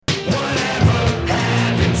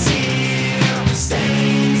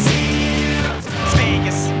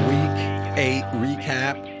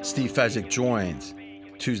Steve Fezzik joins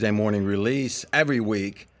Tuesday morning release every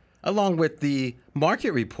week, along with the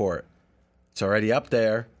market report. It's already up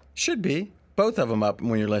there. Should be. Both of them up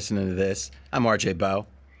when you're listening to this. I'm RJ Bell.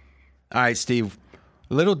 All right, Steve,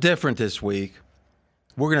 a little different this week.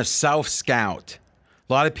 We're going to self-scout.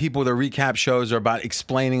 A lot of people, their recap shows are about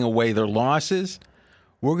explaining away their losses.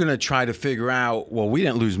 We're going to try to figure out, well, we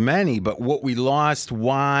didn't lose many, but what we lost,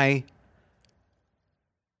 why,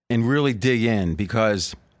 and really dig in,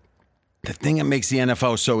 because the thing that makes the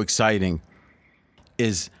NFL so exciting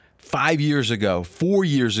is 5 years ago, 4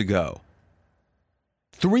 years ago,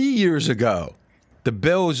 3 years ago, the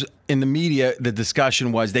Bills in the media, the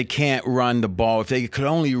discussion was they can't run the ball. If they could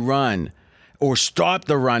only run or stop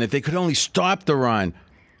the run, if they could only stop the run.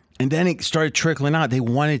 And then it started trickling out. They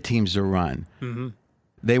wanted teams to run. Mm-hmm.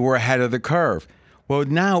 They were ahead of the curve. Well,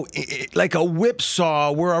 now, like a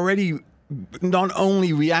whipsaw, we're already not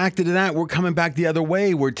only reacted to that, we're coming back the other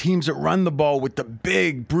way where teams that run the ball with the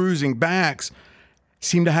big bruising backs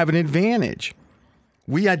seem to have an advantage.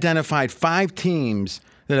 We identified 5 teams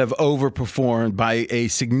that have overperformed by a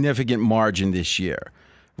significant margin this year.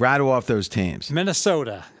 Rattle off those teams.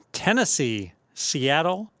 Minnesota, Tennessee,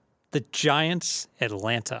 Seattle, the Giants,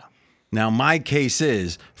 Atlanta. Now, my case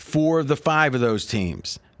is 4 of the 5 of those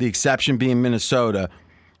teams, the exception being Minnesota,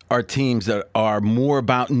 are teams that are more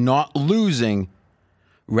about not losing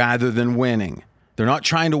rather than winning. They're not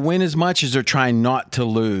trying to win as much as they're trying not to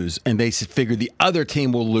lose, and they figure the other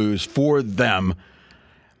team will lose for them.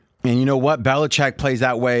 And you know what? Belichick plays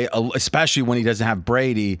that way, especially when he doesn't have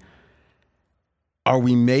Brady. Are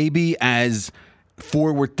we maybe as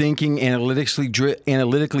forward-thinking, analytically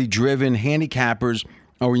driven handicappers,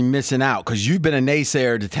 are we missing out? Because you've been a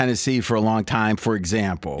naysayer to Tennessee for a long time, for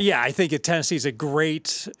example. Yeah, I think Tennessee's a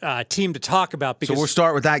great team to talk about. Because so we'll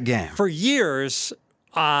start with that game. For years,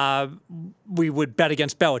 we would bet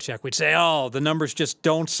against Belichick. We'd say, oh, the numbers just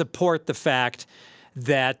don't support the fact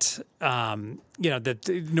that that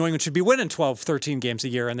New England should be winning 12, 13 games a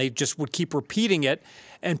year, and they just would keep repeating it,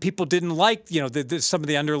 and people didn't like some of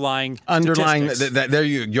the underlying their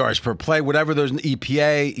yards per play, whatever those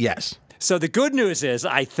EPA. Yes. So the good news is,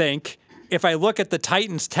 I think, if I look at the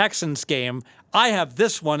Titans-Texans game, I have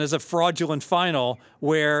this one as a fraudulent final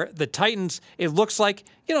where the Titans, it looks like,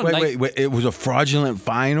 Wait, it was a fraudulent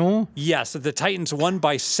final? Yes, the Titans won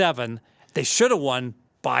by 7. They should have won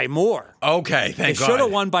by more. Okay, thank God. They should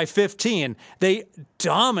have won by 15. They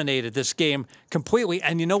dominated this game completely.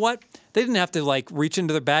 And you know what? They didn't have to, reach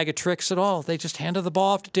into their bag of tricks at all. They just handed the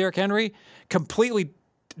ball off to Derrick Henry, completely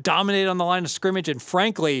dominated on the line of scrimmage, and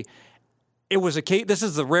frankly, it was a case. This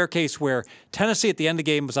is the rare case where Tennessee at the end of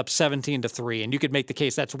the game was up 17-3, and you could make the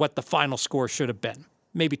case that's what the final score should have been,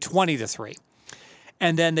 maybe 20-3.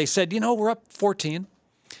 And then they said, we're up 14.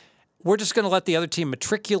 We're just going to let the other team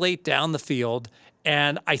matriculate down the field,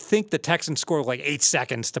 and I think the Texans scored 8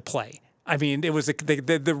 seconds to play. I mean, it was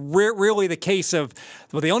really the case of,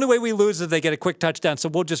 well, the only way we lose is they get a quick touchdown, so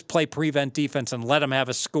we'll just play prevent defense and let them have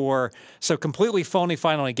a score. So completely phony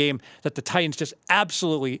final in a game that the Titans just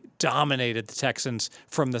absolutely dominated the Texans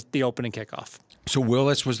from the opening kickoff. So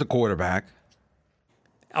Willis was the quarterback.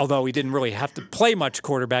 Although he didn't really have to play much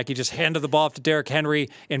quarterback. He just handed the ball off to Derrick Henry.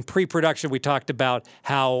 In pre-production, we talked about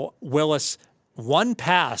how Willis, one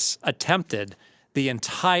pass attempted the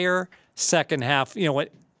entire second half. You know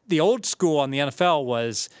what? The old school on the NFL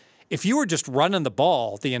was if you were just running the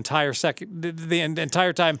ball the entire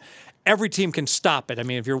time, every team can stop it. I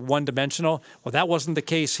mean, if you're one-dimensional, well, that wasn't the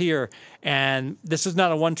case here. And this is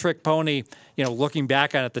not a one-trick pony. Looking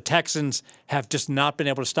back on it, the Texans have just not been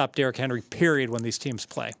able to stop Derrick Henry, period, when these teams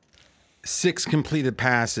play. 6 completed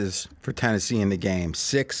passes for Tennessee in the game.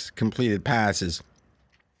 6 completed passes.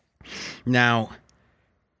 Now,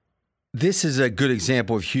 this is a good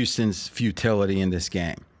example of Houston's futility in this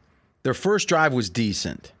game. Their first drive was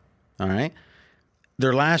decent, all right?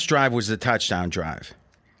 Their last drive was a touchdown drive.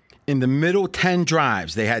 In the middle 10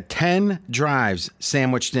 drives, they had 10 drives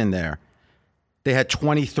sandwiched in there. They had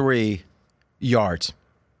 23 yards.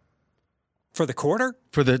 For the quarter?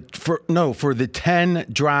 For the 10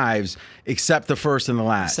 drives, except the first and the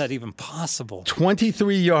last. Is that even possible?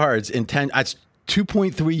 23 yards in 10. That's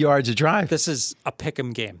 2.3 yards a drive. This is a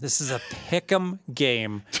pick'em game. This is a pick'em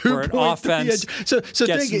game where an offense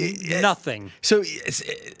gets nothing. So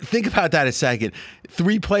think about that a second.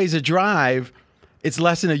 3 plays a drive, it's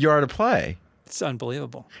less than a yard a play. It's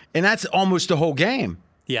unbelievable. And that's almost the whole game.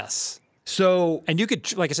 Yes. So, and you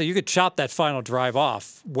could, like I said, you could chop that final drive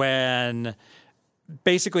off when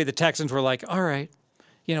basically the Texans were like, all right,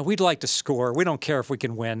 we'd like to score. We don't care if we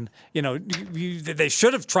can win. They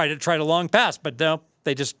should have tried a long pass, but no,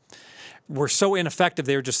 they just were so ineffective.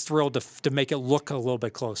 They were just thrilled to make it look a little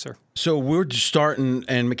bit closer. So we're just starting,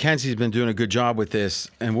 and Mackenzie's been doing a good job with this,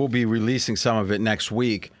 and we'll be releasing some of it next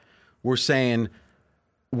week. We're saying,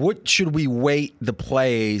 what should we weight the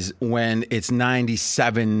plays when it's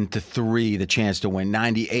 97-3, the chance to win,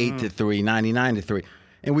 98-3, 99-3?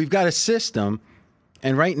 And we've got a system,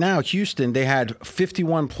 and right now, Houston, they had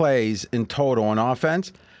 51 plays in total on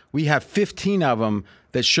offense. We have 15 of them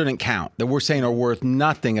that shouldn't count, that we're saying are worth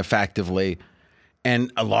nothing effectively.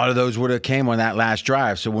 And a lot of those would have came on that last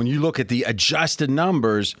drive. So when you look at the adjusted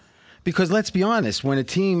numbers, because let's be honest, when a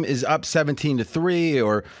team is up 17-3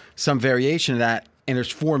 or some variation of that, and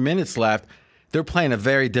there's 4 minutes left, they're playing a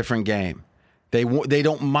very different game. They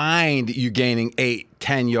don't mind you gaining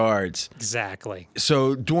 8-10 yards. Exactly.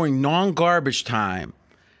 So during non-garbage time,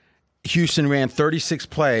 Houston ran 36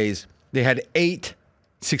 plays. They had 8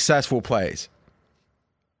 successful plays.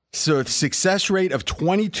 So a success rate of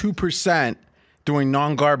 22% during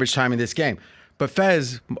non-garbage time in this game. But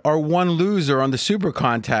Fez, our one loser on the Super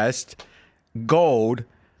Contest, Gold,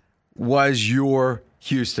 was your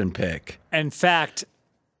Houston pick. In fact,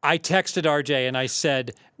 I texted RJ and I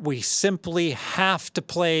said, we simply have to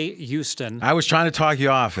play Houston. I was trying to talk you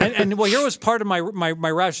off it. And well, here was part of my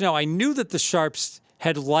rationale. I knew that the Sharps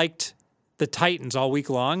had liked the Titans all week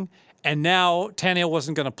long, and now Tannehill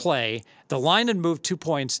wasn't going to play. The line had moved 2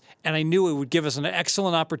 points, and I knew it would give us an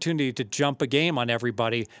excellent opportunity to jump a game on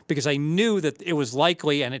everybody because I knew that it was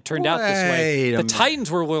likely, and it turned out this way. The Titans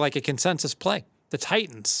were like a consensus play. The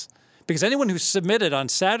Titans. Because anyone who submitted on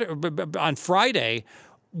Friday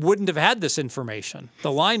wouldn't have had this information.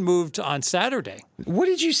 The line moved on Saturday. What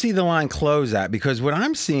did you see the line close at? Because what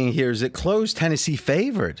I'm seeing here is it closed Tennessee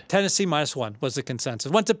favored. Tennessee -1 was the consensus.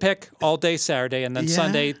 Went to pick all day Saturday, and then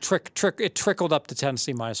Sunday it trickled up to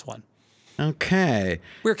Tennessee -1. Okay.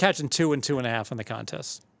 We were catching 2 and 2.5 in the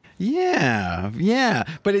contest. Yeah.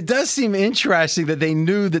 But it does seem interesting that they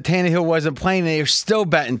knew that Tannehill wasn't playing and they were still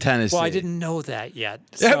betting Tennessee. Well, I didn't know that yet.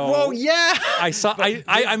 So well, yeah. I saw.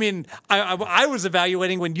 I was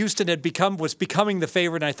evaluating when Houston was becoming the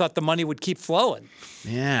favorite, and I thought the money would keep flowing.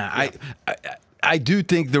 Yeah. I do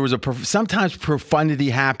think there was sometimes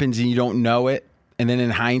profundity happens and you don't know it, and then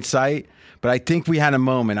in hindsight. But I think we had a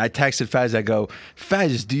moment. I texted Fez. I go,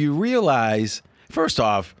 Fez, do you realize? First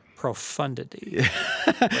off. Profundity.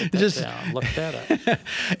 Look that up.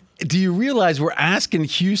 Do you realize we're asking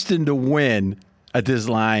Houston to win at this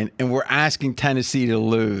line, and we're asking Tennessee to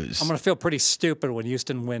lose? I'm going to feel pretty stupid when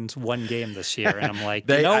Houston wins one game this year, and I'm like,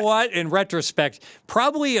 you know what? In retrospect,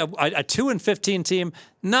 probably a 2-15 team,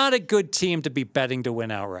 not a good team to be betting to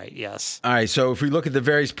win outright. Yes. All right. So if we look at the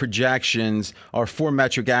various projections, our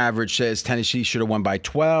 4-metric average says Tennessee should have won by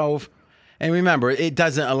 12. And remember, it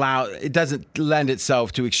doesn't lend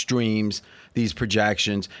itself to extremes, these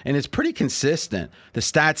projections, and it's pretty consistent. The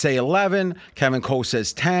stats say 11, Kevin Cole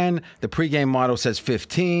says 10, the pregame model says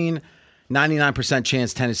 15, 99%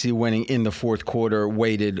 chance Tennessee winning in the fourth quarter,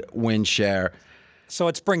 weighted win share. So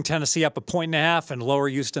let's bring Tennessee up 1.5 and lower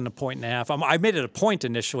Houston 1.5. I made it a point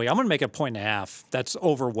initially. I'm going to make it 1.5. That's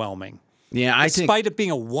overwhelming. Yeah, Despite it being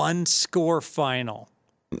a one-score final.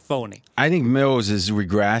 Phony. I think Mills has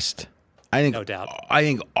regressed. No doubt. I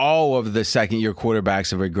think all of the second-year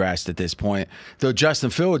quarterbacks have regressed at this point. Though Justin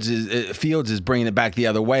Fields is bringing it back the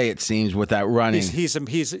other way, it seems, with that running. He's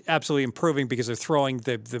absolutely improving because they're throwing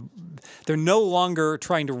they're no longer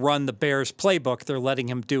trying to run the Bears playbook. They're letting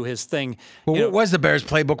him do his thing. Well, what was the Bears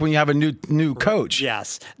playbook when you have a new coach?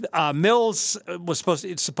 Yes, Mills was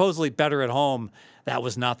supposedly better at home. That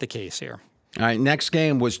was not the case here. All right, next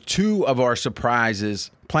game was 2 of our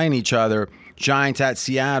surprises playing each other. Giants at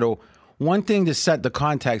Seattle. One thing to set the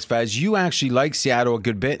context, Faz, you actually like Seattle a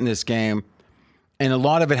good bit in this game, and a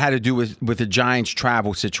lot of it had to do with the Giants'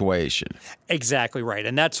 travel situation. Exactly right,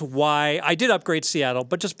 and that's why I did upgrade Seattle,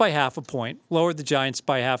 but just by half a point. Lowered the Giants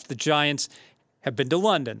by half. The Giants have been to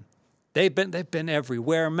London. They've been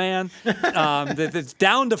everywhere, man.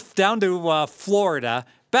 Down to Florida,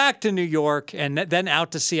 back to New York, and then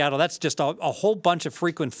out to Seattle. That's just a whole bunch of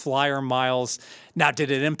frequent flyer miles. Now,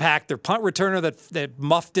 did it impact their punt returner that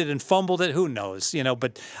muffed it and fumbled it? Who knows?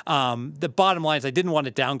 But the bottom line is I didn't want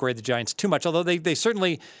to downgrade the Giants too much, although they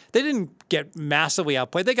didn't get massively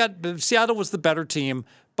outplayed. Seattle was the better team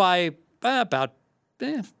by about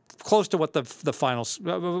close to what the finals,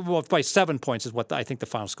 by 7 points is what I think the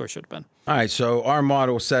final score should have been. All right, so our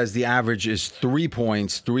model says the average is 3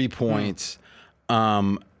 points. 3 points.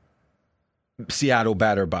 Seattle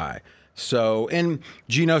better by. So, and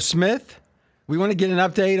Geno Smith, we want to get an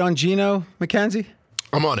update on Geno, Mackenzie?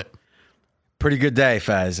 I'm on it. Pretty good day,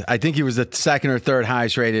 Fez. I think he was the second or third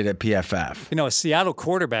highest rated at PFF. You know, a Seattle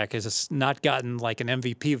quarterback has not gotten like an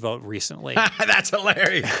MVP vote recently. That's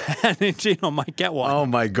hilarious. And Gino might get one. Oh,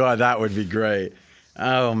 my God. That would be great.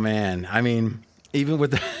 Oh, man. I mean, even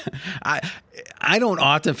with the, I don't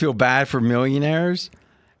often feel bad for millionaires,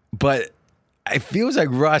 but it feels like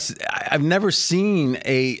Russ, I've never seen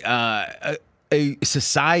a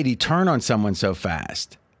society turn on someone so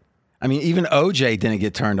fast. I mean, even OJ didn't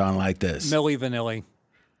get turned on like this. Milli Vanilli.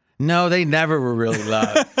 No, they never were really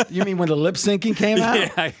loved. You mean when the lip syncing came out?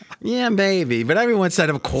 Yeah. Yeah, maybe. But everyone said,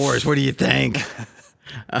 of course. What do you think?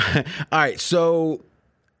 All right. So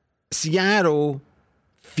Seattle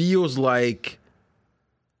feels like,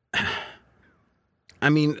 I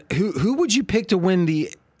mean, who would you pick to win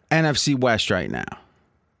the NFC West right now?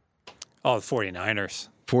 Oh, the 49ers.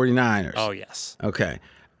 49ers. Oh, yes. Okay.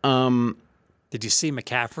 Did you see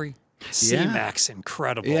McCaffrey? C-Mac's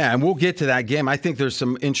incredible. Yeah, and we'll get to that game. I think there's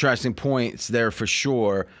some interesting points there for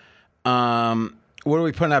sure. What are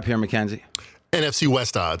we putting up here, Mackenzie? NFC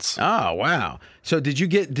West odds. Oh, wow. So did you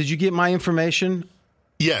get my information?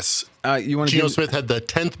 Yes. You want to Geno Smith had the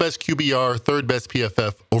 10th best QBR, third best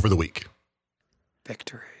PFF over the week.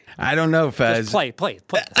 Victory. I don't know, Fez. Just play.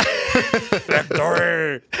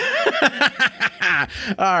 Victory.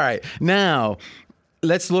 All right. Now,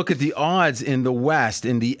 let's look at the odds in the West,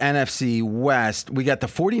 in the NFC West. We got the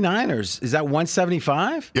 49ers. Is that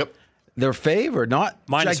 175? Yep. They're favored, not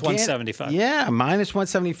minus gigantic. 175. Yeah, minus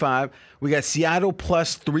 175. We got Seattle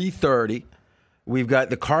plus 330. We've got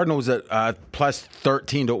the Cardinals at plus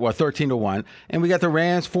 13 to 1, and we got the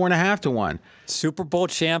Rams 4.5 to 1. Super Bowl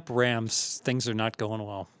champ Rams. Things are not going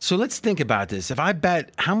well. So let's think about this. If I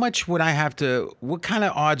bet, how much would I have to? What kind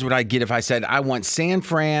of odds would I get if I said I want San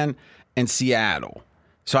Fran and Seattle?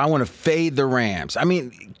 So I want to fade the Rams. I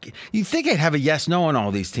mean, you think I'd have a yes/no on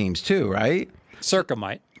all these teams too, right? Circa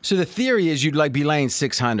might. So the theory is you'd like be laying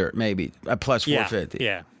 600, maybe at plus 450.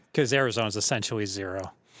 Yeah, because Arizona's essentially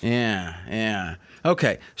zero. Yeah.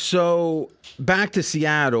 Okay, so back to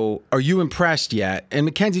Seattle. Are you impressed yet? And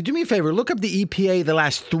Mackenzie, do me a favor. Look up the EPA the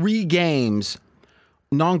last 3 games,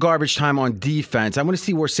 non-garbage time on defense. I want to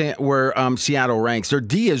see where Seattle ranks. Their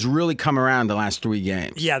D has really come around the last 3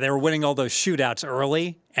 games. Yeah, they were winning all those shootouts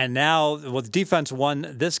early, and now the defense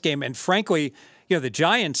won this game. And frankly, the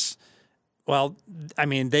Giants, well, I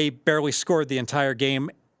mean, they barely scored the entire game.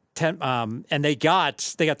 And they got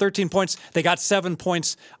 13 points. They got 7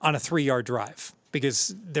 points on a 3-yard drive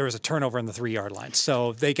because there was a turnover in the 3-yard line.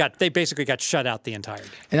 So they basically got shut out the entire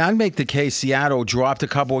game. And I'd make the case Seattle dropped a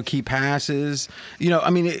couple of key passes. I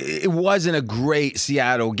mean, it wasn't a great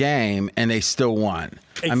Seattle game, and they still won.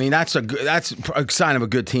 I mean, that's a sign of a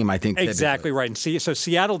good team, I think. Exactly typically. right. And so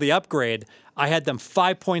Seattle, the upgrade, I had them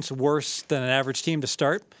 5 points worse than an average team to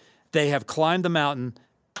start. They have climbed the mountain.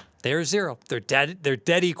 They're zero. They're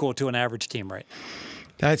dead equal to an average team, right?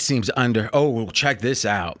 That seems under. Oh, check this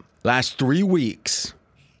out. Last 3 weeks,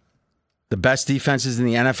 the best defenses in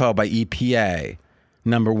the NFL by EPA.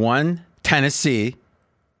 Number 1, Tennessee.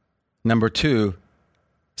 Number 2,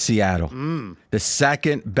 Seattle. The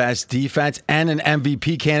second best defense and an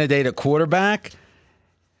MVP candidate at quarterback.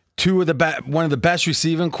 One of the best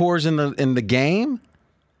receiving cores in the game.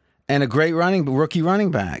 And a great rookie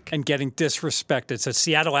running back. And getting disrespected. So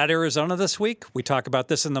Seattle at Arizona this week. We talk about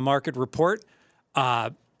this in the market report.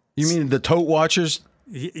 You mean the Tote Watchers?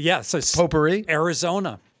 Yeah. So potpourri?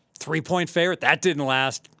 Arizona, 3-point favorite. That didn't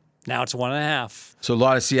last. Now it's 1.5. So a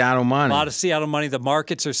lot of Seattle money. The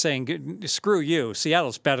markets are saying, screw you.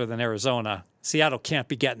 Seattle's better than Arizona. Seattle can't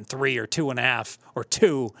be getting 3 or 2.5 or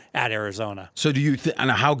 2 at Arizona. So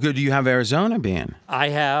how good do you have Arizona being? I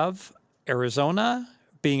have Arizona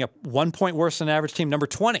being a 1 point worse than average team, number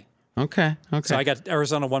 20. Okay. So I got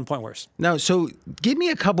Arizona 1 point worse. No, so give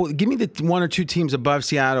me the 1 or 2 teams above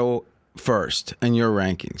Seattle first in your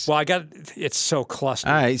rankings. Well, it's so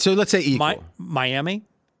clustered. All right, so let's say equal. Miami,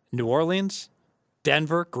 New Orleans,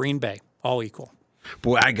 Denver, Green Bay, all equal.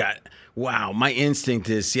 Boy, my instinct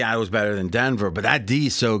is Seattle's better than Denver, but that D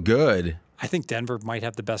is so good. I think Denver might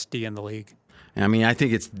have the best D in the league. I mean, I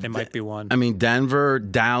think it might be one. I mean, Denver,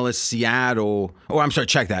 Dallas, Seattle. Oh, I'm sorry,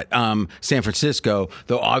 check that. San Francisco,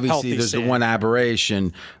 though obviously there's the one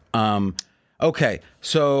aberration. Okay,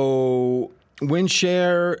 so win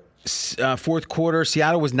share, fourth quarter,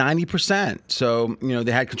 Seattle was 90%. So,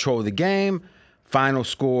 they had control of the game. Final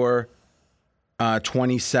score,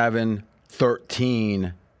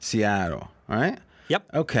 27-13 Seattle. All right? Yep.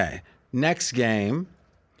 Okay, next game.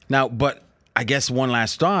 Now, but I guess one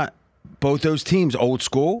last thought. Both those teams, old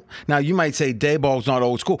school. Now, you might say Dayball's not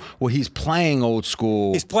old school. Well, he's playing old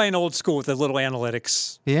school. He's playing old school with a little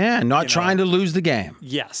analytics. Yeah, not trying to lose the game.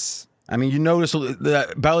 Yes. I mean, you notice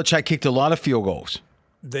that Belichick kicked a lot of field goals.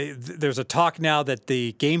 There's a talk now that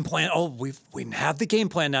the game plan, we have the game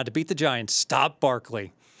plan now to beat the Giants. Stop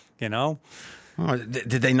Barkley, Oh,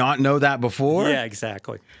 did they not know that before? Yeah,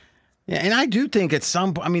 exactly. Yeah, and I do think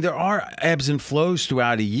there are ebbs and flows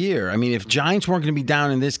throughout a year. I mean, if Giants weren't going to be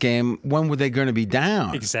down in this game, when were they going to be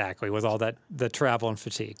down? Exactly, with all the travel and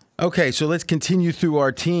fatigue. Okay, so let's continue through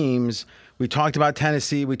our teams. We talked about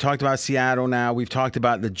Tennessee. We talked about Seattle now. We've talked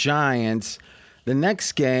about the Giants. The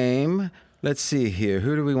next game, let's see here.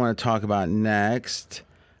 Who do we want to talk about next?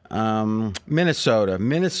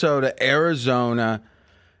 Minnesota, Arizona.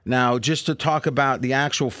 Now, just to talk about the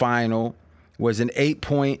actual final, was an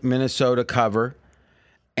 8-point Minnesota cover,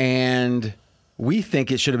 and we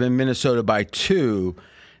think it should have been Minnesota by 2.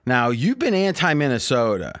 Now, you've been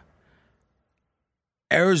anti-Minnesota.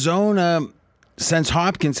 Arizona, since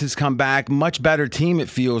Hopkins has come back, much better team, it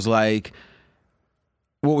feels like.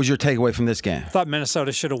 What was your takeaway from this game? I thought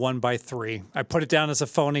Minnesota should have won by 3. I put it down as a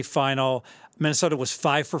phony final. Minnesota was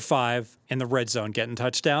 5 for 5 in the red zone getting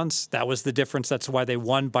touchdowns. That was the difference. That's why they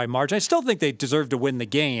won by margin. I still think they deserved to win the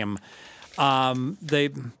game.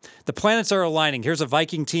 The planets are aligning. Here's a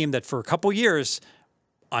Viking team that for a couple years,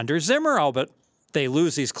 under Zimmer, but they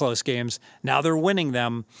lose these close games. Now they're winning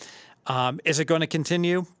them. Is it going to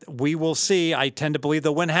continue? We will see. I tend to believe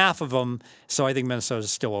they'll win half of them, so I think Minnesota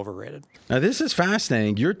is still overrated. Now, this is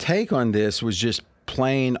fascinating. Your take on this was just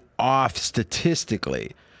plain off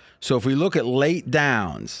statistically. So if we look at late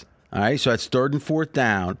downs, all right, so that's 3rd and 4th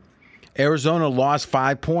down, Arizona lost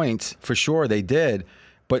 5 points for sure. They did.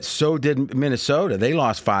 But so did Minnesota. They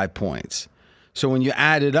lost 5 points. So when you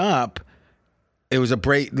add it up, it was a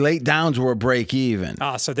break. Late downs were a break even.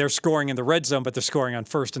 So they're scoring in the red zone, but they're scoring on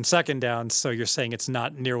 1st and 2nd downs. So you're saying it's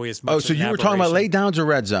not nearly as much. Oh, so you were talking about late downs or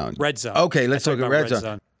red zone? Red zone. Okay, let's look at red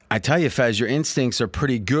zone. I tell you, Fez, your instincts are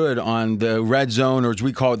pretty good on the red zone, or as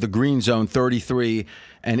we call it, the green zone, 33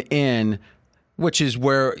 and in, which is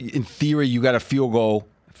where, in theory, you got a field goal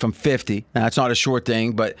from 50. Now, that's not a short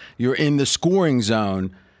thing, but you're in the scoring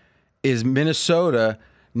zone. Is Minnesota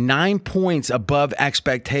 9 points above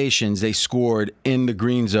expectations they scored in the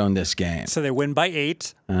green zone this game. So they win by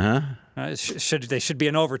 8. Uh-huh. They should be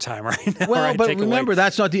in overtime right now. Well, right? but remember,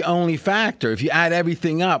 that's not the only factor. If you add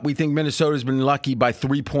everything up, we think Minnesota's been lucky by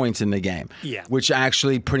 3 points in the game. Yeah. Which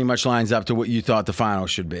actually pretty much lines up to what you thought the final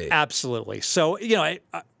should be. Absolutely. So,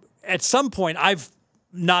 at some point, I've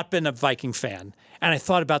not been a Viking fan. And I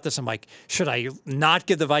thought about this. I'm like, should I not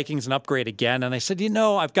give the Vikings an upgrade again? And I said,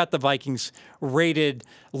 I've got the Vikings rated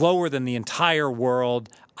lower than the entire world.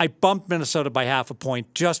 I bumped Minnesota by half a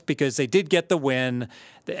point just because they did get the win.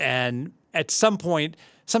 And at some point,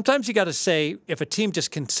 sometimes you got to say, if a team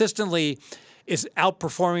just consistently is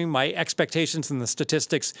outperforming my expectations in the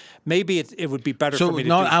statistics, maybe it would be better for me to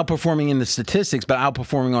not outperforming in the statistics, but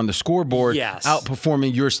outperforming on the scoreboard, yes.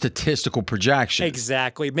 Outperforming your statistical projection.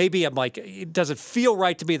 Exactly. Maybe I'm like, does it feel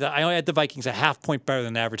right to be I had the Vikings a half point better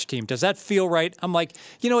than the average team. Does that feel right? I'm like,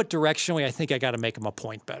 directionally, I think I got to make them a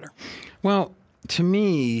point better. Well, to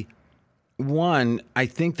me, one, I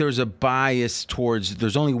think there's a bias towards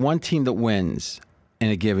there's only one team that wins in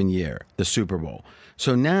a given year, the Super Bowl.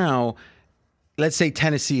 So now, let's say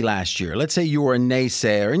Tennessee last year. Let's say you were a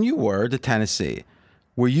naysayer, and you were to Tennessee.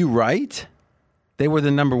 Were you right? They were the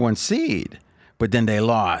number 1 seed, but then they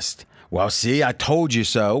lost. Well, see, I told you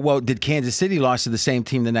so. Well, did Kansas City lose to the same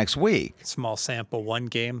team the next week? Small sample, 1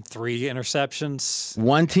 game, 3 interceptions.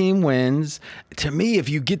 One team wins. To me,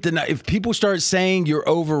 if people start saying you're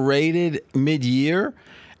overrated mid-year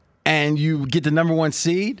and you get the number 1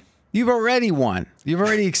 seed, you've already won. You've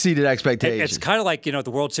already exceeded expectations. It's kind of like,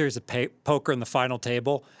 the World Series of poker in the final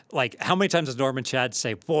table. Like, how many times does Norman Chad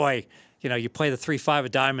say, boy, you play the 3-5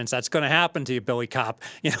 of diamonds, that's going to happen to you, Billy Kopp.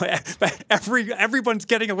 Everyone's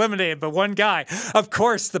getting eliminated, but one guy. Of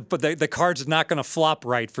course, the card's not going to flop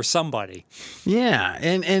right for somebody. Yeah,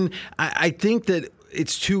 and I think that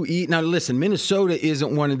it's too easy. Now, listen, Minnesota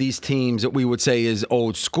isn't one of these teams that we would say is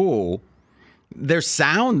old school. They're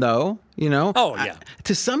sound, though. Oh yeah.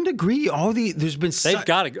 To some degree, there's been. They've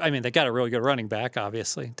got a really good running back,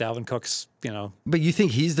 obviously. Dalvin Cook's, But you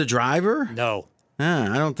think he's the driver? No.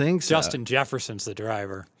 I don't think so. Justin Jefferson's the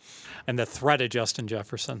driver, and the threat of Justin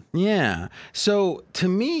Jefferson. Yeah. So to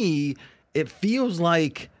me, it feels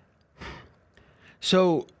like.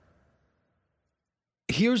 So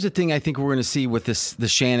here's the thing I think we're going to see with the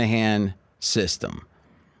Shanahan system,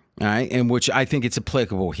 all right, and which I think it's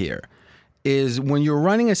applicable here, is when you're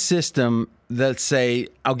running a system let's say,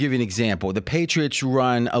 I'll give you an example. The Patriots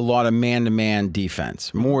run a lot of man-to-man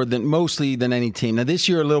defense, mostly than any team. Now, this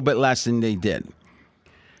year, a little bit less than they did.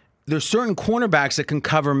 There's certain cornerbacks that can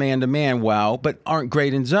cover man-to-man well, but aren't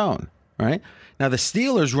great in zone, right? Now, the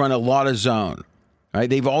Steelers run a lot of zone, right?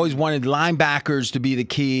 They've always wanted linebackers to be the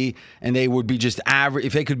key, and they would be just average.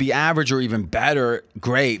 If they could be average or even better,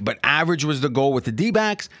 great. But average was the goal with the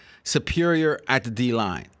D-backs, superior at the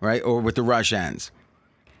D-line, right? Or with the rush ends.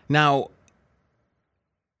 Now,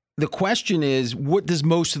 the question is, what does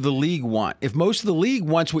most of the league want? If most of the league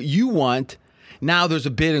wants what you want, now there's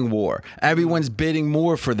a bidding war. Everyone's bidding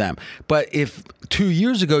more for them. But if 2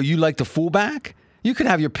 years ago you liked a fullback, you could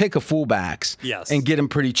have your pick of fullbacks and get them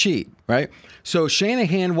pretty cheap, right? So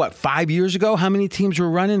Shanahan, 5 years ago, how many teams were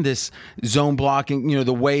running this zone blocking,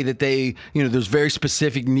 the way that they, there's very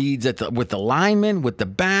specific needs with the linemen, with the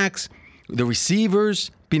backs, the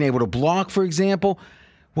receivers, being able to block, for example.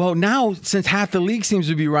 Well, now, since half the league seems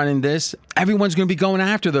to be running this, everyone's going to be going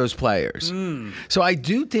after those players. So I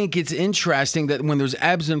do think it's interesting that when there's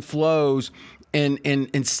ebbs and flows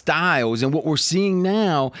in styles, and what we're seeing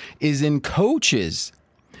now is in coaches,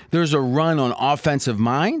 there's a run on offensive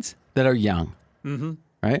minds that are young,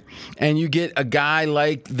 right? And you get a guy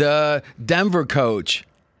like the Denver coach,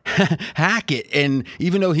 Hackett, and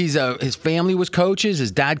even though his family was coaches,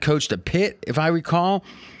 his dad coached at Pitt, if I recall,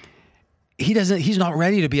 he's not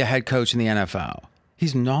ready to be a head coach in the NFL.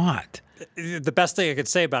 He's not. The best thing I could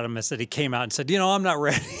say about him is that he came out and said, I'm not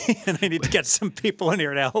ready and I need to get some people in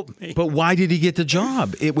here to help me. But why did he get the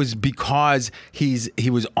job? It was because he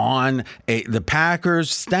was on the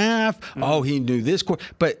Packers staff. Oh, he knew this.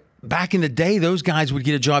 But back in the day, those guys would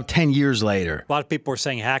get a job 10 years later. A lot of people were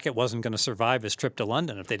saying Hackett wasn't going to survive his trip to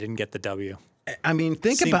London if they didn't get the W. I mean,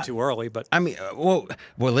 Seemed too early, but well,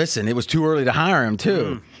 listen, it was too early to hire him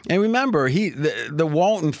too. And remember, the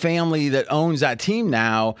Walton family that owns that team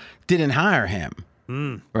now didn't hire him,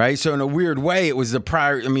 right? So in a weird way, it was the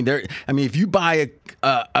prior. If you buy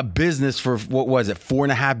a business for what was it,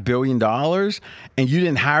 $4.5 billion, and you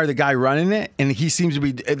didn't hire the guy running it, and he seems to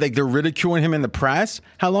be like they're ridiculing him in the press,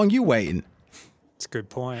 how long you waiting? That's a good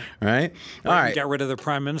point. Right? All right. Got rid of the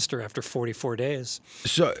prime minister after 44 days.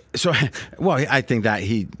 So, I think that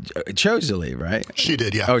he chose to leave, right? She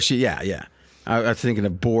did, yeah. Oh, yeah. I was thinking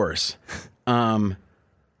of Boris. There's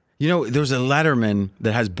a Letterman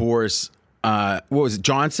that has Boris. What was it?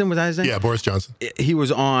 Johnson, was that his name? Yeah, Boris Johnson. He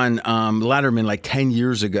was on Letterman like 10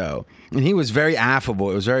 years ago, and he was very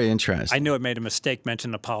affable. It was very interesting. I knew it made a mistake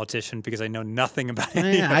mentioning a politician because I know nothing about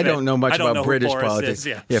it. I don't know much about British politics.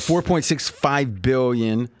 Yeah, $4.65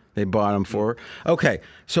 billion they bought him for. Okay,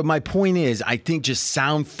 so my point is, I think just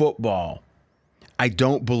sound football. I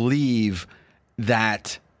don't believe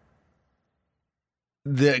that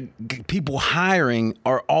the people hiring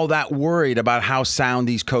are all that worried about how sound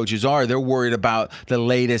these coaches are. They're worried about the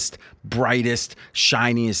latest, brightest,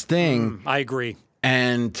 shiniest thing. I agree.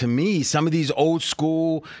 And to me, some of these old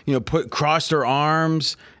school, cross their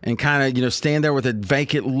arms and kind of, stand there with a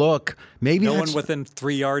vacant look. Maybe no one within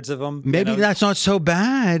 3 yards of them. Maybe that's not so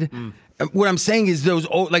bad. What I'm saying is those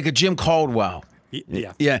old, like a Jim Caldwell.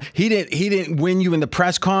 Yeah. He didn't win you in the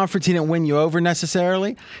press conference. He didn't win you over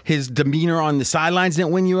necessarily. His demeanor on the sidelines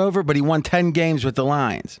didn't win you over, but he won 10 games with the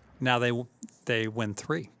Lions. Now they win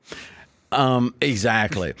 3.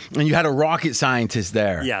 Exactly. And you had a rocket scientist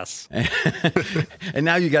there. Yes. And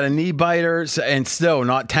now you got a knee biter and still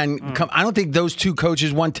not 10. I don't think those two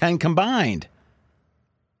coaches won 10 combined.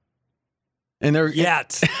 And they're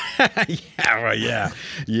yet.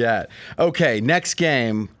 Yeah. Okay, next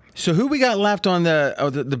game. So who we got left on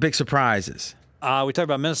the big surprises? We talked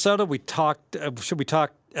about Minnesota. We talked. Should we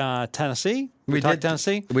talk Tennessee? We did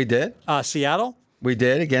Tennessee. We did. Seattle. We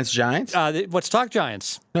did against Giants. Let's talk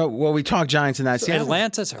Giants. No, well, we talked Giants in that.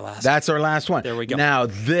 Atlanta's our last. That's our last one. There we go. Now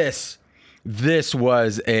this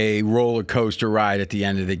was a roller coaster ride at the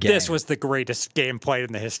end of the game. This was the greatest game played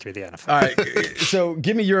in the history of the NFL. All right, so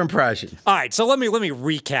give me your impression. All right, so let me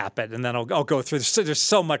recap it, and then I'll go through. There's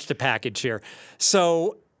so much to package here.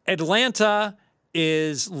 So Atlanta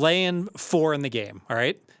is laying 4 in the game. All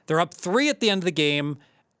right, they're up 3 at the end of the game,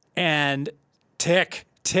 and tick,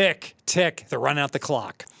 tick, tick. They're running out the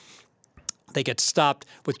clock. They get stopped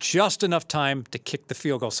with just enough time to kick the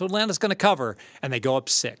field goal. So Atlanta's going to cover, and they go up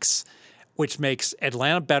 6, which makes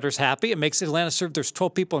Atlanta bettors happy. It makes Atlanta serve. There's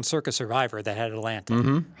 12 people in Circa Survivor that had Atlanta.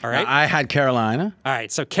 All right, I had Carolina. All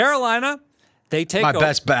right, so Carolina, they take my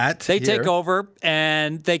best bet. They take over,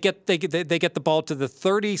 and they get the ball to the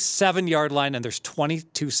 37-yard line, and there's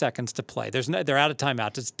 22 seconds to play. They're out of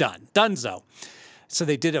timeouts. It's done. Donezo. So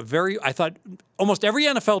they did I thought almost every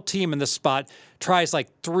NFL team in this spot tries like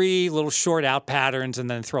 3 little short out patterns and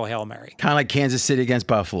then throw a Hail Mary. Kind of like Kansas City against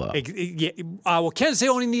Buffalo. Well, Kansas City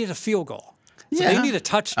only needed a field goal. So they need a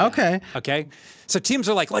touchdown. Okay. So teams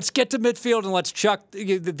are like, let's get to midfield and let's chuck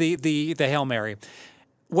the Hail Mary.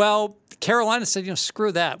 Well, Carolina said,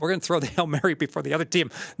 screw that. We're going to throw the Hail Mary before the other team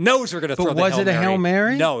knows we're going to throw the Hail Mary. But was it a Hail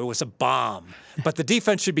Mary? No, it was a bomb. But the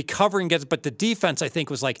defense should be covering it. But the defense, I think,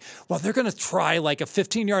 was like, well, they're going to try like a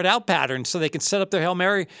 15-yard out pattern so they can set up their Hail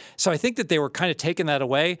Mary. So I think that they were kind of taking that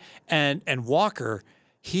away. And Walker,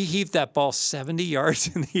 he heaved that ball 70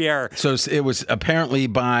 yards in the air. So it was apparently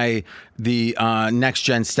by the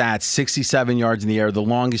next-gen stats, 67 yards in the air, the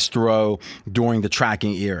longest throw during the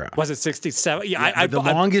tracking era. Was it 67? Yeah, the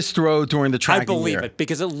longest throw during the tracking era. I believe it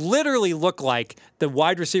because it literally looked like the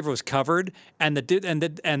wide receiver was covered and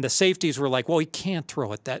the safeties were like, well, he can't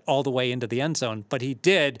throw it that all the way into the end zone, but he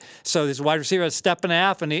did. So this wide receiver had a step and a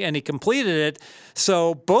half and he completed it.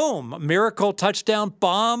 So boom, miracle touchdown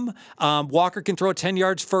bomb. Walker can throw 10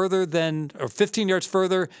 yards further or 15 yards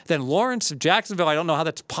further than Lawrence of Jacksonville. I don't know how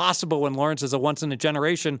that's possible when Lawrence is a once in a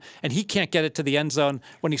generation and he can't get it to the end zone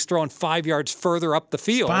when he's throwing 5 yards further up the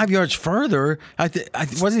field. 5 yards further?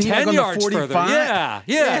 Wasn't he 10 like on yards the 45? further.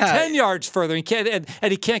 Yeah, 10 yards further. He can't,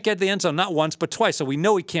 and he can't get to the end zone not once but twice. So we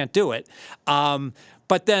know he can't do it.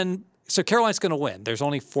 But then, so Carolina's going to win. There's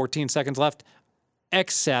only 14 seconds left,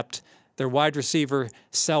 except their wide receiver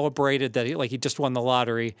celebrated that he just won the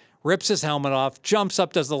lottery, rips his helmet off, jumps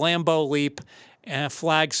up, does the Lambeau leap, and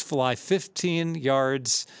flags fly 15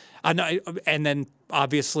 yards. And then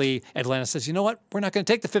obviously Atlanta says, you know what? We're not going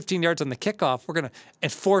to take the 15 yards on the kickoff. We're going to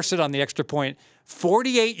enforce it on the extra point.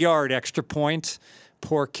 48-yard extra point.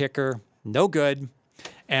 Poor kicker. No good.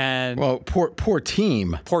 And poor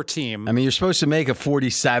team. Poor team. I mean, you're supposed to make a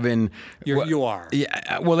 47. You are.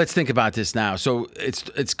 Yeah. Well, let's think about this now. So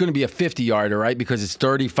it's going to be a 50-yarder, right? Because it's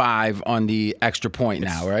 35 on the extra point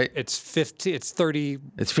now, right? It's 50. It's 30.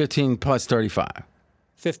 It's 15 plus 35.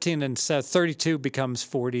 15 and 32 becomes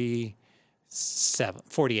 48.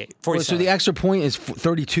 47. So the extra point is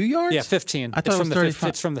 32 yards? Yeah, 15. I thought it was 35.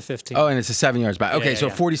 It's from the 15. Oh, and it's a 7 yards back. Okay,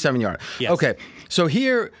 so 47 yards. Yes. Okay, so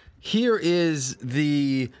here is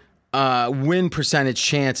the win percentage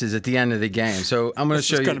chances at the end of the game. So I'm going to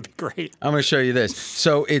show you. It's going to be great. I'm going to show you this.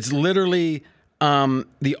 So it's literally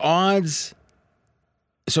the odds.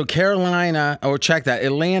 So Carolina, check that.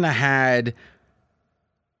 Atlanta had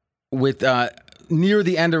with near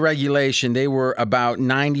the end of regulation, they were about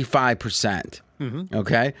 95%. Mm-hmm.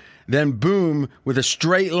 Okay. Then boom, with a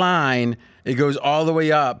straight line, it goes all the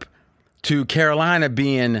way up to Carolina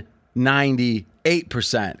being 98%.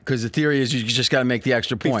 Because the theory is you just got to make the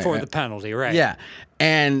extra point before the penalty, right? Yeah.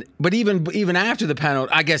 But even after the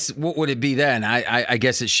penalty, I guess what would it be then? I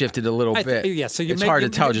guess it shifted a little bit. Yeah. So it's hard to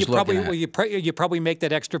tell just looking at it. You probably make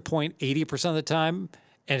that extra point 80% of the time,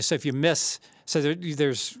 and so if you miss. So you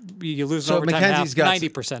lose in overtime McKenzie's half,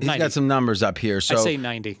 90%. He's got some numbers up here. So I say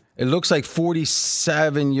 90. It looks like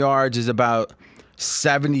 47 yards is about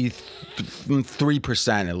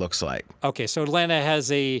 73%, it looks like. Okay, so Atlanta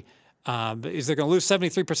has is they're going to lose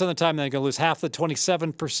 73% of the time, and they're going to lose half the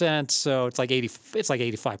 27%, so it's like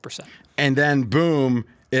 85%. And then boom,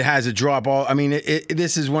 it has a drop all. I mean,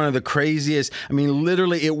 this is one of the craziest. I mean,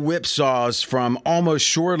 literally, it whipsaws from almost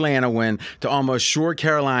sure Atlanta win to almost sure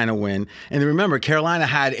Carolina win. And remember, Carolina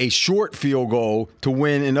had a short field goal to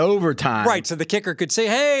win in overtime. Right. So the kicker could say,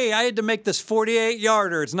 "Hey, I had to make this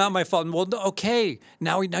 48-yarder. It's not my fault." And well, okay,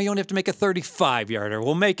 now you only have to make a 35-yarder.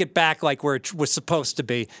 We'll make it back like where it was supposed to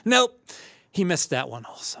be. Nope, he missed that one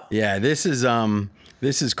also. Yeah, this is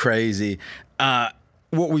crazy.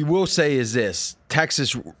 What we will say is this: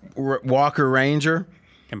 Texas Walker Ranger,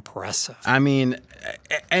 impressive. I mean,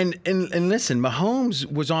 and listen,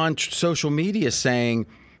 Mahomes was on social media saying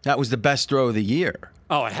that was the best throw of the year.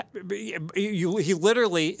 Oh, he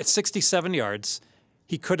literally at 67 yards,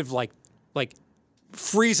 he could have like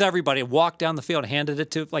freeze everybody, walk down the field, handed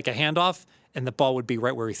it to like a handoff, and the ball would be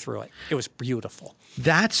right where he threw it. It was beautiful.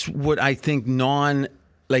 That's what I think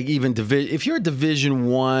if you're a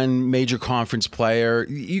Division I major conference player,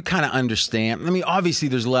 you kind of understand. I mean, obviously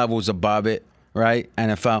there's levels above it, right?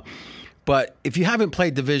 NFL. But if you haven't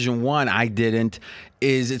played Division I didn't,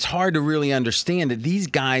 it's hard to really understand that these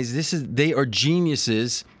guys, they are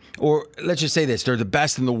geniuses, or let's just say this, they're the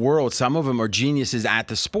best in the world. Some of them are geniuses at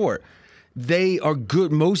the sport. They are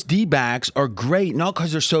good. Most D-backs are great, not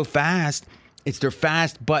because they're so fast. It's they're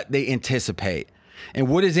fast, but they anticipate. And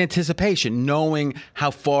what is anticipation? Knowing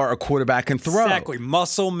how far a quarterback can throw. Exactly.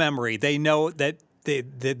 Muscle memory. They know that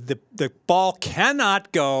the ball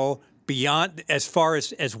cannot go beyond as far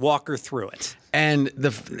as Walker threw it. And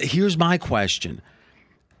here's my question.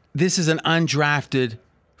 This is an undrafted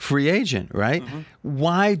free agent, right? Mm-hmm.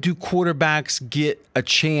 Why do quarterbacks get a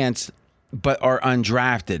chance but are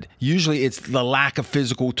undrafted? Usually it's the lack of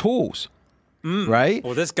physical tools, right?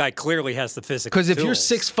 Well, this guy clearly has the physical tools. Because if you're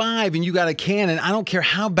 6'5" and you got a cannon, I don't care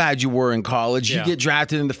how bad you were in college, you get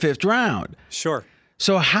drafted in the 5th round. Sure.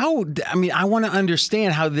 So I want to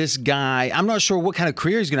understand how this guy, I'm not sure what kind of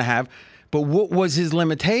career he's going to have, but what was his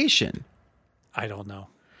limitation? I don't know.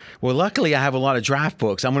 Well, luckily, I have a lot of draft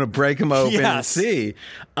books. I'm going to break them open and see.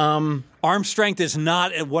 Arm strength is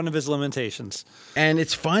not one of his limitations. And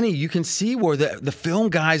it's funny. You can see where the film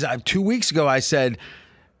guys, 2 weeks ago, I said,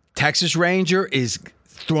 Texas Ranger is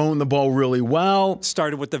throwing the ball really well.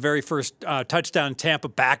 Started with the very first touchdown, Tampa,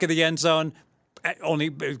 back of the end zone. Only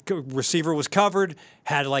receiver was covered,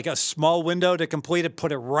 had like a small window to complete it,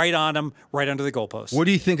 put it right on him, right under the goalpost. What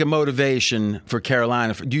do you think of motivation for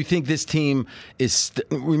Carolina? Do you think this team is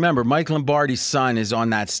remember, Mike Lombardi's son is on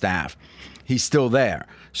that staff. He's still there.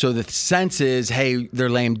 So the sense is, hey, they're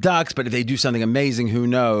lame ducks, but if they do something amazing, who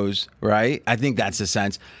knows, right? I think that's the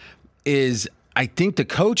sense. I think the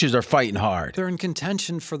coaches are fighting hard. They're in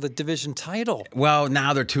contention for the division title. Well,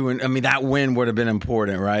 now they're 2. I mean, that win would have been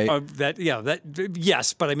important, right?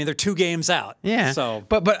 Yes, but I mean, they're 2 games out. Yeah. So,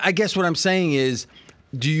 but I guess what I'm saying is,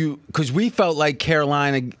 because we felt like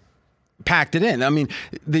Carolina packed it in. I mean,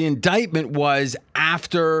 the indictment was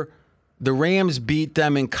after the Rams beat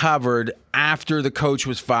them and covered after the coach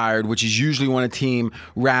was fired, which is usually when a team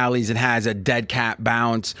rallies and has a dead cat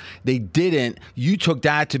bounce. They didn't. You took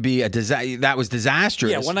that to be that was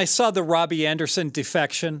disastrous. Yeah, when I saw the Robbie Anderson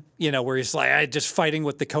defection, where he's like, just fighting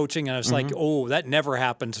with the coaching, and I was like, oh, that never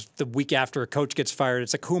happens the week after a coach gets fired.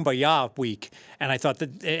 It's a kumbaya week. And I thought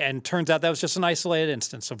and turns out that was just an isolated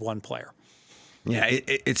instance of one player. Yeah,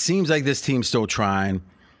 it seems like this team's still trying.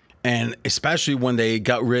 And especially when they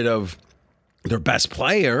got rid of their best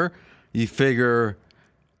player, you figure,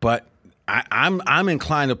 but I'm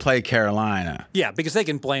inclined to play Carolina. Yeah, because they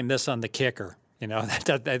can blame this on the kicker.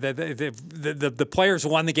 The players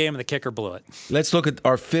won the game and the kicker blew it. Let's look at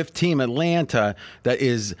our 5th team, Atlanta, that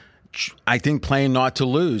is, I think, playing not to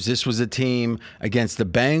lose. This was a team against the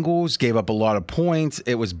Bengals, gave up a lot of points.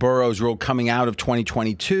 It was Burrow's rule coming out of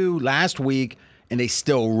 2022 last week, and they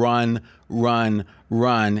still run,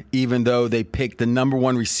 even though they picked the number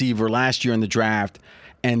 1 receiver last year in the draft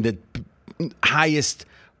and the highest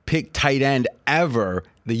picked tight end ever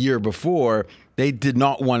the year before. They did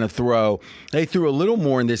not want to throw. They threw a little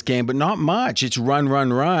more in this game, but not much. It's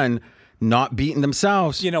run, not beating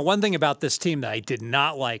themselves. One thing about this team that I did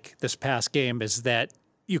not like this past game is that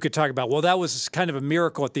you could talk about, well, that was kind of a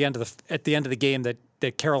miracle at the end of the game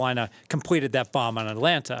that Carolina completed that bomb on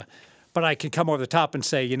Atlanta. But I can come over the top and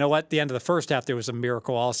say, you know what? At the end of the first half, there was a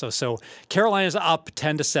miracle also. So Carolina's up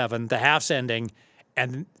 10-7. The half's ending,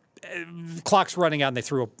 and clock's running out. And they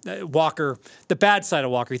threw Walker, the bad side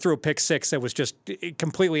of Walker. He threw a pick 6 that was just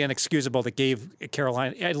completely inexcusable. That gave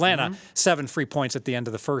Atlanta 7 free points at the end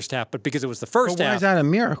of the first half. But because it was the first half, why is that a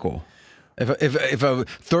miracle? If a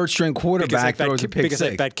third-string quarterback throws a pick 6. Because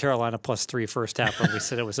I bet Carolina +3 first half when we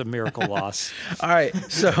said it was a miracle loss. All right,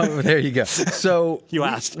 so there you go. So you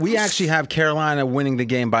asked. We actually have Carolina winning the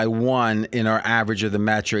game by 1 in our average of the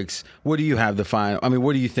metrics. What do you have the final? I mean,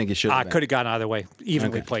 what do you think it should have been? Could have gone either way.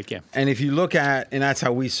 Evenly played game. And if you look at, and that's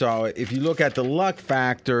how we saw it, if you look at the luck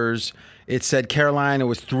factors, it said Carolina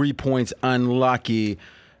was 3 points unlucky.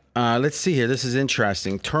 Let's see here. This is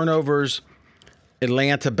interesting. Turnovers,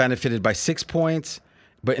 Atlanta benefited by 6 points,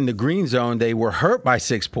 but in the green zone, they were hurt by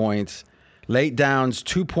 6 points. Late downs,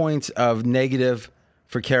 2 points of negative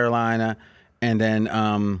for Carolina, and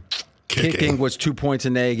then kicking was 2 points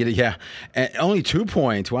of negative. Yeah, and only 2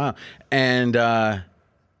 points. Wow. And there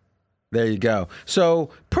you go.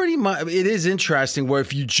 So pretty much, it is interesting where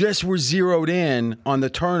if you just were zeroed in on the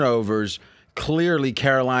turnovers, clearly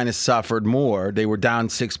Carolina suffered more. They were down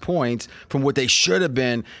 6 points from what they should have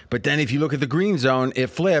been. But then if you look at the green zone, it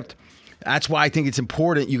flipped. That's why I think it's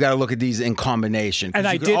important. You got to look at these in combination. And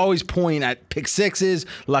you can always point at pick 6s,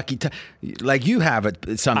 like you have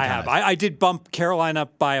it sometimes. I have. I did bump Carolina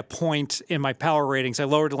by a point in my power ratings. I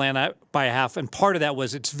lowered Atlanta by a half, and part of that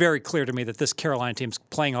was it's very clear to me that this Carolina team's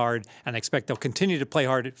playing hard, and I expect they'll continue to play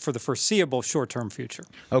hard for the foreseeable short-term future.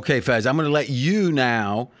 Okay, Fez, I'm going to let you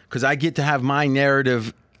now, because I get to have my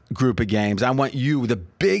narrative group of games. I want you, the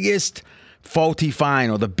biggest faulty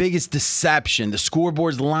final, the biggest deception, the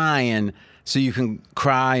scoreboard's lying, so you can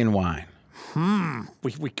cry and whine.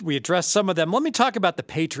 We addressed some of them. Let me talk about the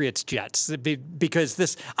Patriots-Jets because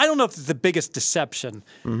this, I don't know if it's the biggest deception,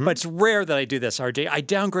 but it's rare that I do this, RJ. I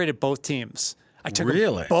downgraded both teams. I took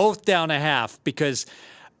them both down a half because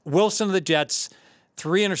Wilson of the Jets,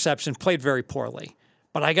 3 interceptions, played very poorly.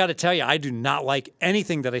 But I got to tell you, I do not like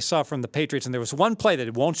anything that I saw from the Patriots. And there was one play that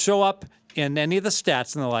it won't show up in any of the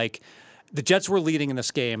stats. And they're like, the Jets were leading in this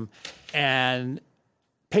game, and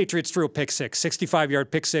Patriots threw a pick six, 65-yard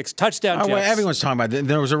pick six, touchdown Jets. Well, everyone's talking about it.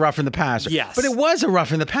 There was a roughing the passer. Yes. But it was a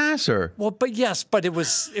roughing the passer. Well,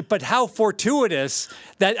 but how fortuitous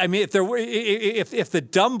that, I mean, if the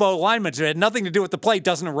Dumbo lineman had nothing to do with the play,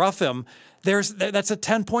 doesn't rough him, that's a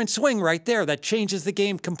 10-point swing right there. That changes the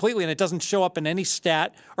game completely, and it doesn't show up in any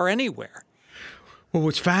stat or anywhere. Well,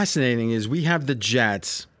 what's fascinating is we have the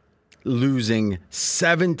Jets losing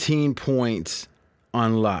 17 points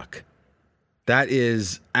on luck. That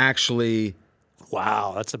is actually...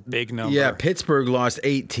 Wow, that's a big number. Yeah, Pittsburgh lost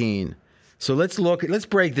 18. So let's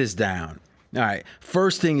break this down. All right,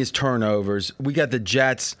 first thing is turnovers. We got the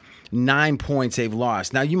Jets, 9 points they've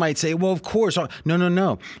lost. Now, you might say, well, of course.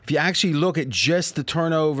 No. If you actually look at just the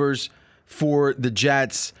turnovers for the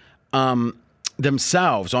Jets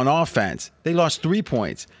themselves on offense, they lost 3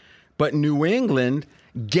 points. But New England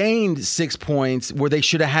gained 6 points where they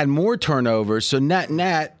should have had more turnovers. So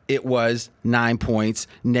net, it was 9 points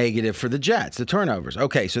negative for the Jets, the turnovers.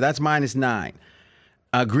 Okay, so that's -9.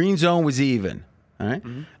 Green zone was even. All right.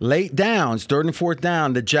 Late downs, 3rd and 4th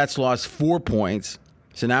down, the Jets lost 4 points.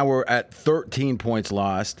 So now we're at 13 points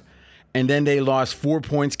lost. And then they lost 4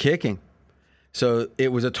 points kicking. So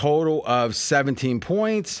it was a total of 17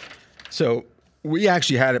 points. So we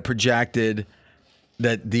actually had it projected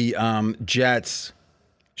that the Jets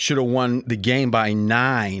should have won the game by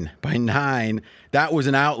 9. By 9. That was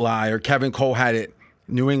an outlier. Kevin Cole had it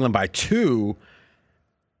New England by 2.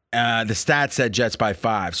 The stats said Jets by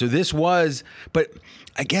 5. So this was, but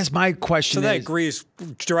I guess my question is... So that agrees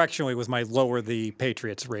directionally with my lower the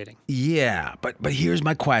Patriots rating. Yeah, but here's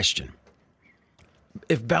my question.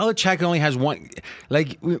 If Belichick only has one...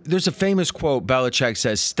 Like, there's a famous quote Belichick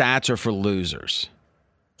says, stats are for losers.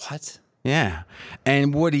 What? Yeah.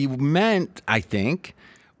 And what he meant, I think,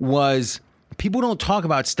 was people don't talk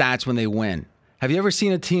about stats when they win. Have you ever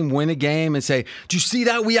seen a team win a game and say, "Did you see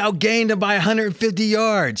that? We outgained them by 150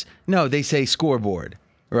 yards." No, they say scoreboard,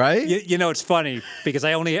 right? You know, it's funny because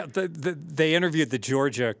I only they interviewed the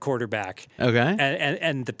Georgia quarterback. Okay.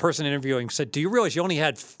 And the person interviewing said, "Do you realize you only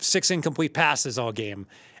had 6 incomplete passes all game?"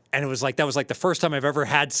 And it was like, that was like the first time I've ever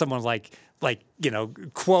had someone like,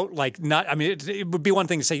 quote, like, not, I mean, it would be one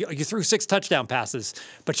thing to say, you threw 6 touchdown passes,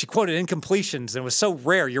 but she quoted incompletions, and it was so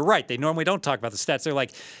rare. You're right. They normally don't talk about the stats. They're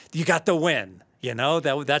like, you got the win. You know,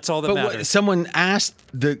 that's all that matters. Someone asked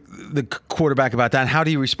the quarterback about that, and how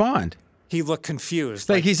do you respond? He looked confused.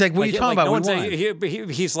 He's like, "What are you talking about?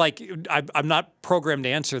 He's like, I'm not programmed to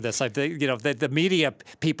answer this. The media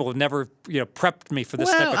people have never, prepped me for this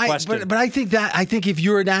type of question. But I think if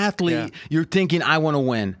you're an athlete, you're thinking, I want to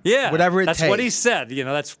win. Yeah, whatever it takes. That's what he said.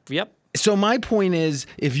 Yep. So my point is,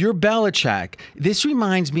 if you're Belichick, this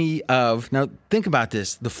reminds me of, now think about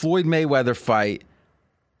this, the Floyd Mayweather fight,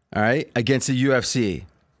 all right, against the UFC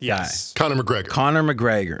Yes. guy. Conor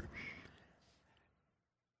McGregor.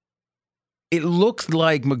 It looked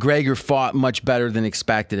like McGregor fought much better than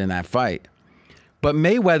expected in that fight. But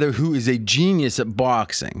Mayweather, who is a genius at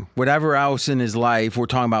boxing, whatever else in his life, we're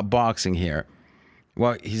talking about boxing here.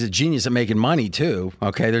 Well, he's a genius at making money too.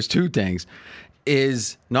 Okay, there's 2 things.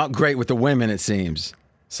 Is not great with the women, it seems.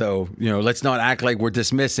 So, let's not act like we're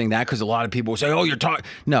dismissing that because a lot of people say, oh, you're talking.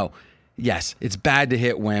 No. Yes, it's bad to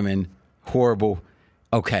hit women. Horrible.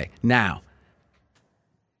 Okay, now.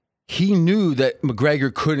 He knew that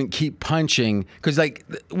McGregor couldn't keep punching because,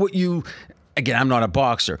 again, I'm not a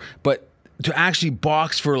boxer, but to actually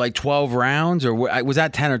box for 12 rounds, or was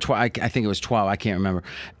that 10 or 12? I think it was 12. I can't remember.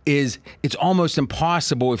 It's almost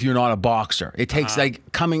impossible if you're not a boxer. It takes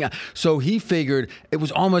coming up. So he figured it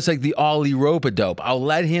was almost like the Ali rope-a-dope. I'll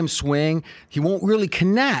let him swing. He won't really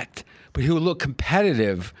connect, but he'll look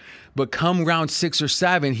competitive. But come round 6 or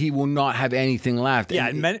 7, he will not have anything left. Yeah,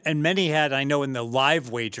 and many had, I know, in the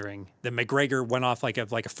live wagering, that McGregor went off like a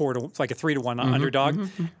 3-1 underdog,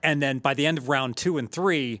 and then by the end of round 2 and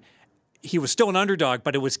 3, he was still an underdog,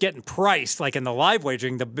 but it was getting priced. Like in the live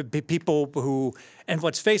wagering, the people who, and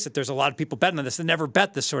let's face it, there's a lot of people betting on this that never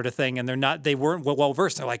bet this sort of thing, and they weren't well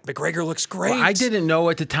versed. They're like, McGregor looks great. Well, I didn't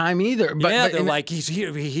know at the time either. But they're like,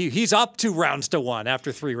 he's up 2 rounds to 1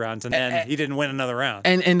 after 3 rounds, and then he didn't win another round.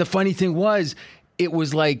 And the funny thing was, it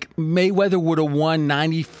was like Mayweather would have won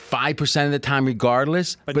 95% of the time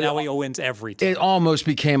regardless. But now he wins every time. It almost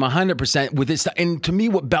became 100% with this. And to me,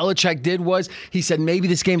 what Belichick did was he said, maybe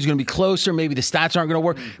this game's going to be closer. Maybe the stats aren't going to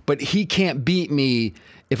work. But he can't beat me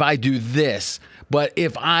if I do this. But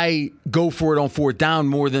if I go for it on fourth down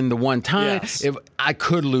more than the one time, if I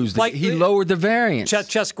could lose. He lowered the variance.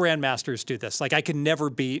 Chess grandmasters do this. Like I could never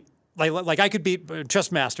beat, like I could beat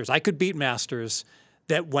chess masters. I could beat masters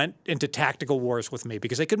that went into tactical wars with me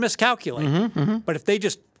because they could miscalculate. But if they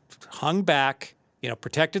just hung back,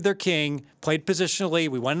 protected their king, played positionally,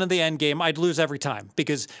 we went into the end game, I'd lose every time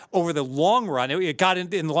because over the long run, it got in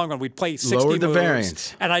the long run, we'd play 60 Lower the moves,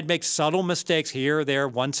 variance. and I'd make subtle mistakes here or there,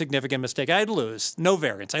 one significant mistake. I'd lose. No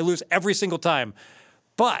variance. I lose every single time.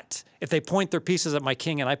 But if they point their pieces at my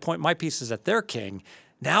king and I point my pieces at their king,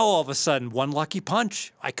 now all of a sudden, one lucky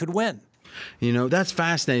punch, I could win. That's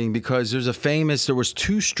fascinating because there was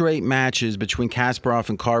 2 straight matches between Kasparov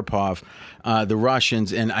and Karpov, the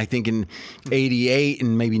Russians, and I think in 88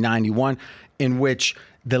 and maybe 91, in which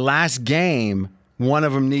the last game, one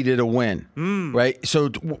of them needed a win, right? So,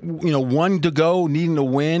 one to go, needing a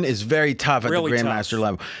win is very tough at Really the Grandmaster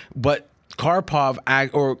level. But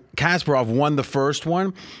Kasparov won the first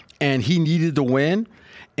one, and he needed the win,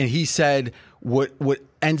 and he said what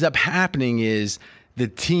ends up happening is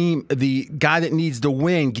the guy that needs the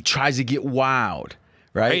win tries to get wild,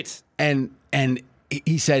 right? And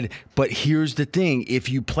he said, but here's the thing. If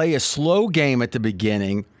you play a slow game at the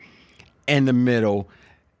beginning and the middle,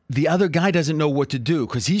 the other guy doesn't know what to do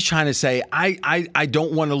because he's trying to say, I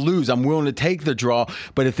don't want to lose. I'm willing to take the draw.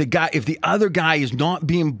 But if the other guy is not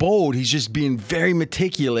being bold, he's just being very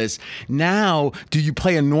meticulous. Now, do you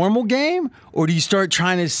play a normal game or do you start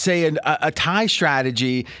trying to say a tie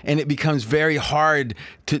strategy and it becomes very hard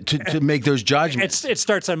to make those judgments? It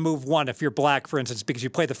starts on move 1 if you're black, for instance, because you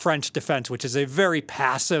play the French defense, which is a very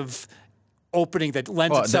passive opening that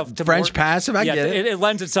lends itself to French more, passive. I get it. It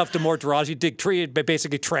lends itself to more draws. You dig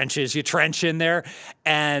basically trenches. You trench in there,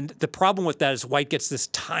 and the problem with that is white gets this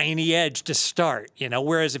tiny edge to start.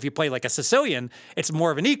 Whereas if you play like a Sicilian, it's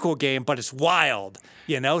more of an equal game, but it's wild.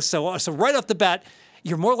 So right off the bat,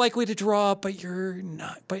 you're more likely to draw, but you're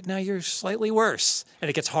not. But now you're slightly worse, and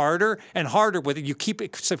it gets harder and harder with it. You keep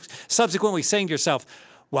subsequently saying to yourself,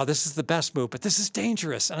 well, this is the best move, but this is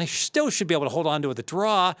dangerous, and I still should be able to hold on to the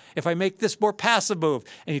draw if I make this more passive move.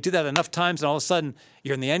 And you do that enough times, and all of a sudden,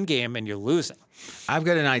 you're in the end game, and you're losing. I've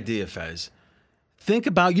got an idea, Fez. Think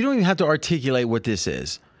about, you don't even have to articulate what this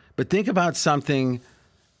is, but think about something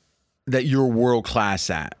that you're world-class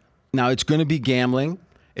at. Now, it's going to be gambling.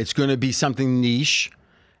 It's going to be something niche.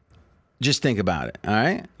 Just think about it, all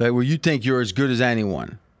right? Like where you think you're as good as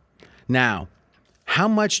anyone. Now, how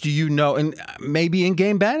much do you know, and maybe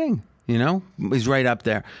in-game betting, is right up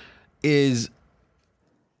there, is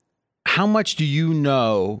how much do you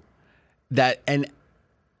know that an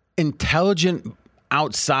intelligent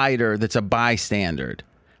outsider that's a bystander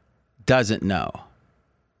doesn't know?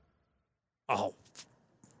 Oh,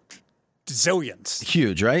 zillions.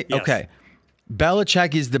 Huge, right? Yes. Okay.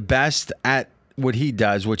 Belichick is the best at what he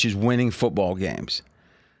does, which is winning football games.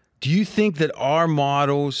 Do you think that our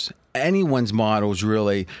models, anyone's models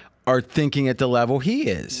really, are thinking at the level he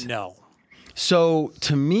is? No. So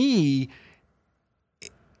to me,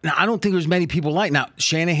 now I don't think there's many people like now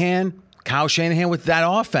Kyle Shanahan with that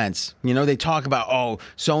offense. They talk about,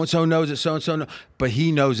 so-and-so knows it, so-and-so knows, but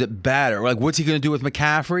he knows it better. Like, what's he going to do with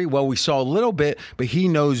McCaffrey? Well, we saw a little bit, but he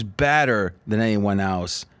knows better than anyone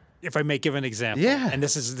else. If I may give an example. Yeah. And I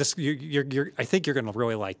think you're going to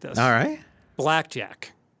really like this. All right.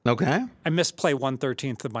 Blackjack. Okay. I misplay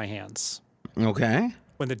 1/13 of my hands. Okay.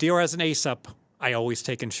 When the dealer has an ace up, I always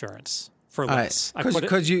take insurance for less.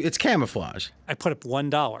 Because it's camouflage. I put up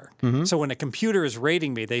 $1. So when a computer is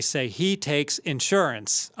rating me, they say he takes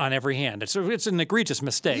insurance on every hand. It's an egregious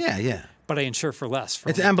mistake. Yeah. But I insure for less.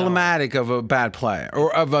 It's emblematic of a bad player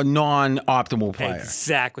or of a non-optimal player.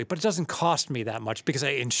 Exactly. But it doesn't cost me that much because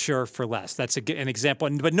I insure for less. That's an example.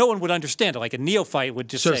 But no one would understand it. Like a neophyte would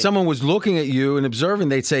just say. So if someone was looking at you and observing,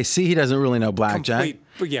 they'd say, see, he doesn't really know blackjack.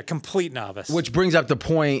 Complete novice. Which brings up the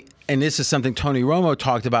point, and this is something Tony Romo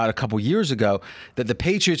talked about a couple years ago, that the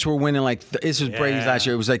Patriots were winning this was Brady's last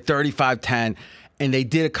year. It was like 35-10. And they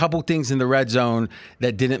did a couple things in the red zone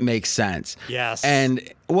that didn't make sense. Yes. And,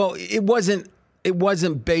 well, it wasn't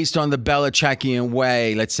based on the Belichickian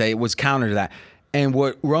way, let's say. It was counter to that. And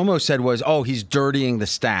what Romo said was, he's dirtying the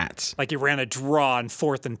stats. Like he ran a draw on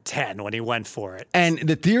 4th and 10 when he went for it. And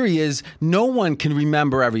the theory is no one can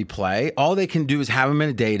remember every play. All they can do is have them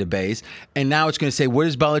in a database. And now it's going to say, what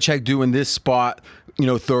does Belichick do in this spot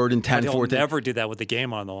third and 10, But he'll fourth. never do that with the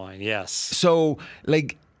game on the line. Yes. So,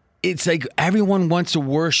 it's like everyone wants to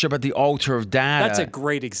worship at the altar of data. That's a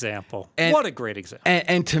great example. And- What a great example.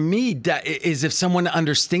 And to me, that is if someone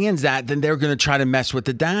understands that, then they're going to try to mess with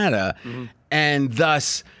the data. And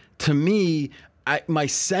thus, to me, my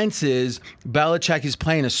sense is Belichick is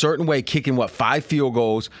playing a certain way, kicking, 5 field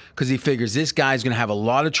goals, because he figures this guy's going to have a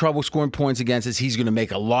lot of trouble scoring points against us. He's going to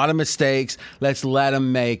make a lot of mistakes. Let's let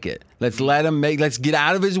him make it. Let's get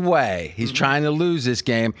out of his way. He's trying to lose this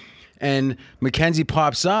game. And McKenzie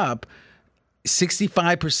pops up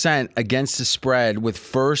 65% against the spread with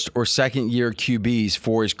first or second year QBs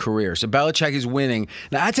for his career. So Belichick is winning.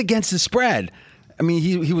 Now, that's against the spread. I mean,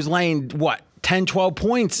 he was laying, 10, 12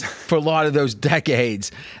 points for a lot of those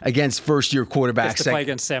decades against first-year quarterbacks. To play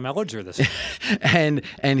against Sam Ellinger this week.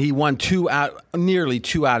 and he won nearly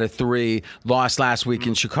 2 out of 3, lost last week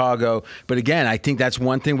in Chicago. But again, I think that's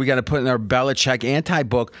one thing we got to put in our Belichick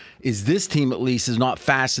anti-book is this team at least is not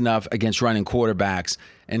fast enough against running quarterbacks.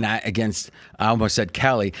 And that against, I almost said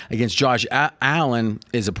Kelly, against Josh Allen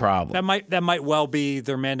is a problem. That might well be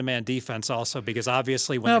their man-to-man defense also, because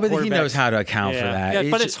obviously when but he knows how to account for that. Yeah,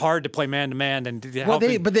 but it's hard to play man-to-man. And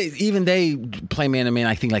they play man-to-man,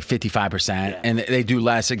 I think, 55%, and they do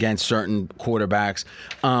less against certain quarterbacks.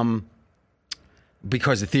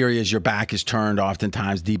 Because the theory is your back is turned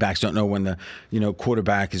oftentimes. D-backs don't know when the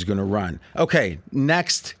quarterback is going to run. Okay,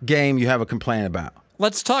 next game you have a complaint about.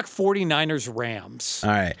 Let's talk 49ers-Rams. All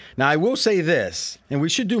right. Now, I will say this, and we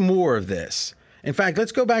should do more of this. In fact,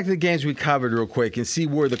 let's go back to the games we covered real quick and see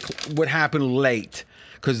what happened late.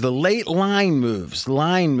 Because the late line moves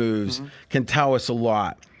can tell us a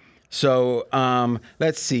lot. So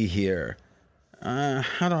let's see here.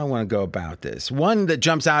 How do I want to go about this? One that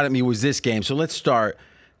jumps out at me was this game. So let's start.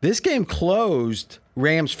 This game closed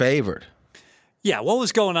Rams favored. Yeah, what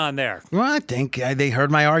was going on there? Well, I think they heard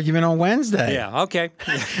my argument on Wednesday. Yeah, okay.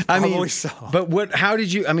 Probably so. But how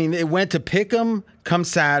did you? I mean, it went to pick 'em come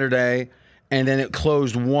Saturday, and then it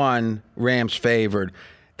closed 1 Rams favored.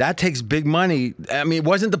 That takes big money. I mean, it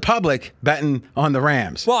wasn't the public betting on the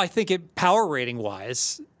Rams. Well, I think power rating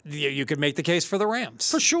wise, you could make the case for the Rams.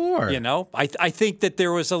 For sure. I think that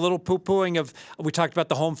there was a little poo-pooing of, we talked about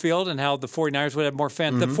the home field and how the 49ers would have more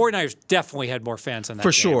fans. The 49ers definitely had more fans in that game.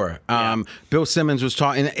 For sure. Yeah. Bill Simmons was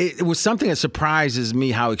talking. It was something that surprises me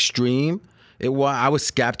how extreme it was. I was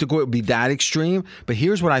skeptical it would be that extreme. But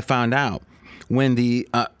here's what I found out. When the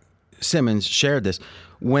Simmons shared this.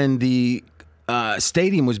 When the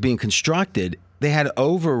stadium was being constructed, they had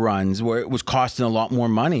overruns where it was costing a lot more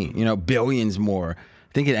money, billions more.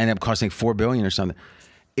 I think it ended up costing $4 billion or something.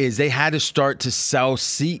 Is they had to start to sell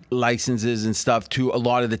seat licenses and stuff to a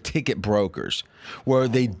lot of the ticket brokers, where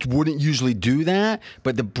they wouldn't usually do that,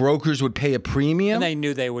 but the brokers would pay a premium. And they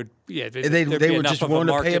knew they would. Yeah, they were just willing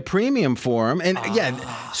to pay a premium for them, and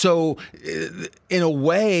so in a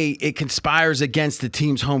way, it conspires against the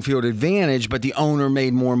team's home field advantage. But the owner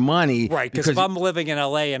made more money, right? Because if I'm living in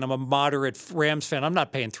LA and I'm a moderate Rams fan, I'm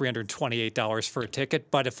not paying $328 for a ticket.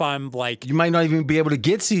 But if I'm you might not even be able to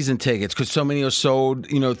get season tickets because so many are sold,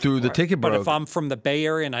 through the ticket broker. But if I'm from the Bay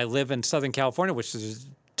Area and I live in Southern California, which is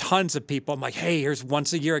tons of people, I'm like, hey, here's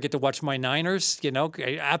once a year I get to watch my Niners.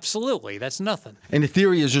 Absolutely, that's nothing. And the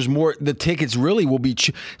theory is there's more. The tickets really will be.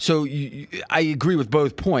 So I agree with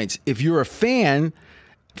both points. If you're a fan,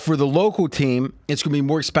 for the local team, it's going to be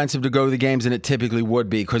more expensive to go to the games than it typically would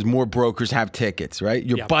be because more brokers have tickets, right?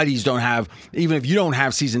 Your buddies don't have. Even if you don't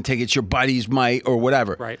have season tickets, your buddies might or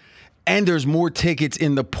whatever. Right. And there's more tickets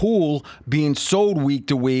in the pool being sold week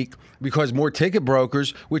to week because more ticket brokers,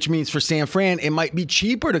 which means for San Fran, it might be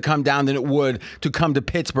cheaper to come down than it would to come to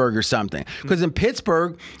Pittsburgh or something. Because in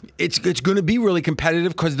Pittsburgh, it's going to be really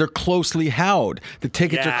competitive because they're closely held. The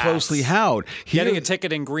tickets are closely held. Getting a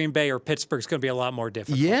ticket in Green Bay or Pittsburgh is going to be a lot more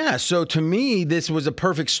difficult. Yeah, so to me, this was a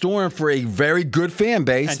perfect storm for a very good fan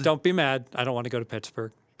base. And don't be mad. I don't want to go to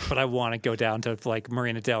Pittsburgh. But I want to go down to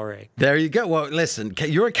Marina Del Rey. There you go. Well, listen,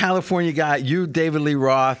 you're a California guy. You, David Lee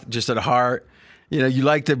Roth, just at heart. You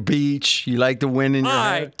like the beach. You like the wind in your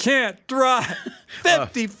hair. I can't drive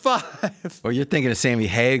 55. Well, you're thinking of Sammy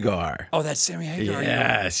Hagar. Oh, that's Sammy Hagar.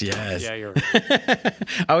 Yes. Yeah, you're right.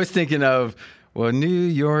 I was thinking of, New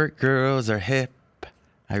York girls are hip.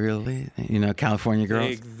 I really, California girls.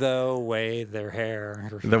 Big the way their hair.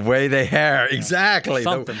 The way they hair. Exactly.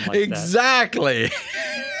 Something like exactly.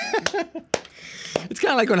 It's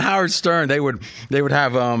kind of like when Howard Stern, they would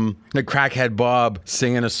have the crackhead Bob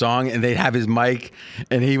singing a song, and they'd have his mic,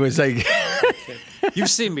 and he was like, You've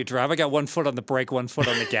seen me drive. I got 1 foot on the brake, 1 foot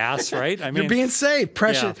on the gas, right? I mean, You're being safe.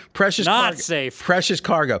 Precious Not cargo. safe. Precious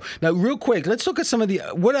cargo. Now, real quick, let's look at some of the.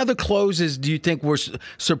 What other closes do you think were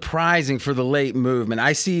surprising for the late movement?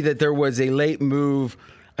 I see that there was a late move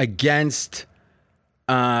against.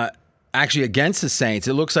 Actually, against the Saints,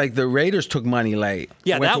 it looks like the Raiders took money late.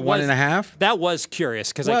 Yeah, went that to 1.5. That was curious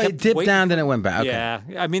because Well, I kept it dipped waiting down, then it went back. Okay. Yeah,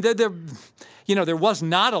 I mean, there was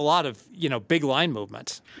not a lot of big line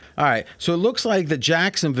movements. All right, so it looks like the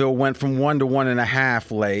Jacksonville went from 1 to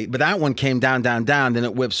 1.5 late, but that one came down, then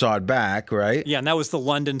it whipsawed back, right? Yeah, and that was the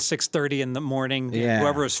London 6:30 in the morning. Yeah.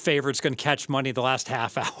 Whoever was favorit's going to catch money the last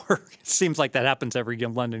half hour. It seems like that happens every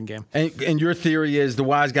London game. And your theory is the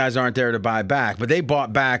wise guys aren't there to buy back, but they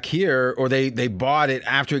bought back here, or they bought it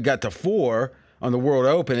after it got to 4 on the World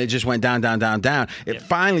Open. It just went down. It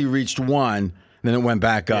finally reached 1, then it went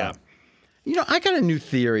back up. I got a new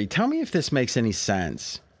theory. Tell me if this makes any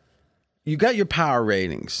sense. You got your power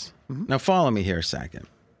ratings. Mm-hmm. Now follow me here a second.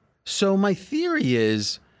 So my theory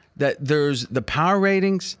is that there's the power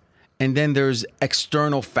ratings and then there's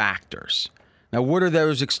external factors. Now, what are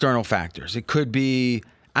those external factors? It could be,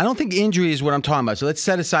 I don't think injury is what I'm talking about. So let's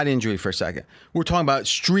set aside injury for a second. We're talking about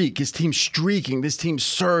streak. His team's streaking. This team's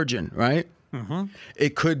surging, right? Mm-hmm.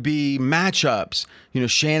 It could be matchups,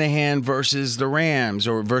 Shanahan versus the Rams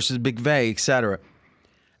or versus Big Vay, et cetera.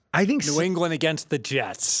 I think New England against the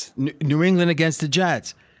Jets. New England against the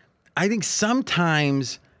Jets. I think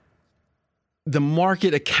sometimes the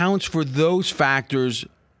market accounts for those factors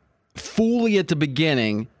fully at the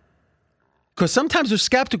beginning because sometimes they're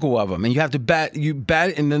skeptical of them and you have to bet,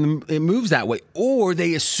 and then it moves that way. Or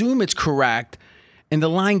they assume it's correct and the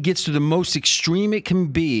line gets to the most extreme it can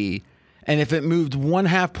be. And if it moved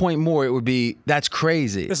 1/2 point more, it would be, that's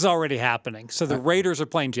crazy. This is already happening. So the Raiders are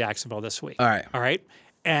playing Jacksonville this week. All right.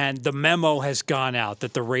 And the memo has gone out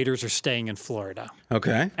that the Raiders are staying in Florida.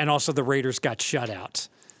 Okay. And also the Raiders got shut out.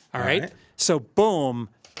 All right. right. So boom,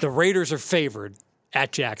 the Raiders are favored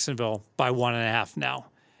at Jacksonville by 1.5 now.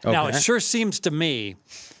 Okay. Now, it sure seems to me,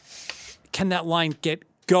 can that line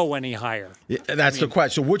go any higher? Yeah, that's the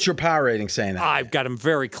question. So what's your power rating saying that? I've got them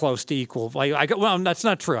very close to equal. Well, that's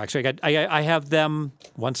not true, actually. I have them,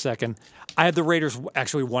 1 second. I have the Raiders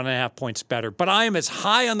actually 1.5 points better, but I am as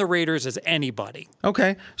high on the Raiders as anybody.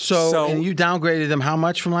 Okay. So and you downgraded them how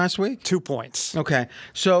much from last week? 2 points. Okay.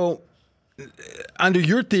 So under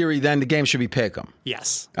your theory, then the game should be pick 'em.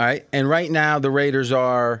 Yes. All right. And right now the Raiders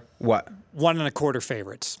are what? 1.25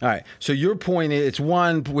 favorites. All right. So your point is it's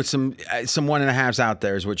 1 with some 1.5s out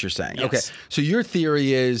there is what you're saying. Yes. Okay. So your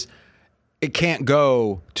theory is it can't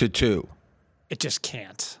go to 2. It just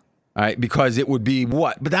can't. All right, because it would be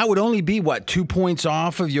what? But that would only be what, 2 points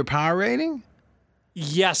off of your power rating?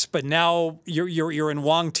 Yes, but now you're in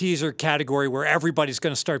Wong teaser category where everybody's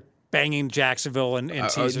going to start banging Jacksonville and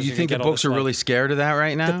teasers. You think the books are really scared of that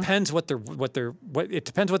right now? Depends it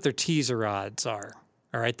depends what their teaser odds are.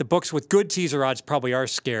 All right, the books with good teaser odds probably are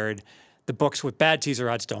scared. The books with bad teaser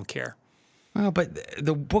odds don't care. Well, but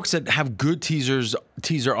the books that have good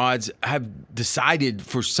teaser odds have decided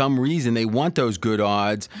for some reason they want those good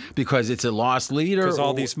odds because it's a lost leader. Because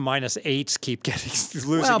all these -8s keep losing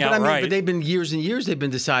but outright. But they've been years and years they've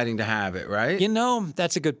been deciding to have it, right?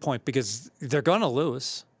 That's a good point because they're going to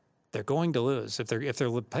lose. They're going to lose if they're.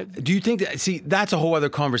 Do you think that? See, that's a whole other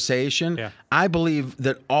conversation. Yeah. I believe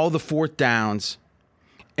that all the fourth downs.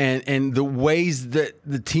 And the ways that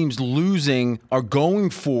the teams losing are going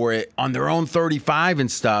for it on their own 35 and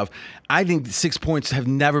stuff, I think 6 points have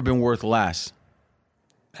never been worth less.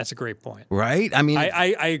 That's a great point. Right? I mean,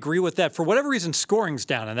 I agree with that. For whatever reason, scoring's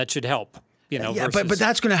down, and that should help. Yeah, but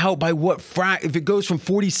that's going to help by what? If it goes from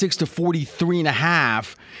 46 to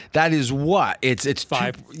 43.5, that is what? It's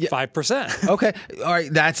 5%. Okay, all right.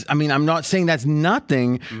 I'm not saying that's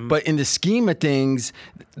nothing, but in the scheme of things,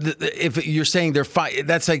 if you're saying they're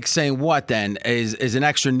that's like saying what then is an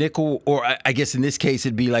extra nickel, or I guess in this case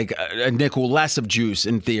it'd be like a nickel less of juice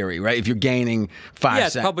in theory, right? If you're gaining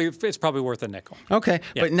 5 cents, it's probably worth a nickel. Okay,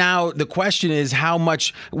 yeah. But now the question is how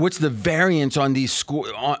much? What's the variance on these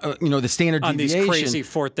the standard on deviation. These crazy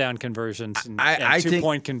fourth down conversions and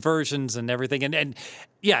 2-point conversions and everything. And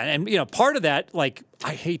part of that, like,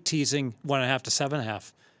 I hate teasing 1.5 to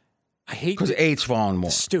 7.5. I hate because 8's falling more.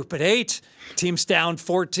 Stupid 8. Team's down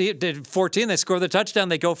 14. They score the touchdown.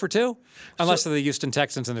 They go for 2, unless they're the Houston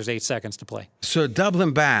Texans and there's 8 seconds to play. So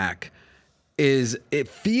doubling back it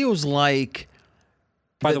feels like.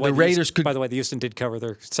 By the way, the Houston did cover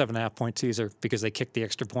their 7.5 point teaser because they kicked the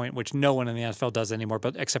extra point, which no one in the NFL does anymore,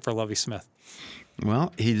 but except for Lovie Smith.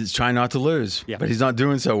 Well, he's trying not to lose, but he's not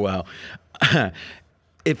doing so well.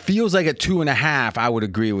 it feels like at 2.5, I would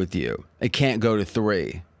agree with you. It can't go to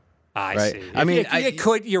 3. I right? see. I mean, it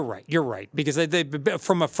could. You're right. Because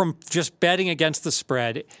from just betting against the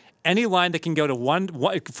spread, any line that can go to one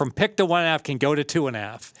from pick to 1.5 can go to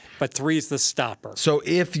 2.5, but 3 is the stopper. So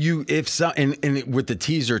if with the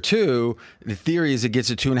teaser too, the theory is it gets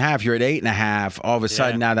to 2.5. You're at 8.5. All of a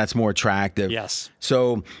sudden now that's more attractive. Yes.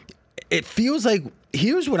 So it feels like,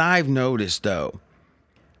 here's what I've noticed though.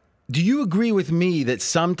 Do you agree with me that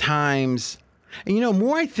sometimes, and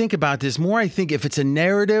more I think about this, more I think if it's a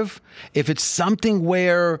narrative, if it's something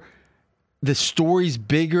where the story's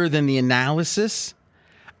bigger than the analysis,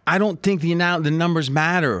 I don't think the numbers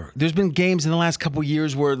matter. There's been games in the last couple of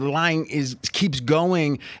years where the line keeps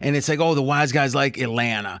going, and it's like, oh, the wise guys like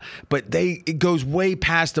Atlanta, but it goes way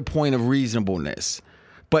past the point of reasonableness.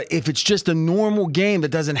 But if it's just a normal game that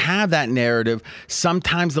doesn't have that narrative,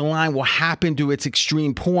 sometimes the line will happen to its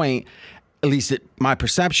extreme point, at least my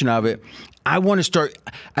perception of it. I want to start,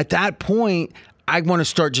 at that point, I want to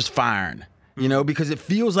start just firing, because it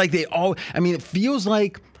feels like it feels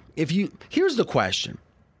like here's the question.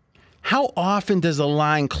 How often does a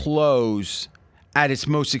line close at its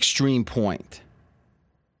most extreme point?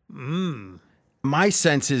 My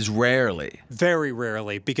sense is rarely. Very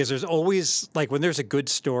rarely, because there's always, like when there's a good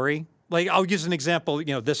story, like I'll use an example,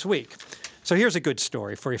 this week. So here's a good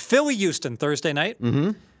story for you. Philly-Houston Thursday night.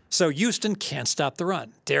 Mm-hmm. So Houston can't stop the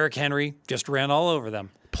run. Derrick Henry just ran all over them.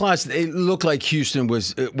 Plus, it looked like Houston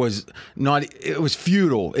was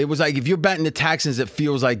futile. It was like if you're betting the Texans, it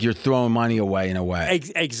feels like you're throwing money away in a way.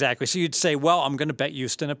 Exactly. So you'd say, well, I'm going to bet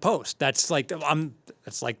Houston at post. That's like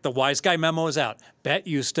the wise guy memo is out. Bet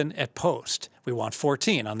Houston at post. We want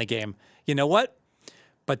 14 on the game. You know what?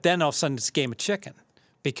 But then all of a sudden it's a game of chicken,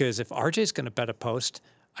 because if RJ's going to bet a post,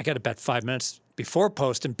 I got to bet 5 minutes before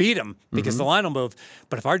post and beat him because the line will move.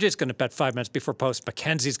 But if RJ's going to bet 5 minutes before post,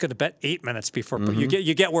 Mackenzie's going to bet 8 minutes before post.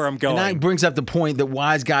 You get where I'm going. And that brings up the point that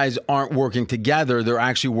wise guys aren't working together. They're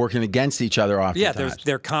actually working against each other oftentimes. Yeah,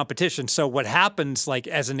 they're competition. So what happens, like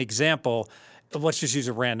as an example, let's just use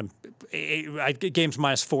a random game's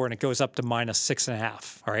 -4 and it goes up to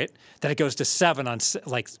 -6.5. All right, then it goes to 7 on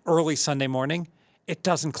like early Sunday morning. It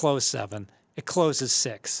doesn't close 7. It closes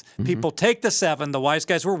 6. People take the 7. The wise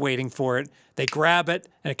guys were waiting for it. They grab it,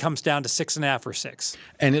 and it comes down to 6.5 or 6.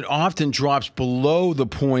 And it often drops below the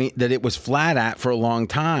point that it was flat at for a long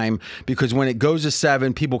time, because when it goes to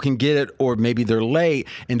 7, people can get it, or maybe they're late.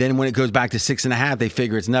 And then when it goes back to 6.5, they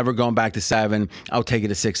figure it's never going back to 7. I'll take it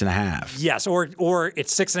to 6.5. Yes, or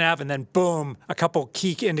it's 6.5, and then boom, a couple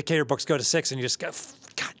key indicator books go to 6, and you just go,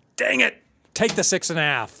 God dang it. Take the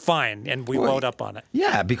 6.5, fine, and we load up on it.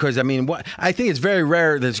 Yeah, because I think it's very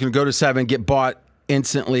rare that it's going to go to 7, get bought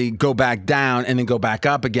instantly, go back down, and then go back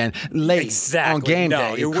up again late on game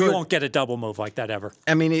day. No, we won't get a double move like that ever.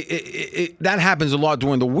 I mean, that happens a lot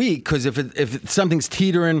during the week, because if something's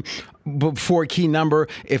teetering before a key number,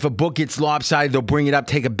 if a book gets lopsided, they'll bring it up,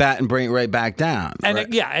 take a bet, and bring it right back down. And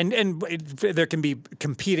right? and there can be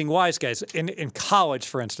competing wise guys. In college,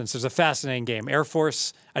 for instance, there's a fascinating game. Air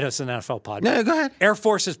Force, I know it's an NFL podcast. No, go ahead. Air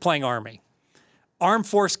Force is playing Army. Armed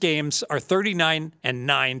Force games are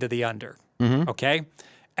 39-9 to the under. Okay?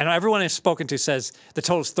 And everyone I've spoken to says the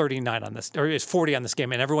total is 39 on this, or is 40 on this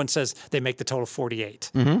game, and everyone says they make the total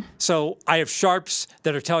 48. So I have sharps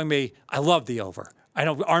that are telling me, I love the over. I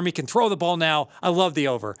know Army can throw the ball now. I love the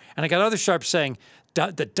over. And I got other sharps saying,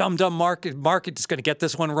 the dumb market is going to get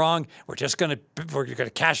this one wrong. We're going to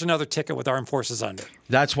cash another ticket with Armed Forces under.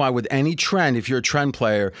 That's why with any trend, if you're a trend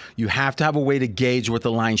player, you have to have a way to gauge what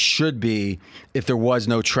the line should be if there was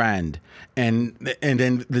no trend. And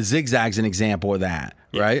then the zigzag's an example of that,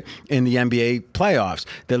 right? In the NBA playoffs,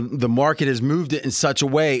 the market has moved it in such a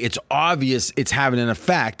way it's obvious it's having an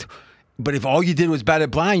effect. But if all you did was bet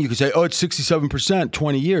it blind, you could say, oh, it's 67%,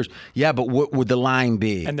 20 years. Yeah, but what would the line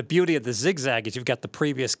be? And the beauty of the zigzag is you've got the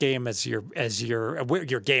previous game as your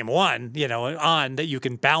game one, on, that you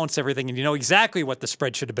can balance everything, and you know exactly what the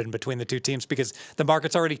spread should have been between the two teams because the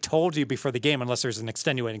market's already told you before the game, unless there's an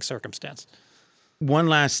extenuating circumstance. One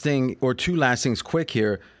last thing, or two last things quick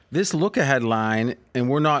here. This look-ahead line, and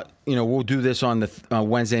we're not, we'll do this on the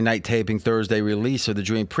Wednesday night taping, Thursday release of the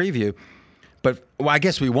Dream Preview. But I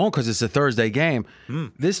guess we won't because it's a Thursday game.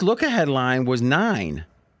 This look-ahead line was 9.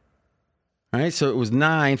 All right, so it was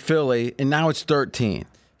 9, Philly, and now it's 13.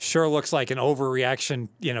 Sure looks like an overreaction.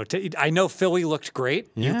 I know Philly looked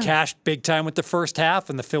great. Yeah. You cashed big time with the first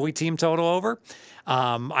half and the Philly team total over.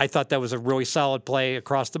 I thought that was a really solid play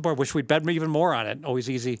across the board. Wish we'd bet even more on it. Always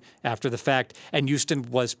easy after the fact. And Houston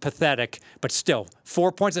was pathetic, but still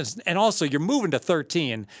 4 points. And also, you're moving to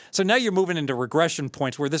 13. So now you're moving into regression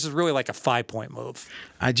points where this is really like a 5-point move.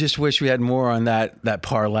 I just wish we had more on that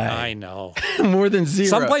parlay. I know. More than 0.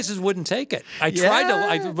 Some places wouldn't take it. I tried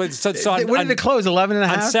to. What did it close? 11.5?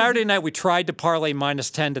 On Saturday night, we tried to parlay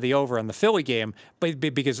 -10 to the over on the Philly game, but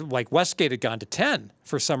because like Westgate had gone to 10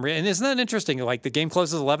 for some reason. And isn't that interesting? Like the game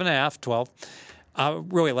closes 11.5, 12,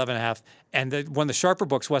 really 11.5. And when the sharper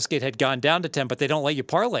books, Westgate had gone down to 10, but they don't let you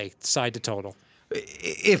parlay side to total.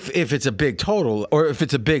 If it's a big total or if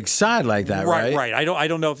it's a big side like that, right? Right. I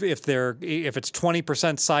don't know if it's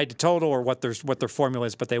 20% side to total or what their formula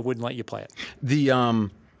is, but they wouldn't let you play it.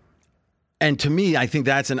 And to me, I think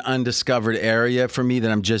that's an undiscovered area for me that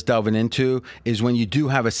I'm just delving into is when you do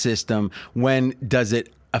have a system, when does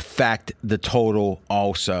it affect the total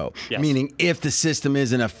also? Yes. Meaning if the system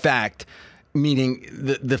is in effect, meaning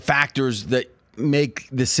the factors that make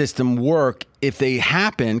the system work, if they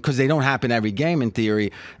happen, because they don't happen every game in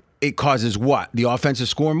theory, it causes what? The offense to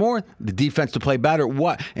score more, the defense to play better,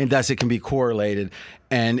 what? And thus it can be correlated.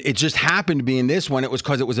 And it just happened to be in this one. It was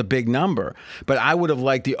because it was a big number. But I would have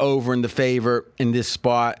liked the over and the favor in this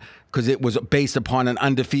spot because it was based upon an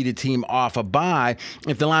undefeated team off a bye.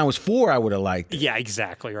 If the line was 4, I would have liked it. Yeah,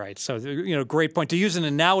 exactly right. So, great point. To use an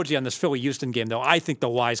analogy on this Philly-Houston game, though, I think the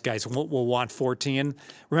wise guys will want 14.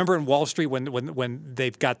 Remember in Wall Street when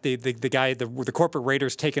they've got the guy, the corporate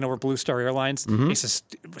raiders taking over Blue Star Airlines? He says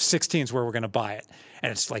 16 is where we're going to buy it.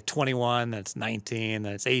 And it's like 21, then it's 19,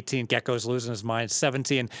 then it's 18. Gecko's losing his mind,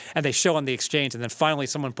 17. And they show on the exchange. And then finally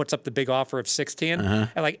someone puts up the big offer of 16. And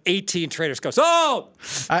like 18 traders goes, oh!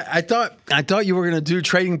 I thought you were going to do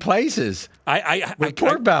trading places. With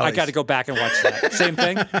pork bellies. I got to go back and watch that. Same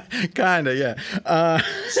thing? Kind of, yeah.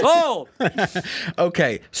 Sold!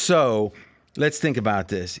 Okay, so let's think about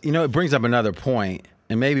this. It brings up another point.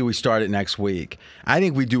 And maybe we start it next week. I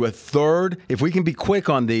think we do a third. If we can be quick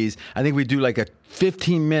on these, I think we do like a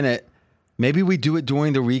 15-minute. Maybe we do it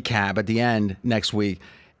during the recap at the end next week.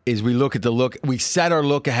 Is we look at we set our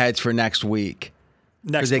look aheads for next week.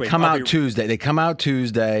 Because they come out Tuesday. They come out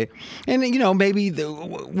Tuesday. And, maybe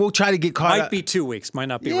we'll try to get caught up. Might be 2 weeks. Might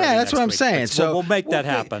not be Yeah, that's what I'm saying. So we'll make that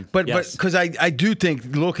happen. But yes. because I do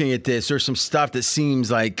think looking at this, there's some stuff that seems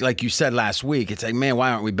like you said last week. It's like, man, why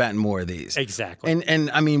aren't we betting more of these? Exactly. And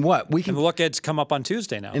I mean, what? We can. And the look aheads come up on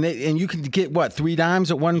Tuesday now. And you can get, what, 3 dimes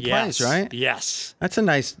at one place, right? Yes. That's a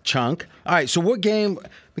nice chunk. All right, so what game,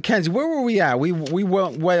 Mackenzie, where were we at? We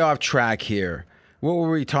went way off track here. What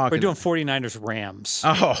were we talking about? We're doing 49ers Rams.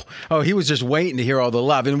 Oh, he was just waiting to hear all the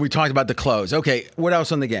love. And we talked about the close. Okay, what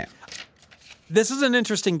else on the game? This is an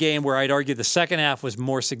interesting game where I'd argue the second half was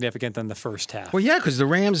more significant than the first half. Well, yeah, because the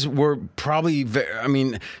Rams were probably,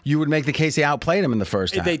 you would make the case they outplayed them in the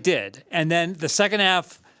first half. They did. And then the second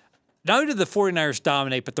half, not only did the 49ers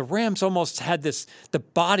dominate, but the Rams almost had the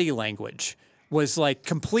body language was like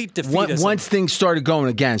complete defeatism. Once things started going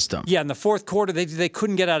against them. Yeah, in the fourth quarter, they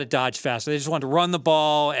couldn't get out of Dodge fast. They just wanted to run the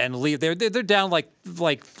ball and leave. They're down like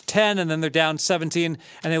 10, and then they're down 17,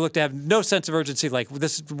 and they look to have no sense of urgency. Like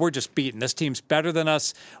we're just beaten. This team's better than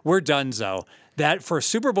us. We're donezo. That for a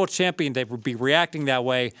Super Bowl champion, they would be reacting that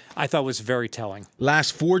way. I thought was very telling.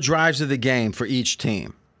 Last 4 drives of the game for each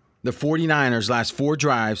team. The 49ers last 4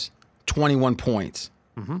 drives, 21 points.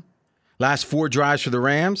 Mm-hmm. Last 4 drives for the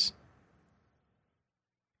Rams.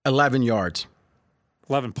 11 yards.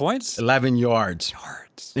 11 points? 11 yards.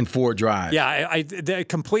 In 4 drives. Yeah,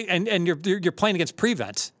 complete. And you're playing against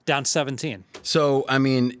prevent down 17. So, I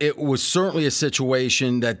mean, it was certainly a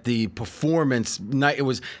situation that the performance,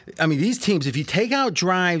 these teams, if you take out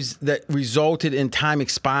drives that resulted in time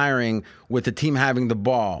expiring with the team having the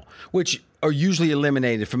ball, which are usually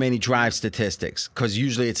eliminated from any drive statistics, because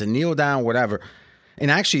usually it's a kneel down, whatever. And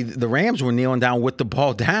actually, the Rams were kneeling down with the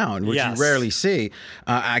ball down, which you rarely see.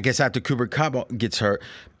 I guess after Cooper Kupp gets hurt,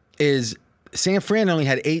 is San Fran only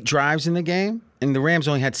had 8 drives in the game, and the Rams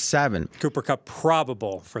only had 7. Cooper Kupp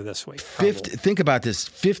probable for this week. Think about this: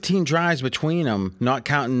 15 drives between them, not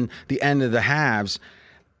counting the end of the halves.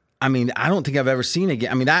 I mean, I don't think I've ever seen a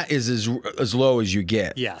game. I mean, that is as low as you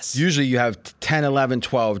get. Yes. Usually you have 10, 11,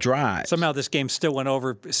 12 drives. Somehow this game still went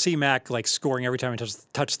over. C-Mac, scoring every time he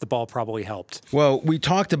touched the ball probably helped. Well, we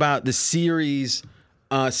talked about the series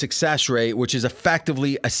success rate, which is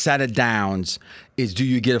effectively a set of downs, is do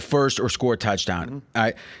you get a first or score a touchdown? Mm-hmm. All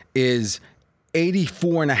right, is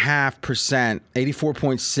 84.5%,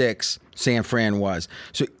 84.6 San Fran was.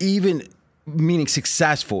 So even meaning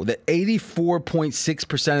successful, that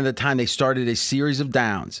 84.6% of the time they started a series of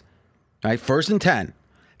downs, right? 1st and 10.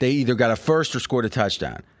 they either got a first or scored a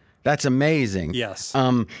touchdown. That's amazing. Yes.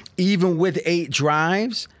 Even with 8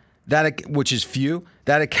 drives, which is few,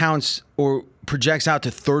 that accounts or projects out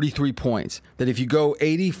to 33 points. That if you go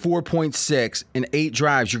 84.6 in 8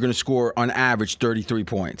 drives, you're going to score on average 33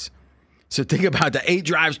 points. So think about the 8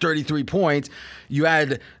 drives, 33 points. You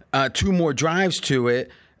add 2 more drives to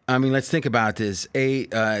it. I mean, let's think about this. 8,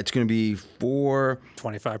 it's going to be 4.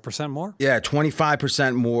 25% more? Yeah,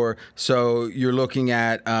 25% more. So you're looking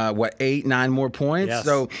at, 8, 9 more points? Yes.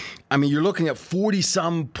 So, I mean, you're looking at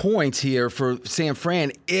 40-some points here for San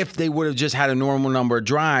Fran. If they would have just had a normal number of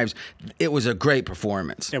drives, it was a great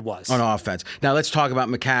performance. It was. On offense. Now, let's talk about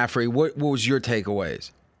McCaffrey. What was your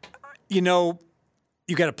takeaways? You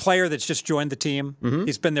got a player that's just joined the team. Mm-hmm.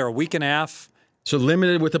 He's been there a week and a half. So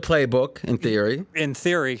limited with the playbook, in theory. In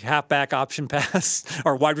theory, halfback option pass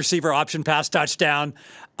or wide receiver option pass touchdown.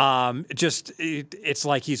 It's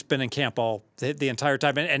like he's been in camp all the entire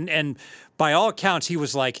time. And by all accounts, he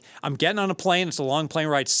was like, I'm getting on a plane. It's a long plane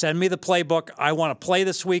ride. Send me the playbook. I want to play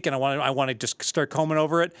this week, and I want to just start combing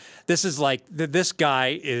over it. This is like this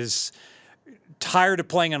guy is tired of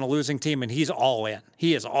playing on a losing team, and he's all in.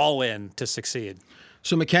 He is all in to succeed.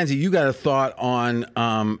 So, Mackenzie, you got a thought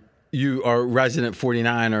on you are resident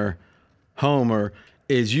 49er homer,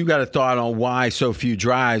 is you got a thought on why so few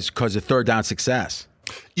drives because of third down success.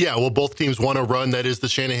 Yeah, well, both teams want to run. That is the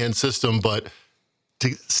Shanahan system, but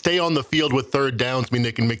to stay on the field with third downs mean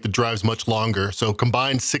they can make the drives much longer. So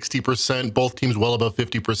combined 60%, both teams well above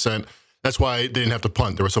 50%. That's why they didn't have to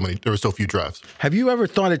punt. There were so few drives. Have you ever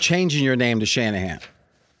thought of changing your name to Shanahan?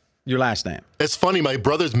 Your last name? It's funny. My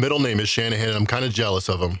brother's middle name is Shanahan, and I'm kind of jealous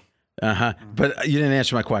of him. Uh-huh. But you didn't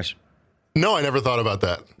answer my question. No, I never thought about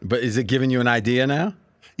that. But is it giving you an idea now?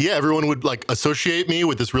 Yeah, everyone would associate me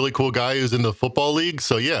with this really cool guy who's in the football league.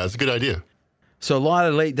 So yeah, it's a good idea. So a lot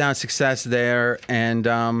of late down success there. And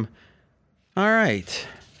all right.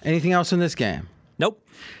 Anything else in this game? Nope.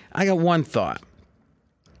 I got one thought.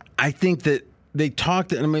 I think that they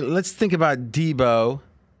talked. I mean, let's think about Debo.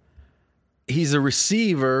 He's a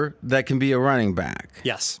receiver that can be a running back.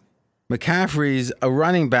 Yes. McCaffrey's a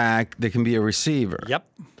running back that can be a receiver. Yep.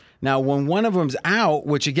 Now, when one of them's out,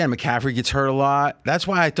 which again, McCaffrey gets hurt a lot. That's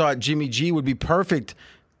why I thought Jimmy G would be perfect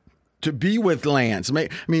to be with Lance. I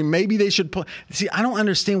mean, maybe they should play. See, I don't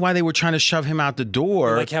understand why they were trying to shove him out the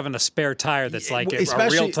door. Like having a spare tire that's like a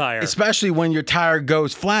real tire. Especially when your tire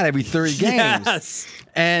goes flat every 30 games. Yes.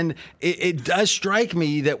 And it does strike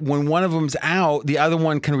me that when one of them's out, the other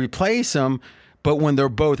one can replace him. But when they're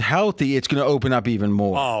both healthy, it's going to open up even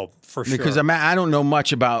more. Oh, for sure. Because I don't know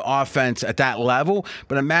much about offense at that level,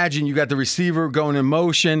 but imagine you got the receiver going in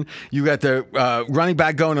motion, you got the running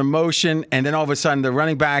back going in motion, and then all of a sudden the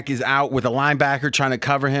running back is out with a linebacker trying to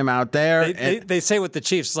cover him out there. They say with the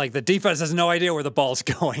Chiefs, like the defense has no idea where the ball's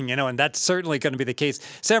going, and that's certainly going to be the case.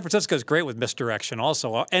 San Francisco's great with misdirection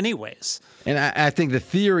also, anyways. And I think the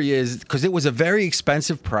theory is, because it was a very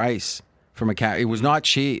expensive price for McCaffrey. It was not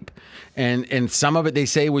cheap. And some of it they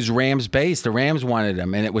say was Rams based. The Rams wanted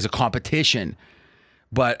him, and it was a competition.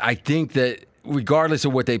 But I think that regardless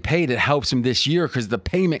of what they paid, it helps him this year because the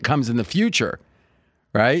payment comes in the future,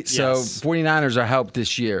 right? Yes. So 49ers are helped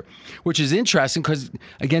this year, which is interesting because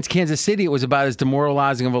against Kansas City, it was about as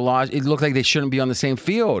demoralizing of a loss. It looked like they shouldn't be on the same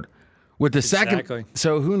field with the second.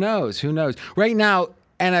 So who knows? Who knows? Right now,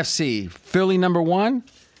 NFC, Philly number 1.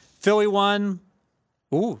 Philly 1.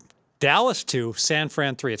 Ooh. Dallas 2, San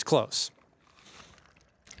Fran 3. It's close.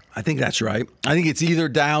 I think that's right. I think it's either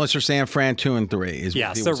Dallas or San Fran 2 and 3.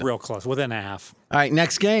 Yes, they're real close, within a half. All right,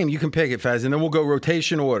 next game. You can pick it, Fez, and then we'll go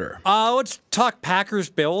rotation order. Let's talk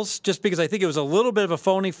Packers-Bills, just because I think it was a little bit of a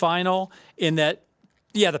phony final in that,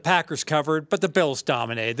 yeah, the Packers covered, but the Bills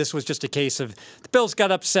dominated. This was just a case of the Bills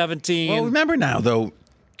got up 17. Well, remember now, though,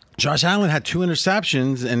 Josh Allen had 2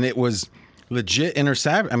 interceptions, and it was legit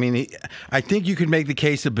intercept. I mean, I think you could make the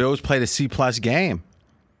case the Bills played a C-plus game.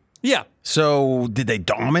 Yeah. So did they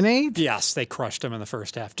dominate? Yes, they crushed them in the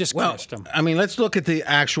first half. Crushed them. I mean, let's look at the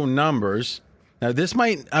actual numbers. Now, this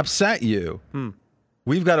might upset you.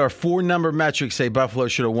 We've got our 4-number metrics say Buffalo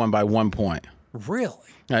should have won by 1 point. Really? All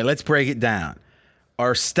right, let's break it down.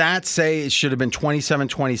 Our stats say it should have been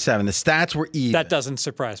 27-27. The stats were even. That doesn't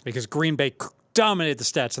surprise me because Green Bay dominated the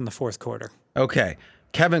stats in the fourth quarter. Okay.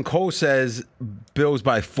 Kevin Cole says Bills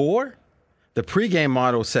by 4. The pregame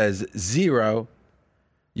model says 0.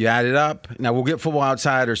 You add it up. Now, we'll get Football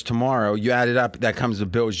Outsiders tomorrow. You add it up, that comes to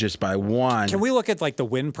Bills just by 1. Can we look at like the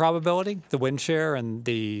win probability, the win share, and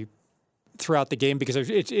the throughout the game? Because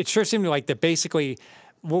it sure seemed like that basically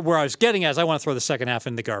where I was getting at is I want to throw the second half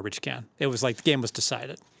in the garbage can. It was like the game was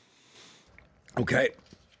decided. Okay.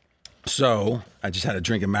 So I just had a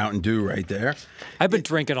drink of Mountain Dew right there. I've been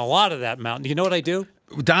drinking a lot of that Mountain. You know what I do?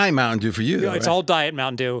 Diet Mountain Dew for you, though, It's right? all diet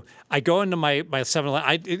Mountain Dew. I go into my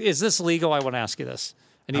 7-Eleven. Is this legal? I want to ask you this.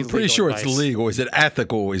 I'm pretty sure it's legal. Is it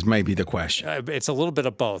ethical is maybe the question. It's a little bit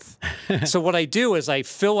of both. So what I do is I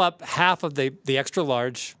fill up half of the extra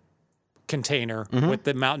large container with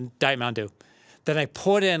the Diet Mountain Dew. Then I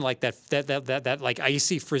put in like that like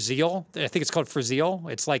icy Frizzile. I think it's called Frizzile.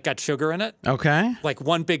 It's like got sugar in it. Okay. Like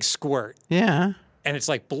one big squirt. Yeah. And it's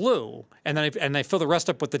like blue. And then I fill the rest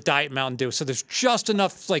up with the Diet Mountain Dew. So there's just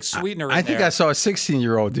enough like sweetener in there. I think I saw a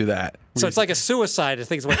 16-year-old do that. So it's like a suicide, I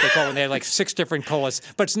think is what they call it when they had like 6 different colas.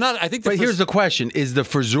 But it's not, I think. But here's the question. Is the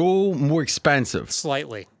Frizzle more expensive?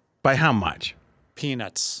 Slightly. By how much?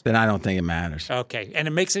 Peanuts. Then I don't think it matters. Okay. And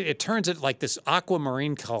it turns it like this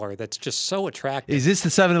aquamarine color that's just so attractive. Is this the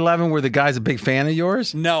 7-Eleven where the guy's a big fan of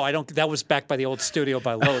yours? No, I don't. That was back by the old studio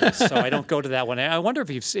by Lotus, so I don't go to that one. I wonder if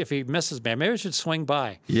he misses me. Maybe I should swing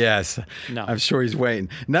by. Yes. No. I'm sure he's waiting.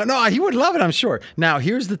 No, he would love it, I'm sure. Now,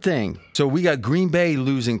 here's the thing. So we got Green Bay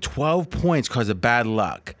losing 12 points because of bad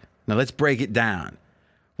luck. Now, let's break it down.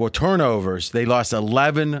 Well, turnovers, they lost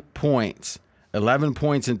 11 points. 11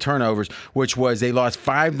 points in turnovers, which was they lost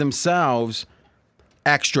 5 themselves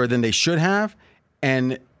extra than they should have.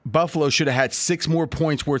 And Buffalo should have had 6 more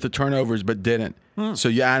points worth of turnovers, but didn't. So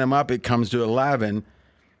you add them up, it comes to 11.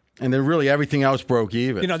 And then really everything else broke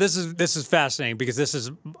even. You know, this is fascinating because this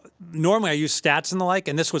is normally I use stats and the like,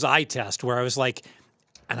 and this was eye test where I was like,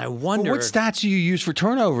 and I wonder. Well, what stats do you use for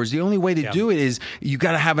turnovers? The only way to do it is you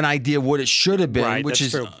got to have an idea of what it should have been, Right, which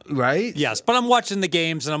that's is true. right. Yes, but I'm watching the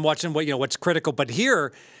games and I'm watching what's critical. But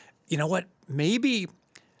here, you know what? Maybe,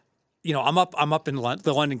 I'm up in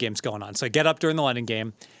the London game's going on, so I get up during the London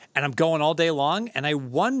game, and I'm going all day long, and I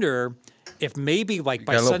wonder if maybe like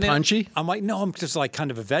by Got a little Sunday, punchy? I'm like, no, I'm just like kind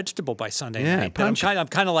of a vegetable by Sunday Yeah, night. But I'm kind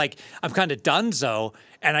of donezo,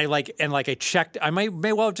 and I checked. I may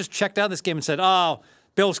well have just checked out this game and said, oh.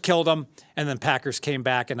 Bills killed them, and then Packers came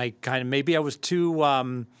back, and I kind of maybe I was too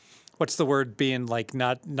what's the word being like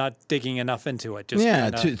not digging enough into it.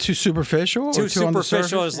 Just too superficial. Too or too on the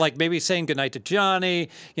superficial surface? is like maybe saying goodnight to Johnny,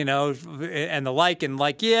 and the like, and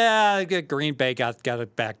like Green Bay got a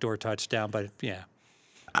backdoor touchdown, but yeah.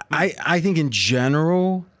 I think in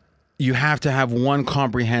general you have to have one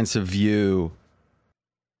comprehensive view.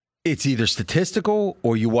 It's either statistical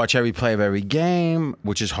or you watch every play of every game,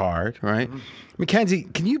 which is hard, right? Mackenzie,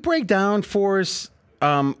 can you break down for us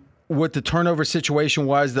what the turnover situation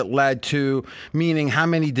was that led to, meaning how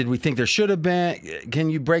many did we think there should have been?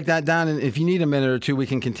 Can you break that down? And if you need a minute or two, we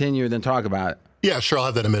can continue and then talk about it. Yeah, sure. I'll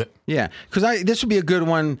have that in a minute. Yeah, because this would be a good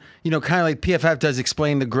one, kind of like PFF does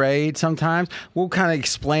explain the grade sometimes. We'll kind of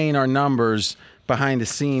explain our numbers behind the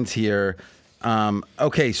scenes here.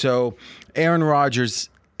 Okay, so Aaron Rodgers,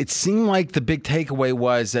 it seemed like the big takeaway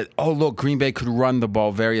was that, oh, look, Green Bay could run the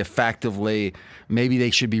ball very effectively. Maybe they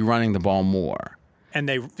should be running the ball more. And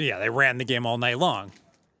they ran the game all night long.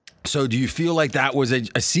 So do you feel like that was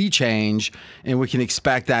a sea change and we can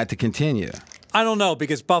expect that to continue? I don't know,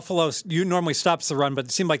 because Buffalo normally stops the run, but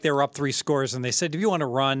it seemed like they were up 3 scores, and they said, if you want to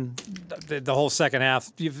run the whole second half,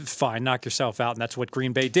 fine, knock yourself out. And that's what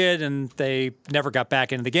Green Bay did, and they never got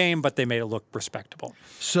back into the game, but they made it look respectable.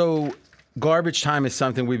 So garbage time is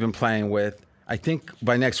something we've been playing with. I think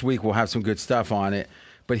by next week we'll have some good stuff on it.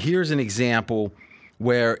 But here's an example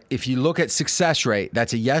where if you look at success rate,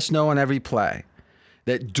 that's a yes-no on every play,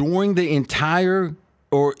 that during the entire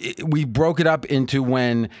we broke it up into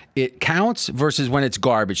when it counts versus when it's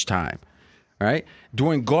garbage time, right?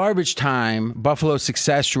 During garbage time, Buffalo's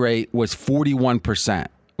success rate was 41%,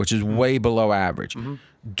 which is way below average.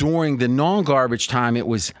 During the non-garbage time, it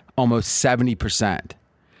was almost 70%.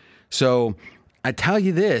 So I tell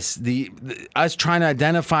you this, us trying to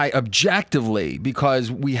identify objectively,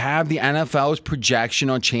 because we have the NFL's projection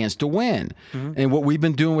on chance to win. And what we've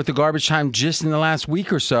been doing with the garbage time just in the last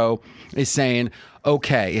week or so is saying,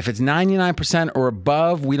 okay, if it's 99% or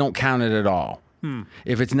above, we don't count it at all.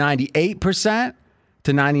 If it's 98%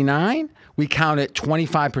 to 99, we count it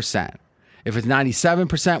 25%. If it's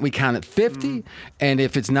 97%, we count it 50. And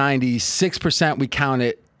if it's 96%, we count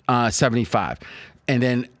it 75. And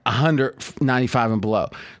then 195 and below.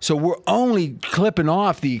 So we're only clipping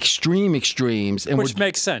off the extremes. And Which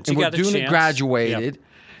makes sense. And You we're got a doing it chance. graduated. Yep.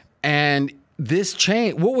 And this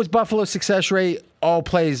change, what was Buffalo's success rate all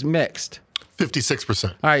plays mixed? 56%.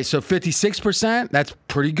 All right, so 56%, that's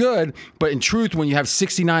pretty good. But in truth, when you have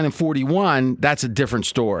 69 and 41, that's a different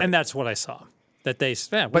story. And that's what I saw. That they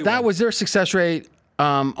spent. But that was their success rate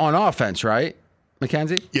on offense, right,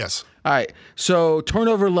 Mackenzie? Yes. All right, so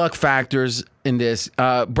turnover luck factors in this,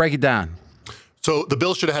 break it down. So the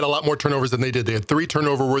Bills should have had a lot more turnovers than they did. They had 3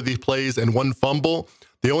 turnover-worthy plays and 1 fumble.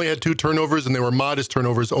 They only had 2 turnovers, and they were modest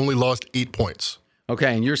turnovers, only lost 8 points.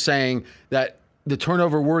 Okay, and you're saying that the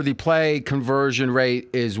turnover-worthy play conversion rate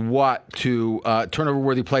is what to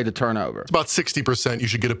turnover-worthy play to turnover? It's about 60%. You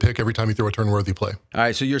should get a pick every time you throw a turn-worthy play. All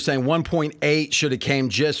right, so you're saying 1.8 should have came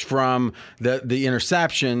just from the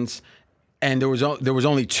interceptions, and there was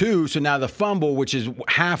only 2, so now the fumble, which is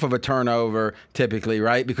half of a turnover typically,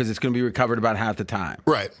 right? Because it's going to be recovered about half the time.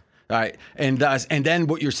 Right. All right, and then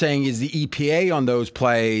what you're saying is the EPA on those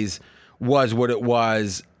plays was what it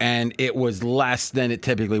was, and it was less than it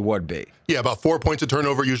typically would be. Yeah, about 4 points a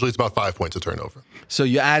turnover. Usually it's about 5 points a turnover. So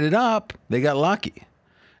you add it up, they got lucky.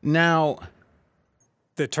 Now,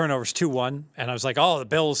 the turnovers 2-1, and I was like, oh, the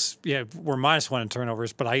Bills were -1 in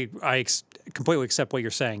turnovers, but I completely accept what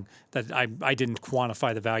you're saying, that I didn't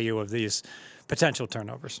quantify the value of these potential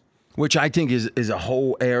turnovers. which I think is a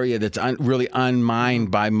whole area that's really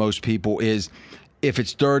unmined by most people, is if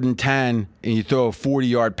it's 3rd and 10 and you throw a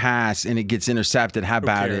 40-yard pass and it gets intercepted, how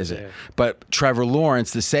bad is it? Yeah. But Trevor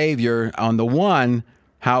Lawrence, the savior, on the one,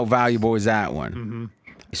 how valuable is that one? Mm-hmm.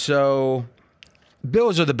 So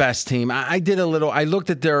Bills are the best team. I looked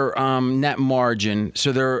at their net margin.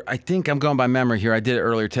 So I think I'm going by memory here. I did it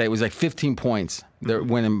earlier today. It was like 15 points they're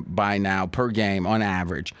winning by now per game on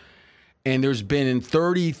average. And there's been, in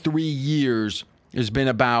 33 years, there's been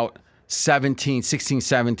about 16,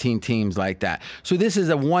 17 teams like that. So this is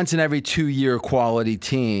a once in every 2-year quality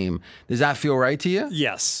team. Does that feel right to you?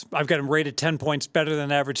 Yes. I've got them rated 10 points better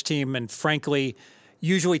than average team. And frankly,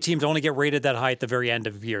 usually teams only get rated that high at the very end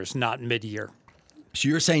of years, not mid-year. So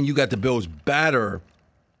you're saying you got the Bills better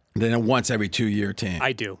than a once every 2-year team?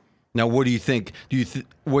 I do. Now, what do you think?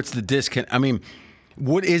 What's the disconnect? I mean,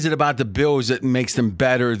 what is it about the Bills that makes them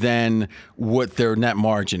better than what their net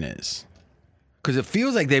margin is? Because it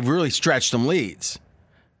feels like they've really stretched some leads.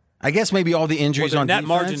 I guess maybe all the injuries on net defense.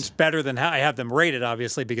 margin's better than how I have them rated,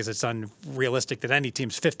 obviously, because it's unrealistic that any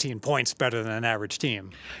team's 15 points better than an average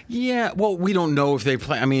team. Yeah, well, we don't know if they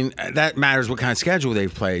play. I mean, that matters what kind of schedule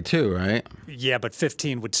they've played too, right? Yeah, but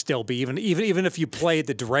 15 would still be even if you played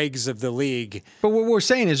the dregs of the league. But what we're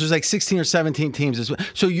saying is there's like 16 or 17 teams.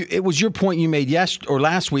 So it was your point you made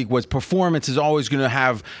last week was performance is always going to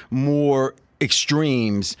have more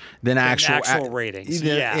extremes than actual ratings.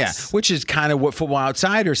 Yeah, Yes. Which is kind of what Football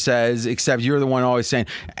Outsider says, except you're the one always saying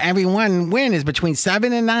every one win is between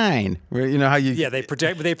 7 and 9. You know how you? Yeah, they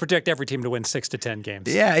project every team to win 6 to 10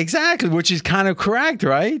 games. Yeah, exactly, which is kind of correct,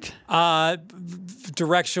 right?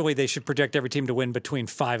 Directionally, they should project every team to win between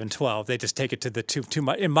 5 and 12. They just take it to the too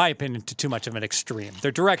much, in my opinion, to too much of an extreme.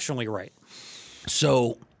 They're directionally right.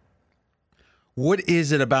 So, what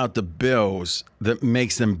is it about the Bills that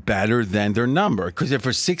makes them better than their number? Because if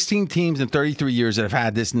there's 16 teams in 33 years that have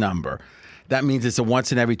had this number, that means it's a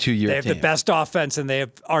once in every 2-year team. They have the best offense, and they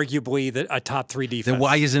have arguably a top 3 defense. Then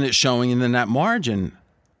why isn't it showing in the net margin?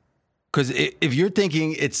 Because if you're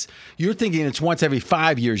thinking it's once every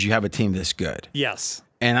 5 years you have a team this good. Yes.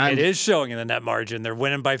 And it is showing in the net margin. They're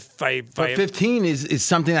winning by 5. But 15 is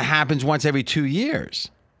something that happens once every 2 years.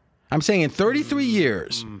 I'm saying in 33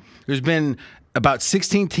 years, there's been about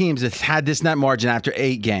 16 teams that had this net margin after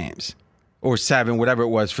 8 games or 7, whatever it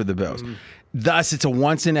was for the Bills. Thus, it's a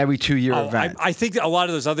once in every 2-year event. I think a lot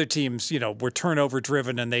of those other teams, were turnover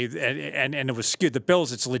driven and it was skewed. The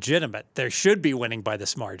Bills, it's legitimate. They should be winning by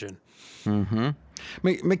this margin. Mm-hmm.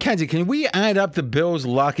 Mackenzie, can we add up the Bills'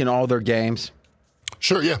 luck in all their games?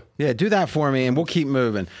 Sure, yeah. Yeah, do that for me, and we'll keep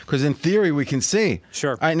moving. Because in theory, we can see.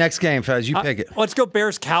 Sure. All right, next game, Fez. You pick it. Let's go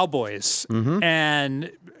Bears-Cowboys.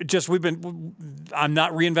 And I'm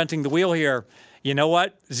not reinventing the wheel here. You know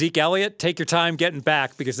what? Zeke Elliott, take your time getting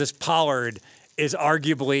back, because this Pollard is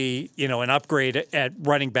arguably, an upgrade at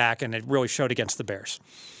running back, and it really showed against the Bears.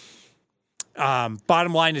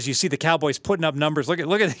 Bottom line is you see the Cowboys putting up numbers. Look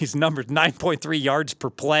at these numbers, 9.3 yards per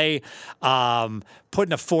play,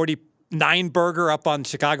 putting a 49 burger up on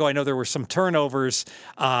Chicago. I know there were some turnovers.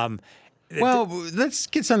 Well, let's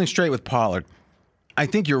get something straight with Pollard. I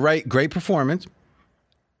think you're right. Great performance.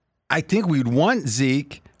 I think we'd want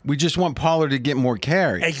Zeke. We just want Pollard to get more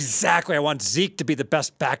carries. Exactly. I want Zeke to be the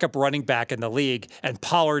best backup running back in the league and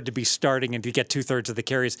Pollard to be starting and to get 2/3 of the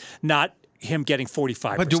carries, not him getting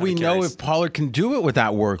 45%. But do we know if Pollard can do it with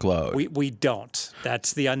that workload? We don't.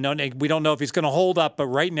 That's the unknown. We don't know if he's going to hold up. But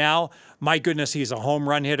right now, my goodness, he's a home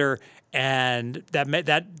run hitter, and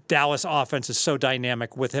that Dallas offense is so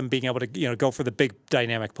dynamic with him being able to go for the big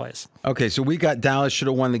dynamic plays. Okay, so we got Dallas should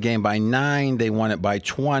have won the game by 9. They won it by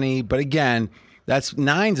 20. But again, that's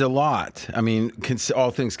 9's a lot. I mean, all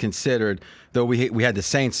things considered. Though we had the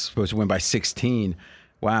Saints supposed to win by 16.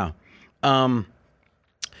 Wow.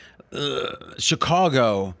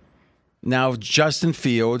 Chicago. Now, Justin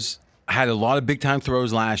Fields had a lot of big-time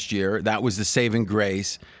throws last year. That was the saving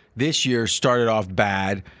grace. This year started off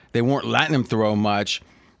bad. They weren't letting him throw much.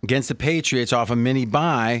 Against the Patriots off a mini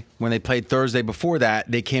bye, when they played Thursday before that,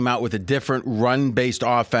 they came out with a different run-based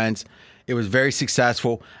offense. It was very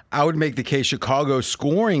successful. I would make the case Chicago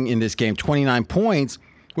scoring in this game, 29 points,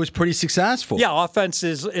 was pretty successful. Yeah, offense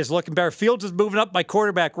is looking better. Fields is moving up by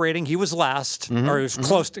quarterback rating. He was last, or he was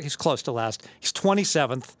close. He's close to last. He's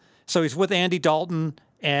 27th, so he's with Andy Dalton.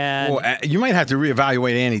 And you might have to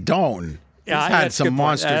reevaluate Andy Dalton. He's had some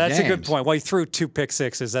monster games. That's a good point. Well, he threw 2 pick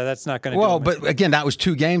sixes. That's not going to. Well, but again, that was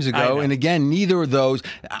 2 games ago, and again, neither of those.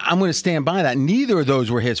 I'm going to stand by that. Neither of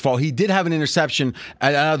those were his fault. He did have an interception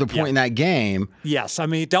at another point in that game. Yes, I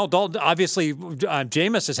mean Dalton. Obviously,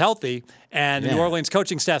 Jameis is healthy, and the New Orleans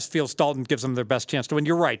coaching staff feels Dalton gives them their best chance to win.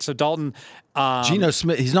 You're right. So Dalton, Geno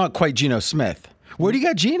Smith. He's not quite Geno Smith. Where do you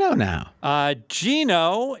got Geno now?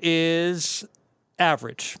 Geno is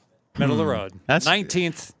average, middle of the road. That's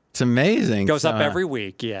 19th. It's amazing. Goes up every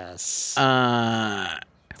week, yes. I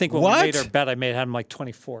think when we made our bet, I had him like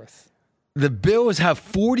 24th. The Bills have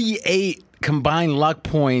 48 combined luck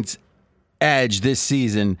points edge this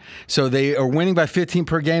season, so they are winning by 15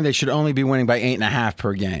 per game. They should only be winning by 8.5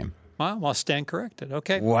 per game. Well, I'll stand corrected.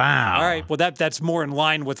 Okay. Wow. All right. Well, that's more in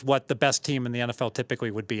line with what the best team in the NFL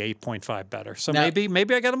typically would be, 8.5 better. So now,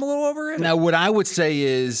 maybe I got him a little over it. Now, what I would say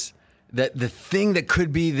is that the thing that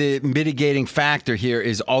could be the mitigating factor here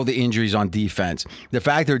is all the injuries on defense. The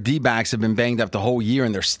fact their D-backs have been banged up the whole year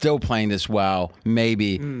and they're still playing this well,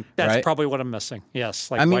 maybe. That's probably what I'm missing.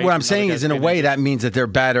 Yes. Like I mean, what I'm saying is, in a way, that means that they're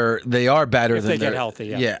better. They are better if than they get healthy.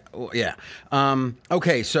 Yeah.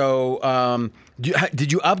 Okay, so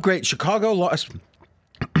did you upgrade? Chicago lost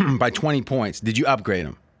by 20 points. Did you upgrade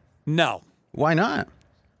them? No. Why not?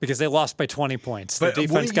 Because they lost by 20 points. The But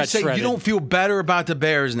defense got shredded. You don't feel better about the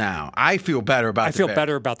Bears now. I feel better about the Bears. I feel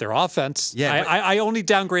better about their offense. Yeah, I only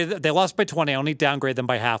downgraded. They lost by 20. I only downgraded them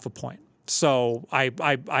by half a point. So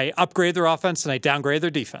I upgrade their offense and I downgrade their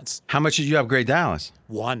defense. How much did you upgrade Dallas?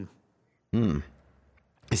 1.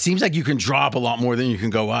 It seems like you can drop a lot more than you can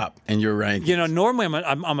go up in your rankings. You know, normally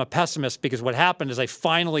I'm a pessimist because what happened is I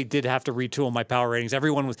finally did have to retool my power ratings.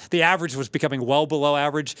 The average was becoming well below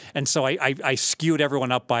average, and so I skewed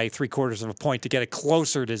everyone up by 3/4 of a point to get it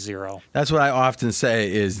closer to 0. That's what I often say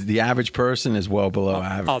is the average person is well below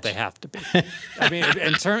average. Oh, they have to be. I mean,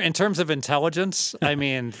 in terms of intelligence, I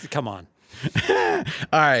mean, come on. All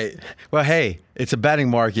right. Well, hey, it's a betting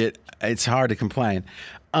market. It's hard to complain.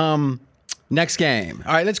 Next game.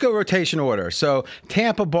 All right, let's go rotation order. So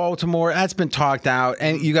Tampa, Baltimore, that's been talked out.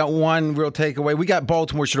 And you got one real takeaway. We got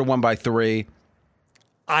Baltimore should have won by 3.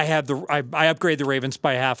 I upgraded the Ravens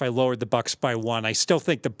by half. I lowered the Bucks by 1. I still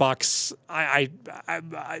think the Bucks.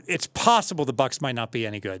 It's possible the Bucks might not be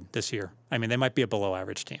any good this year. I mean, they might be a below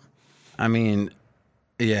average team. I mean,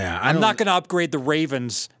 yeah. I'm not going to upgrade the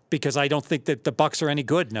Ravens because I don't think that the Bucks are any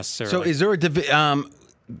good necessarily. So is there a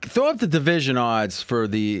throw up the division odds for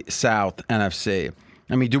the South NFC.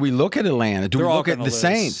 I mean, do we look at Atlanta? Do we look at the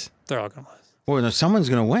Saints? They're all going to lose. Well, no, someone's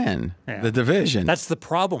going to win the division. That's the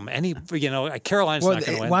problem. Carolina's not going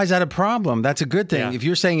to win. Why is that a problem? That's a good thing. Yeah. If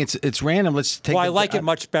you're saying it's random, let's take. Well, I like it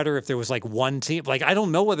much better if there was like one team. Like I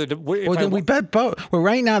don't know whether to. Then we bet both. Well,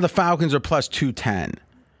 right now the Falcons are plus 210.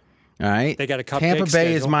 All right. They got a cupcake Tampa Bay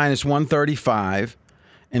schedule. is minus 135,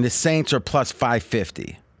 and the Saints are plus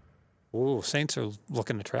 550. Ooh, Saints are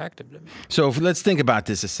looking attractive to me. So let's think about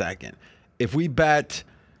this a second. If we bet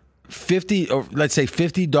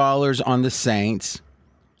 $50 on the Saints,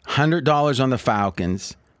 $100 on the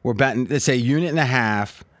Falcons, we're betting, let's say, 1.5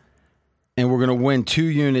 units, and we're going to win 2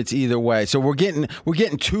 units either way. So we're getting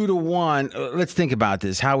 2-1. Let's think about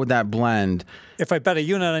this. How would that blend? If I bet a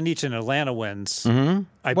unit on each and Atlanta wins, you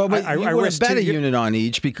would bet a unit on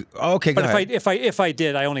each. Okay, go ahead. If I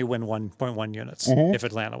did, I only win 1.1 units if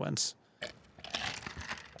Atlanta wins.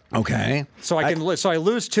 Okay. So I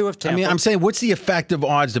lose 2 if Tampa. I mean, I'm saying, what's the effective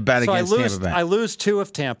odds to bet against Tampa Bay? I lose 2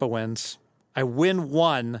 if Tampa wins. I win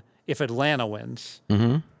 1 if Atlanta wins.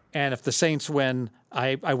 Mm-hmm. And if the Saints win,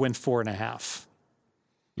 I win 4.5.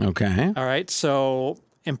 Okay. All right. So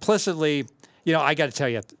implicitly, I got to tell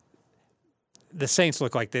you, the Saints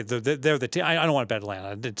look like they're the team. I don't want to bet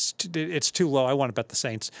Atlanta. It's too low. I want to bet the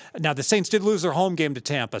Saints. Now the Saints did lose their home game to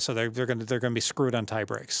Tampa, so they're going to be screwed on tie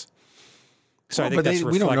breaks. So I think that's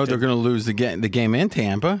reflected. We don't know they're going to lose the game in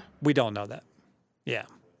Tampa. We don't know that. Yeah.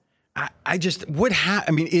 I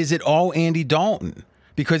mean, is it all Andy Dalton?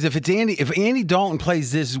 Because if Andy Dalton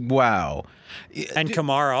plays this well, and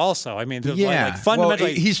Kamara also. I mean, yeah,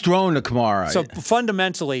 fundamentally, he's thrown to Kamara. So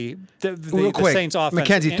fundamentally, the quick, Saints offense.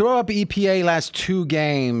 Mackenzie, throw up EPA last 2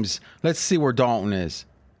 games. Let's see where Dalton is.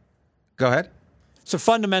 Go ahead. So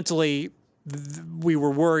fundamentally, we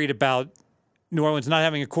were worried about New Orleans not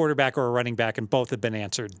having a quarterback or a running back, and both have been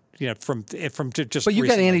answered. From just. But you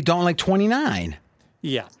got Andy Dalton like 29.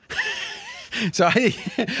 Yeah. So,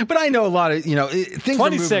 but I know a lot of things.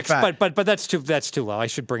 26, but that's too low. I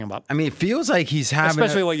should bring him up. I mean, it feels like he's having,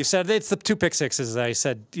 especially what you said. It's the 2 pick sixes that I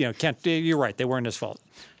said. Can't. You're right. They weren't his fault.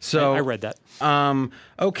 So I read that.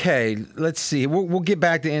 Okay, let's see. We'll get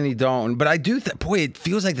back to Andy Dalton, but I do. Boy, it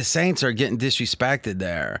feels like the Saints are getting disrespected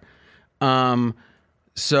there.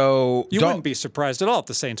 So you wouldn't be surprised at all if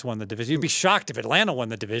the Saints won the division. You'd be shocked if Atlanta won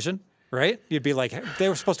the division. Right? You'd be like, they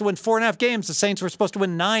were supposed to win 4.5 games. The Saints were supposed to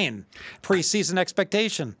win 9. Preseason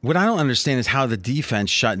expectation. What I don't understand is how the defense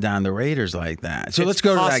shut down the Raiders like that. So let's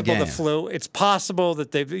go to that game. It's possible the flu. It's possible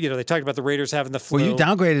that they talked about the Raiders having the flu. Well, you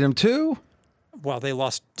downgraded them too. Well, they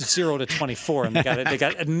lost 0-24 and they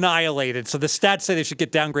got annihilated. So the stats say they should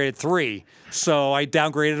get downgraded 3. So I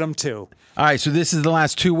downgraded them 2. All right. So this is the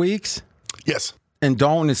last 2 weeks. Yes. And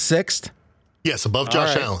Dalton is 6th. Yes, above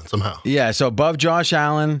Josh Allen somehow. Yeah. So above Josh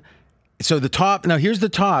Allen. So the top, now here's the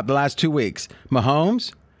top the last 2 weeks.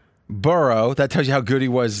 Mahomes, Burrow, that tells you how good he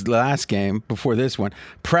was last game before this one.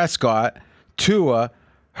 Prescott, Tua,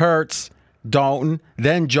 Hurts, Dalton,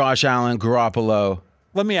 then Josh Allen, Garoppolo.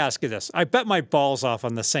 Let me ask you this. I bet my balls off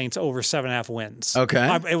on the Saints over 7.5 wins.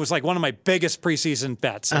 Okay. It was like one of my biggest preseason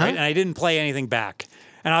bets, right? And I didn't play anything back.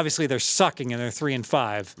 And obviously they're sucking and they're 3-5.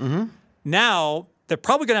 Mm-hmm. Now they're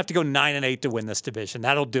probably going to have to go 9-8 to win this division.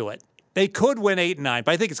 That'll do it. They could win 8-9,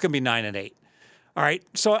 but I think it's going to be 9-8. All right.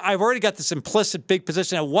 So I've already got this implicit big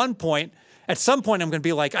position. At some point, I'm going to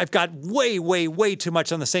be like, I've got way, way, way too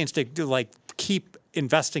much on the Saints to keep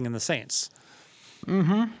investing in the Saints.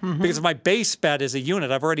 Mm-hmm, mm-hmm. Because my base bet is a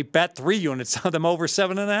unit. I've already bet 3 units on them over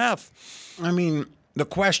 7.5. I mean, the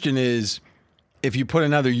question is, if you put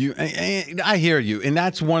another I hear you, and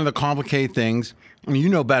that's one of the complicated things. I mean, you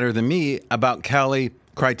know better than me about Kelly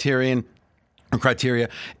criteria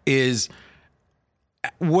is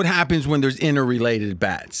what happens when there's interrelated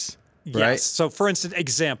bets, right? Yes. So, for instance,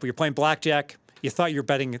 example, you're playing blackjack. You thought you're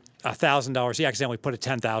betting $1,000. You accidentally put a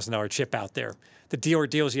 $10,000 chip out there. The dealer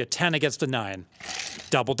deals you a 10 against a 9.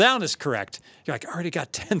 Double down is correct. You're like, I already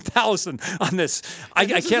got 10,000 on this. I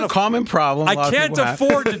can't. A common problem. I can't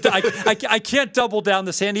afford to. I can't double down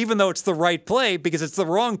this hand, even though it's the right play, because it's the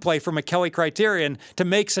wrong play from a Kelly criterion to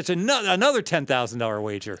make such another $10,000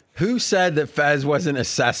 wager. Who said that Fez wasn't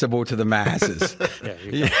accessible to the masses?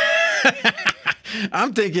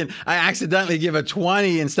 I'm thinking I accidentally give a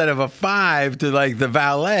 20 instead of a 5 to the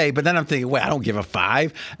valet, but then I'm thinking, wait, I don't give a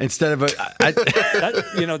 5 instead of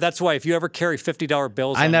a. That's why if you ever carry $50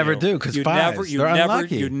 bills, I never do because 5s. They're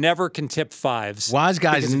unlucky. You never can tip 5s. Wise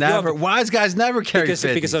guys never carry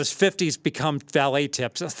 50s because those 50s become valet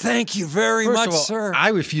tips. Thank you very much, sir. I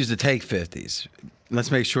refuse to take 50s.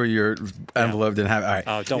 Let's make sure your envelope didn't have. All right.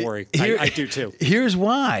 Oh, don't worry. I do too. Here's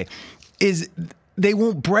why: is they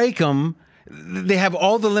won't break them. They have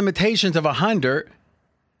all the limitations of 100,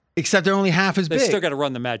 except they're only half as big. They still got to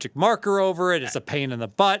run the magic marker over it. It's a pain in the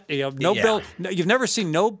butt. Bill. You've never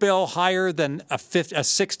seen no bill higher than a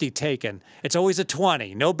 60 taken. It's always a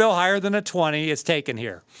 20. No bill higher than a 20 is taken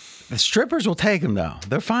here. The strippers will take them though.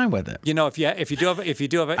 They're fine with it. If you do have a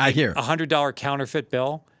 $100 counterfeit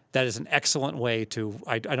bill. That is an excellent way to.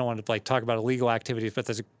 I don't want to talk about illegal activities, but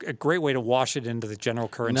there's a great way to wash it into the general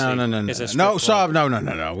currency. No. No.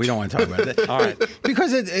 We don't want to talk about that. All right,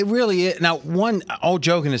 because it really is. Now, all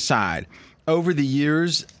joking aside, over the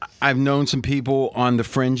years, I've known some people on the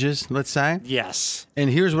fringes. Let's say yes. And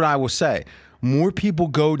here's what I will say: more people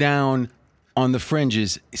go down on the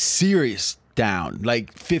fringes, serious down,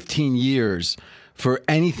 15 years. For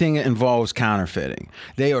anything that involves counterfeiting.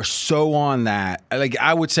 They are so on that.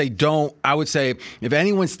 I would say if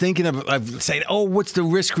anyone's thinking of saying, oh, what's the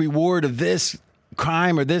risk reward of this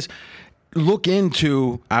crime or this? Look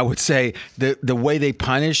into, I would say, the way they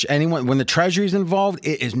punish anyone. When the Treasury's involved,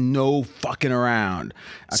 it is no fucking around.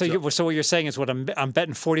 So what you're saying is I'm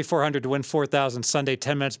betting 4,400 to win 4,000 Sunday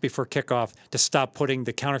 10 minutes before kickoff to stop putting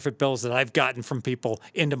the counterfeit bills that I've gotten from people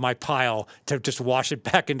into my pile to just wash it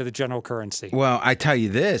back into the general currency. Well, I tell you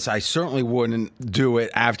this, I certainly wouldn't do it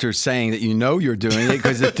after saying that you're doing it,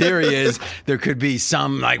 because the theory is there could be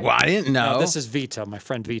some I didn't know. No, this is Vito, my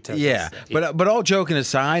friend Vito. Yeah, but all joking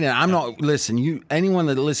aside, and I'm not. Listen, anyone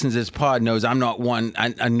that listens to this pod knows I'm not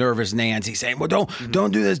a nervous Nancy saying, well,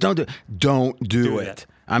 don't do this, don't do it. Don't do it.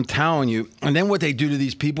 I'm telling you. And then what they do to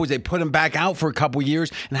these people is they put them back out for a couple years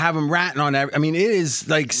and have them ratting on every. I mean, it is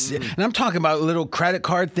like, and I'm talking about little credit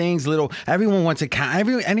card things. Everyone wants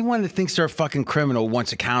anyone that thinks they're a fucking criminal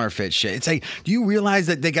wants a counterfeit shit. It's like, do you realize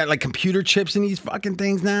that they got like computer chips in these fucking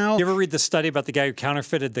things now? You ever read the study about the guy who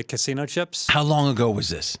counterfeited the casino chips? How long ago was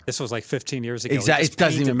this? This was like 15 years ago. Exactly. It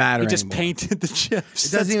doesn't even matter. He just painted the chips.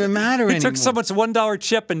 It doesn't even matter anymore. He took someone's $1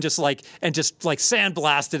 chip and just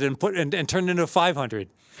sandblasted and turned it into a 500.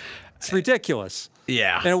 It's ridiculous.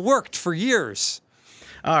 Yeah. And it worked for years.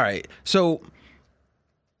 All right. So,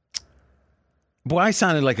 boy, I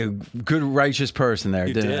sounded like a good, righteous person there,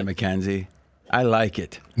 didn't I, Mackenzie? I like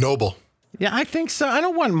it. Noble. Yeah, I think so. I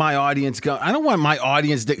don't want my audience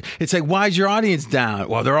it's like, why is your audience down?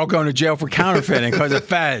 Well, they're all going to jail for counterfeiting because of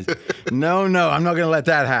Fez. No, I'm not going to let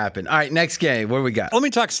that happen. All right, next game. What do we got? Let me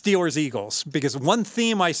talk Steelers-Eagles, because one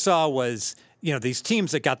theme I saw was, these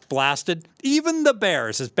teams that got blasted, even the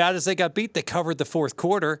Bears, as bad as they got beat, they covered the fourth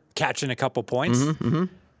quarter, catching a couple points.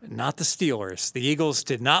 Not the Steelers. The Eagles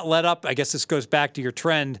did not let up. I guess this goes back to your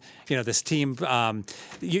trend. This team,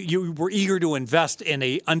 you were eager to invest in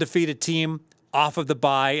a undefeated team off of the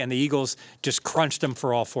bye, and the Eagles just crunched them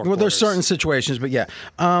for all four quarters. Well, there's certain situations, but yeah.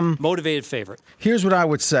 Motivated favorite. Here's what I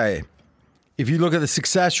would say. If you look at the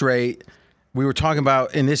success rate, we were talking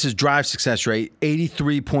about, and this is drive success rate,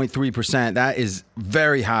 83.3%. That is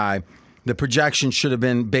very high. The projection should have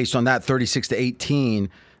been based on that 36-18,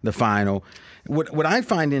 the final. What I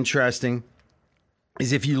find interesting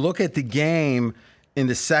is if you look at the game in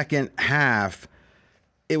the second half,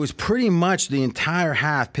 it was pretty much the entire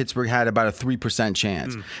half Pittsburgh had about a 3%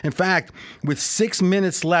 chance. In fact, with 6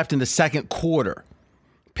 minutes left in the second quarter,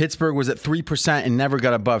 Pittsburgh was at 3% and never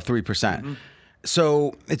got above 3%.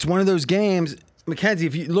 So it's one of those games, Mackenzie,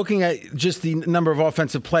 if you're looking at just the number of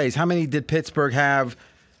offensive plays, how many did Pittsburgh have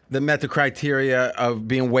that met the criteria of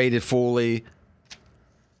being weighted fully?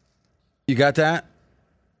 You got that?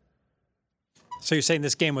 So you're saying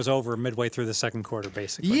this game was over midway through the second quarter,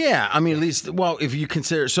 basically? Yeah, I mean, at least, well, if you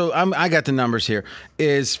consider, so I got the numbers here.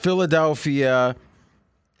 Is Philadelphia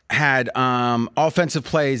had offensive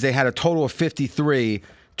plays, they had a total of 53.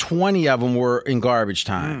 20 of them were in garbage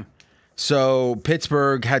time. So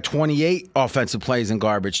Pittsburgh had 28 offensive plays in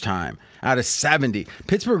garbage time out of 70.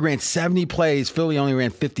 Pittsburgh ran 70 plays. Philly only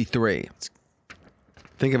ran 53.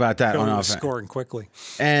 Think about that Philly on was offense. Scoring quickly.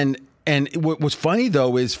 And what was funny,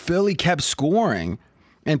 though, is Philly kept scoring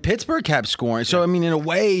and Pittsburgh kept scoring. So, I mean, in a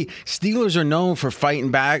way, Steelers are known for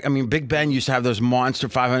fighting back. I mean, Big Ben used to have those monster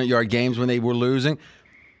 500-yard games when they were losing.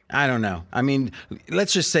 I don't know. I mean,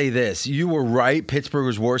 let's just say this. You were right. Pittsburgh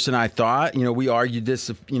was worse than I thought. We argued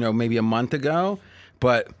this, maybe a month ago.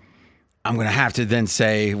 But I'm going to have to then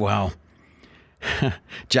say, well,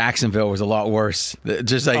 Jacksonville was a lot worse,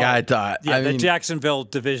 just like I thought. Yeah, the Jacksonville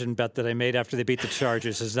division bet that I made after they beat the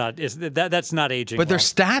Chargers that's not aging. But their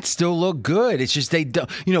stats still look good. It's just they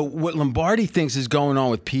don't. What Lombardi thinks is going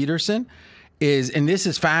on with Peterson is, and this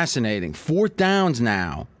is fascinating, fourth downs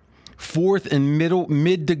now. Fourth and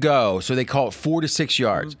mid to go, so they call it 4 to 6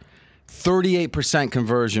 yards. 38%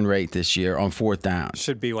 conversion rate this year on fourth down.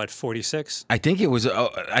 Should be, 46? I think it was.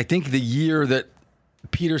 I think the year that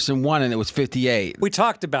Peterson won, and it was 58. We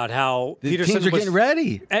talked about how the Peterson teams are getting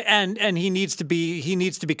ready, and he needs to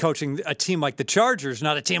be coaching a team like the Chargers,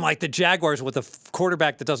 not a team like the Jaguars with a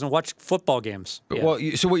quarterback that doesn't watch football games. Yeah. Well,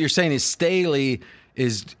 so what you're saying is Staley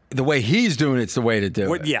is the way he's doing it's the way to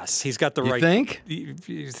do it. Yes, he's got the right. You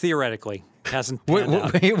think? Theoretically, hasn't panned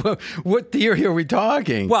out. What theory are we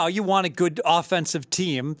talking? Well, you want a good offensive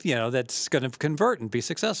team, that's going to convert and be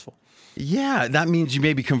successful. Yeah, that means you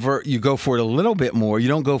maybe convert. You go for it a little bit more. You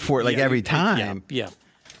don't go for it every time. Yeah.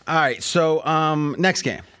 All right. So next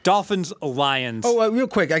game, Dolphins Lions. Oh, real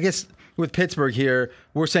quick. I guess with Pittsburgh here,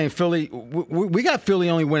 we're saying Philly. We got Philly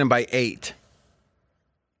only winning by 8.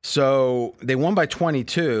 So they won by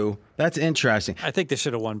 22. That's interesting. I think they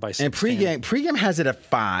should have won by 16. And pregame has it at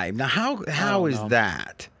 5. Now how is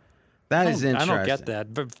that? That is interesting. I don't get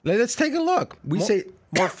that. But let's take a look. We say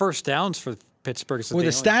more first downs for Pittsburgh. Well, the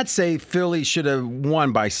stats say Philly should have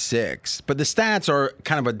won by 6, but the stats are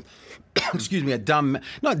kind of a dumb,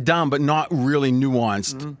 not dumb, but not really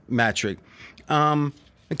nuanced metric.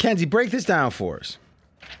 Mackenzie, break this down for us.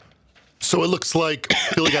 So it looks like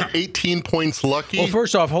Philly got 18 points lucky. Well,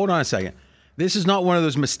 first off, hold on a second. This is not one of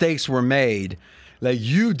those mistakes were made. Like,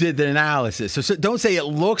 you did the analysis. So don't say it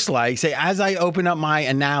looks like. Say, as I open up my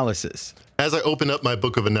analysis. As I open up my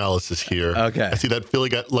book of analysis here, okay. I see that Philly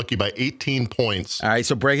got lucky by 18 points. All right,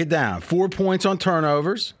 so break it down. 4 points on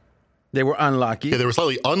turnovers. They were unlucky. Yeah, they were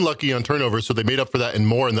slightly unlucky on turnovers, so they made up for that and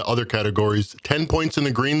more in the other categories. 10 points in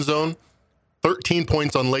the green zone. 13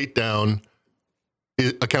 points on late down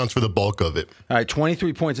accounts for the bulk of it. All right,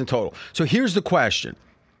 23 points in total. So here's the question.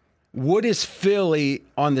 What is Philly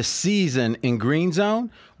on the season in green zone?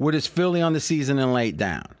 What is Philly on the season in late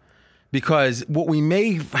down? Because what we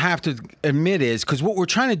may have to admit is, because what we're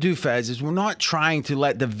trying to do, Fez, is we're not trying to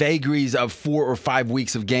let the vagaries of 4 or 5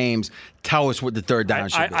 weeks of games tell us what the third down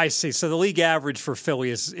should be. I see. So the league average for Philly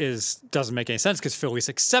is doesn't make any sense because Philly's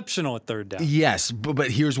exceptional at third down. Yes,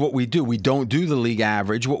 but here's what we do. We don't do the league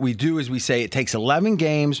average. What we do is we say it takes 11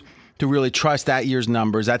 games to really trust that year's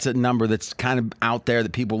numbers. That's a number that's kind of out there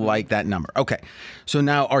that people like that number. Okay, so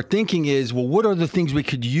now our thinking is, well, what are the things we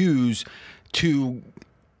could use to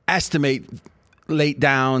estimate late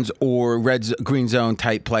downs or green zone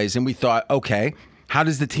type plays? And we thought, okay, how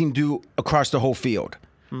does the team do across the whole field,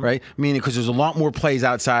 right? Meaning, because there's a lot more plays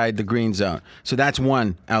outside the green zone. So that's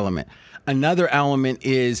one element. Another element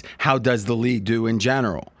is, how does the league do in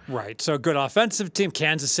general? Right. So a good offensive team,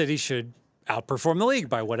 Kansas City should outperform the league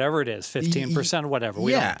by whatever it is, 15%, whatever.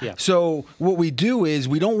 Yeah. So what we do is,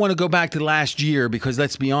 we don't want to go back to last year because,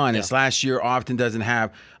 let's be honest, last year often doesn't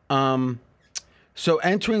have so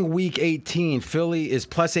entering week 18, Philly is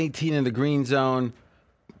plus 18 in the green zone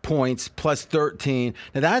points, plus 13.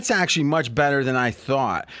 Now that's actually much better than I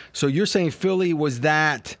thought. So you're saying Philly was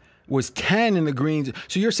 10 in the green zone.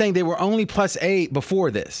 So you're saying they were only plus 8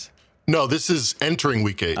 before this? No, this is entering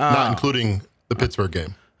week 8, not including the Pittsburgh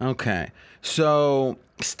game. Okay. So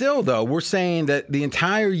still, though, we're saying that the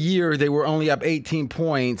entire year they were only up 18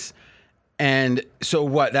 points. And so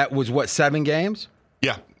what? That was 7 games?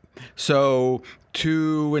 Yeah. So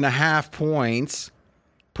 2.5 points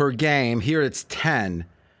per game. Here it's 10,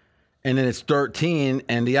 and then it's 13,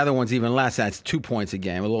 and the other one's even less. That's 2 points a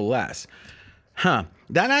game, a little less. That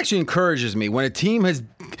actually encourages me when a team has,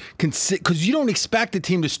 because you don't expect a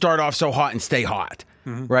team to start off so hot and stay hot,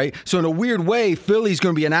 right? So in a weird way, Philly's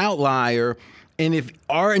going to be an outlier, and if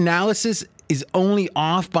our analysis is only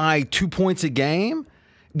off by 2 points a game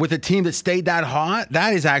with a team that stayed that hot,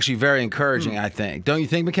 that is actually very encouraging, I think. Don't you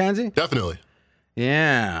think, Mackenzie? Definitely.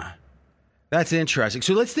 Yeah. That's interesting.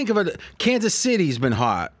 So let's think about it. Kansas City's been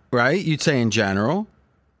hot, right? You'd say in general.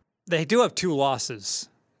 They do have 2 losses.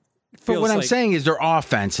 But what I'm saying is their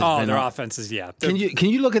offense has been their hot. offenses, yeah. Can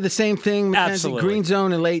you look at the same thing, Mackenzie? Absolutely. Green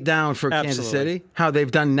zone and late down for Kansas City? How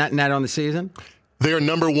they've done net on the season? They are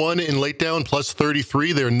number 1 in late down, plus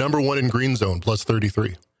 33. They're number 1 in green zone, plus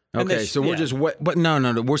 33. Okay, so we're just but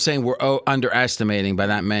no. We're saying we're underestimating by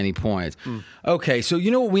that many points. Okay, so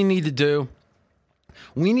you know what we need to do?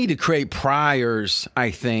 We need to create priors,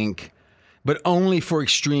 I think, but only for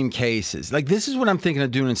extreme cases. Like, this is what I'm thinking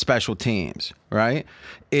of doing in special teams, right?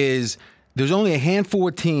 Is there's only a handful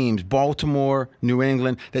of teams, Baltimore, New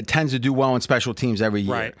England, that tends to do well in special teams every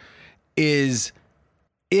year. Right. Is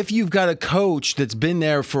if you've got a coach that's been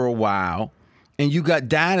there for a while, and you got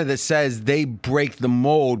data that says they break the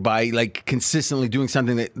mold by, like, consistently doing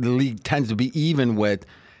something that the league tends to be even with,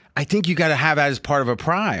 I think you got to have that as part of a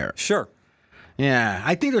prior. Sure. Yeah,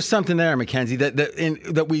 I think there's something there, Mackenzie,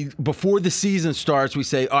 that we, before the season starts, we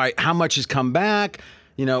say, all right, how much has come back,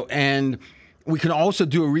 and we can also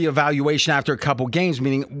do a reevaluation after a couple games,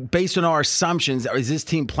 meaning based on our assumptions, is this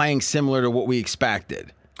team playing similar to what we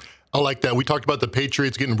expected? I like that. We talked about the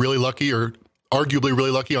Patriots getting really lucky, or arguably really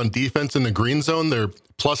lucky, on defense in the green zone. They're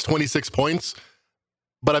plus 26 points.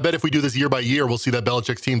 But I bet if we do this year by year, we'll see that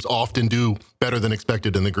Belichick's teams often do better than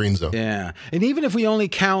expected in the green zone. Yeah. And even if we only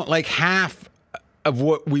count like half of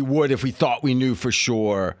what we would if we thought we knew for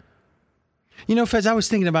sure. Fez, I was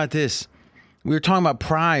thinking about this. We were talking about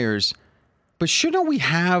priors, but shouldn't we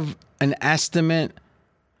have an estimate?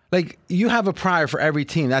 Like, you have a prior for every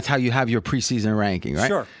team. That's how you have your preseason ranking, right?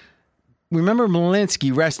 Sure. Remember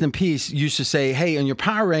Malinsky, rest in peace, used to say, hey, on your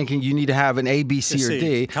power ranking, you need to have an A, B, C, or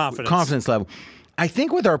D. Confidence level. I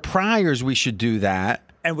think with our priors, we should do that.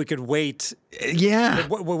 And we could wait. Yeah.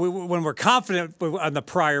 When we're confident on the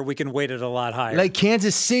prior, we can weight it a lot higher. Like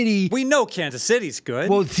Kansas City. We know Kansas City's good.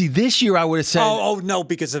 Well, see, this year I would have said. Oh no,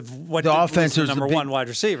 because of what the offense was the number one wide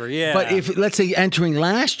receiver. Yeah. But if, let's say, entering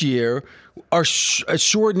last year, our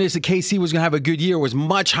assuredness that KC was going to have a good year was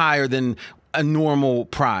much higher than a normal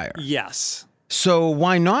prior. Yes. So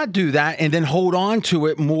why not do that and then hold on to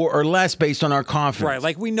it more or less based on our confidence? Right.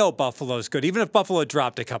 Like, we know Buffalo's good. Even if Buffalo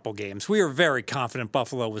dropped a couple games, we were very confident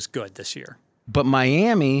Buffalo was good this year. But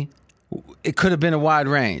Miami, it could have been a wide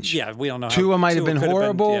range. Yeah, we don't know. Tua might have been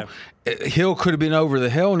horrible. Hill could have been over the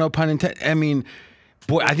hill, no pun intended. I mean,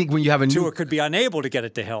 boy, I think when you have a Tua could be unable to get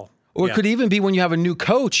it to Hill. Or it could even be when you have a new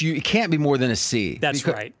coach, it can't be more than a C. That's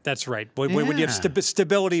right. That's right. When you have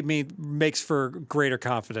stability makes for greater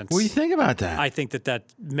confidence. What do you think about that? I think that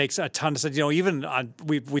makes a ton of sense. Even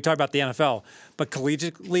we talk about the NFL, but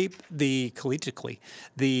collegiately,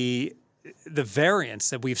 the variance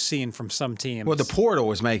that we've seen from some teams. Well, the portal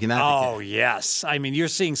was making that. Oh, yes. I mean, you're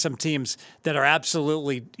seeing some teams that are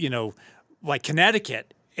absolutely, like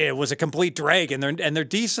Connecticut. It was a complete drag, and they're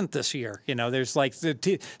decent this year. There's like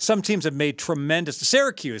some teams have made tremendous.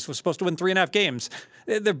 Syracuse was supposed to win 3.5 games.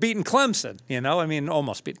 They're beating Clemson.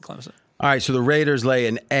 Almost beating Clemson. All right, so the Raiders lay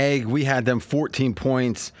an egg. We had them 14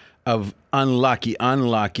 points of unlucky,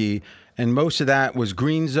 and most of that was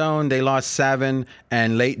green zone. They lost 7,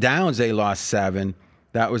 and late downs they lost 7.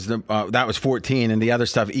 That was 14, and the other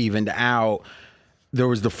stuff evened out. There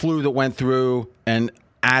was the flu that went through, and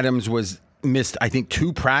Adams missed, I think,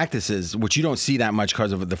 2 practices, which you don't see that much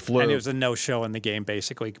because of the flu. And it was a no-show in the game,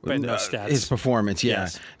 basically, but no stats. His performance, yeah.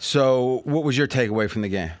 Yes. So what was your takeaway from the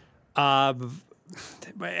game?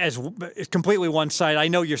 As completely one side. I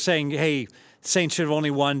know you're saying, hey, Saints should have only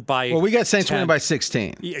won by Well, we got Saints 10. winning by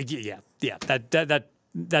 16. Yeah.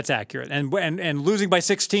 That's accurate. And losing by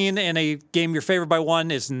 16 in a game you're favored by 1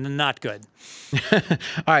 is not good. All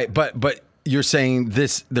right, but you're saying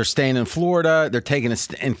they're staying in Florida, they're taking,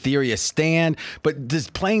 in theory, a stand, but does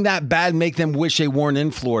playing that bad make them wish they weren't in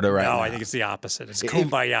Florida right now? No, I think it's the opposite. It's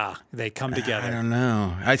kumbaya. They come together. I don't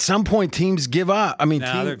know. At some point, teams give up. I mean,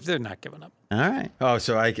 they're not giving up. All right. Oh,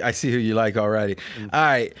 so I see who you like already. All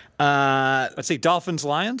right. Let's see, Dolphins,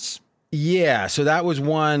 Lions? Yeah, so that was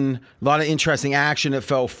one. A lot of interesting action. It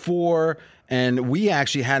fell 4. And we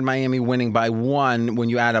actually had Miami winning by 1 when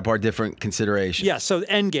you add up our different considerations. Yeah, so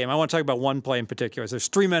end game. I want to talk about one play in particular. There's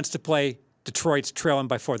 3 minutes to play. Detroit's trailing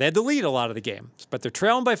by 4. They had the lead a lot of the game, but they're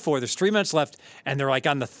trailing by 4. There's 3 minutes left, and they're like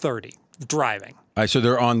on the 30, driving. All right, so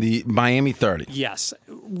they're on the Miami 30. Yes.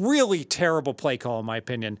 Really terrible play call, in my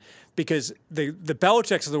opinion, because the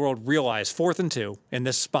Belichicks of the world realize 4th and 2 in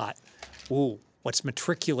this spot. Ooh. Let's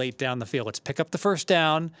matriculate down the field. Let's pick up the first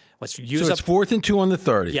down. Let's use So it's 4th and 2 on the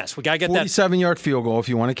 30. Yes, we got to get that 47-yard field goal if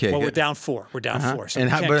you want to kick it. Well, we're down 4. We're down 4. So and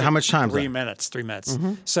how much time? 3 minutes. 3 minutes.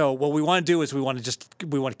 Mm-hmm. So what we want to do is we want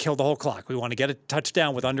to kill the whole clock. We want to get a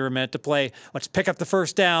touchdown with under a minute to play. Let's pick up the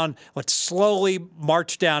first down. Let's slowly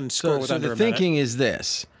march down and score with under a minute. So the thinking is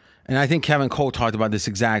this, and I think Kevin Cole talked about this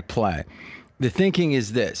exact play. The thinking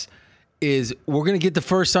is this, is we're going to get the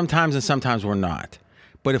first sometimes and sometimes we're not.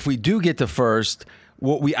 But if we do get the first,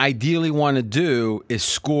 what we ideally want to do is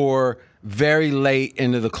score very late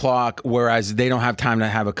into the clock, whereas they don't have time to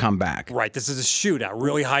have a comeback. Right. This is a shootout,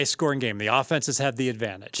 really high-scoring game. The offenses have the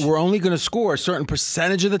advantage. We're only going to score a certain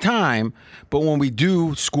percentage of the time, but when we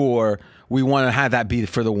do score, we want to have that be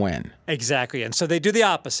for the win. Exactly. And so they do the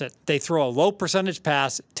opposite. They throw a low percentage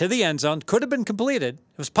pass to the end zone. Could have been completed.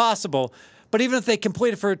 It was possible. But even if they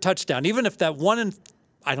complete it for a touchdown, even if that 1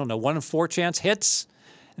 in 4 chance hits,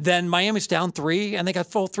 then Miami's down 3, and they got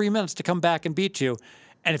full 3 minutes to come back and beat you.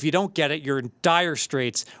 And if you don't get it, you're in dire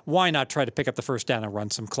straits. Why not try to pick up the first down and run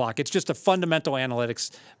some clock? It's just a fundamental analytics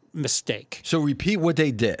mistake. So repeat what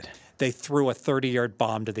they did. They threw a 30-yard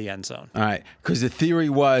bomb to the end zone. All right, because the theory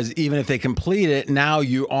was even if they complete it, now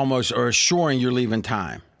you almost are assuring you're leaving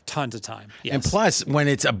time. Tons of time, yes. And plus, when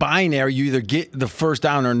it's a binary, you either get the first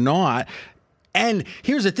down or not. And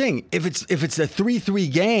here's the thing: if it's a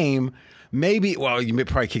 3-3 game, maybe you may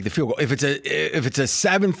probably kick the field goal. If it's a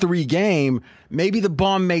 7-3 game, maybe the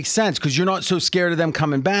bomb makes sense because you're not so scared of them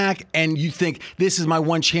coming back, and you think this is my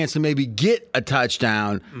one chance to maybe get a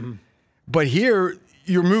touchdown. Mm-hmm. But here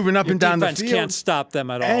you're moving up and down the field. Defense can't stop them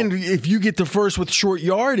at all. And if you get the first with short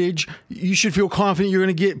yardage, you should feel confident you're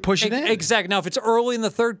going to push it in. Exactly. Now, if it's early in the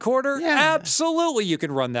third quarter, absolutely you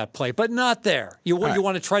can run that play, but not there. You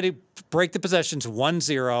want to try to break the possessions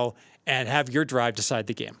 1-0 and have your drive decide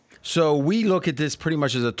the game. So we look at this pretty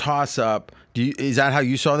much as a toss-up. Is that how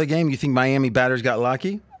you saw the game? You think Miami batters got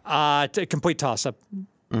lucky? A complete toss-up.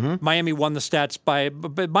 Mm-hmm. Miami won the stats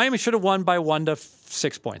but Miami should have won by 1 to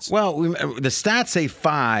 6 points. Well, the stats say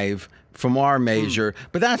 5 from our measure,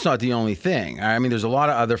 but that's not the only thing. I mean, there's a lot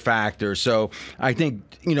of other factors. So I think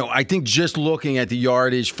just looking at the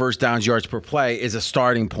yardage, first downs, yards per play is a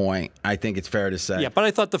starting point. I think it's fair to say. Yeah, but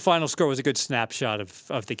I thought the final score was a good snapshot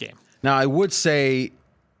of the game. Now, I would say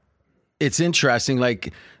it's interesting.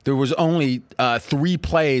 Like, there was only 3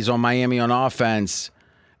 plays on Miami on offense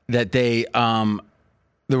that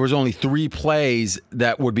there was only 3 plays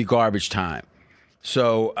that would be garbage time.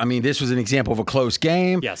 So, I mean, this was an example of a close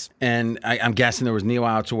game. Yes. And I'm guessing there was kneel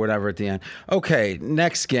outs or whatever at the end. Okay,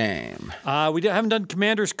 next game. We haven't done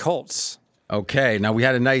Commanders-Colts. Okay, now we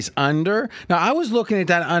had a nice under. Now I was looking at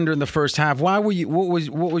that under in the first half. Why were you? What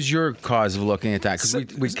was your cause of looking at that?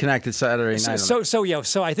 Because we connected Saturday night.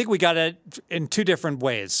 So I think we got it in two different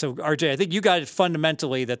ways. So RJ, I think you got it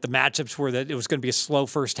fundamentally that the matchups were that it was going to be a slow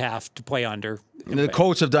first half to play under. The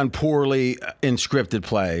Colts have done poorly in scripted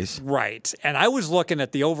plays. Right, and I was looking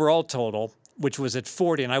at the overall total, which was at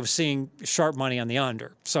 40, and I was seeing sharp money on the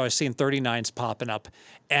under. So I was seeing 39s popping up,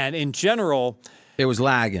 and in general. It was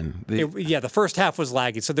lagging. The first half was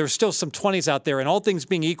lagging. So there's still some 20s out there. And all things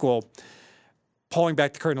being equal, pulling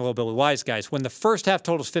back the curtain a little bit with wise guys, when the first half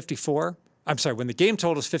total is 54, when the game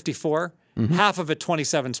total is 54, half of it,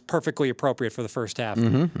 27, is perfectly appropriate for the first half.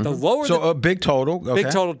 The lower a big total. Okay.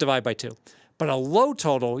 Big total, divide by 2. But a low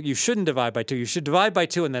total, you shouldn't divide by 2. You should divide by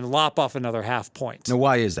 2 and then lop off another half point. Now,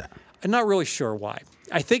 why is that? I'm not really sure why.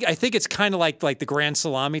 I think it's kind of like the grand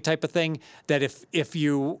salami type of thing, that if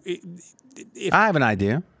I have an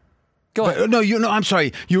idea. Go ahead. No, I'm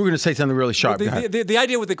sorry. You were going to say something really sharp. The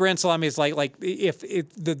idea with the grand salami is like if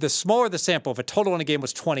the smaller the sample, if a total in a game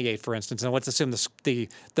was 28, for instance, and let's assume the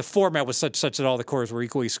format was such that all the quarters were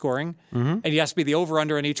equally scoring, and you asked me the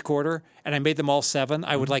over-under in each quarter, and I made them all 7,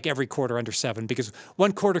 I would like every quarter under 7, because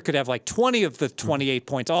one quarter could have like 20 of the 28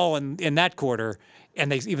 points all in that quarter,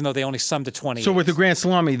 and even though they only summed to 20. So with the Grand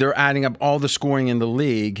Salami, they're adding up all the scoring in the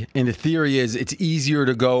league, and the theory is it's easier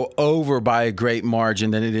to go over by a great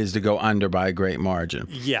margin than it is to go under by a great margin.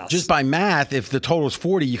 Yes. Just by math, if the total is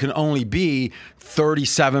 40, you can only be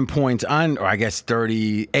 37 points under, or I guess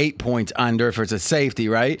 38 points under if it's a safety,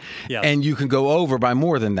 right? Yes. And you can go over by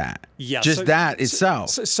more than that. Yes. Just that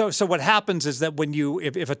itself. So what happens is that when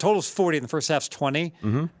if a total is 40 and the first half's 20,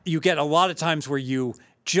 you get a lot of times where you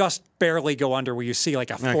just barely go under, where you see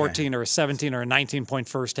like a 14 or a 17 or a 19-point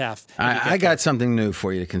first half. I got something new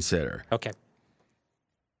for you to consider. Okay.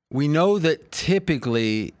 We know that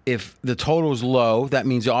typically if the total is low, that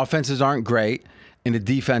means the offenses aren't great and the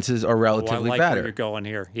defenses are relatively I like better. where you're going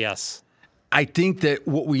here. Yes. I think that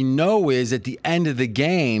what we know is at the end of the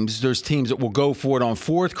games, there's teams that will go for it on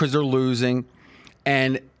fourth because they're losing,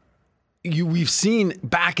 and we've seen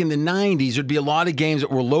back in the 90s, there'd be a lot of games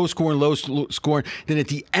that were low scoring. Then at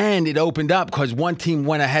the end, it opened up because one team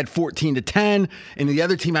went ahead 14-10, and the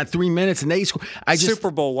other team had 3 minutes, and they scored.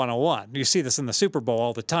 Super Bowl 101. You see this in the Super Bowl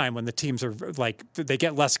all the time when the teams are like, they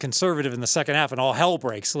get less conservative in the second half, and all hell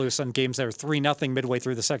breaks loose on games that are 3-0 midway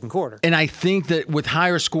through the second quarter. And I think that with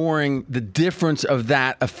higher scoring, the difference of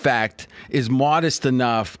that effect is modest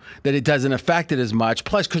enough that it doesn't affect it as much.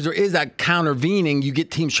 Plus, because there is that countervening, you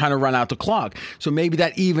get teams trying to run out the clock. So maybe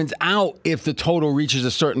that evens out if the total reaches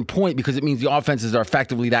a certain point, because it means the offenses are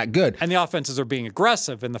effectively that good. And the offenses are being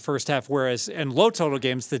aggressive in the first half, whereas in low total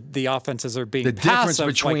games, the offenses are being passive. The difference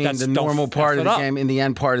between the normal part of the game and the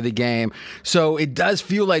end part of the game. So it does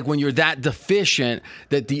feel like when you're that deficient,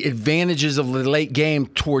 that the advantages of the late game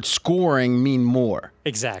towards scoring mean more.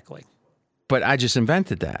 Exactly. But I just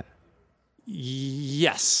invented that.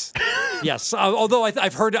 Yes. Yes. Although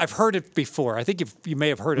I've heard it before. I think you may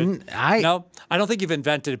have heard it. No, I don't think you've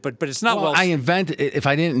invented it, but it's not well. I invented it if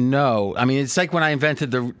I didn't know. I mean, it's like when I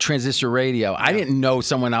invented the transistor radio. I didn't know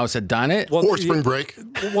someone else had done it. Or spring break.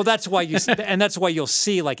 Well, that's why that's why you'll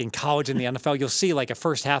see, like in college and the NFL, you'll see like a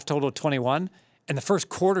first half total of 21, and the first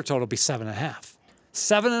quarter total will be 7.5.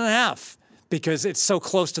 7.5. Because it's so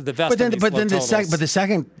close to the vest. But the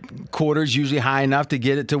second quarter is usually high enough to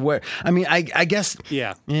get it to where. I mean, I guess.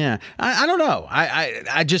 Yeah. Yeah. I don't know.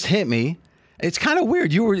 I just hit me. It's kind of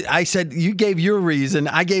weird. I said you gave your reason.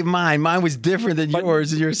 I gave mine. Mine was different than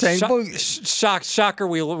yours. You're saying shocker.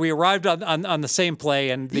 We arrived on the same play,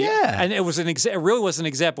 and and it was it really was an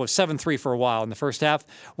example of 7-3 for a while in the first half.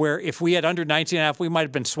 Where if we had under 19.5, we might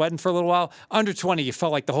have been sweating for a little while. Under 20, you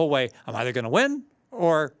felt like the whole way, I'm either going to win,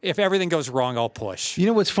 or if everything goes wrong, I'll push. You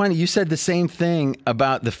know what's funny? You said the same thing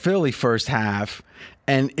about the Philly first half,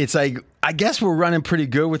 and it's like, I guess we're running pretty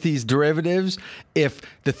good with these derivatives. If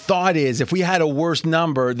the thought is, if we had a worse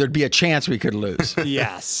number, there'd be a chance we could lose.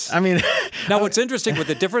 Yes. I mean, now what's interesting with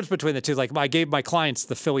the difference between the two, like I gave my clients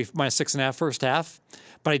the Philly -6.5 first half,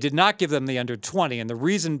 but I did not give them the under 20. And the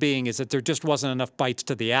reason being is that there just wasn't enough bites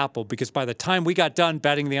to the apple, because by the time we got done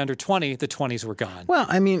betting the under 20, the 20s were gone. Well,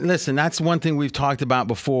 I mean, listen, that's one thing we've talked about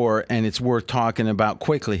before, and it's worth talking about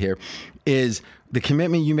quickly here, is the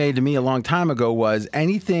commitment you made to me a long time ago was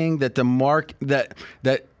anything that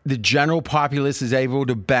that the general populace is able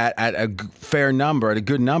to bet at a fair number, at a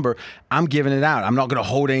good number, I'm giving it out. I'm not going to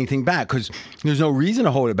hold anything back, because there's no reason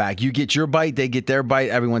to hold it back. You get your bite, they get their bite,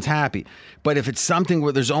 everyone's happy. But if it's something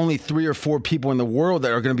where there's only 3 or 4 people in the world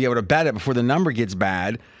that are going to be able to bet it before the number gets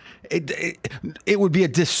bad, it would be a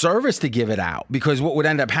disservice to give it out, because what would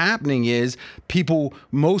end up happening is people,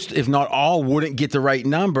 most if not all, wouldn't get the right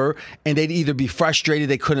number, and they'd either be frustrated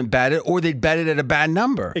they couldn't bet it, or they'd bet it at a bad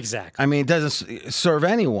number. Exactly. I mean, it doesn't serve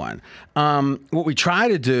anyone. What we try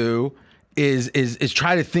to do is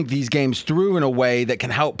try to think these games through in a way that can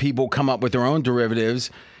help people come up with their own derivatives,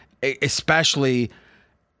 especially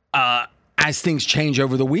as things change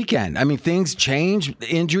over the weekend. I mean, things change,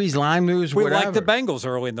 injuries, line moves, we whatever. like the Bengals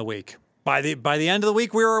early in the week. By the end of the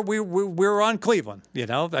week, we were on Cleveland. You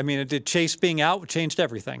know, I mean, Chase being out changed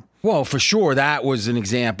everything. Well, for sure, that was an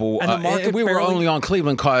example. And the market we were only on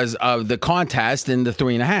Cleveland because of the contest and the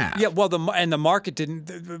 3.5. Yeah, well, the market didn't.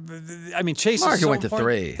 I mean, Chase Market is so went to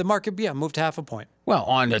important. 3. The market, moved half a point. Well,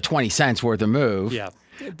 on the 20 cents worth of move. Yeah,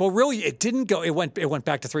 but really, it didn't go. It went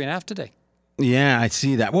back to 3.5 today. Yeah, I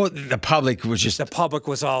see that. Well, the public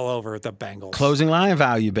was all over the Bengals. Closing line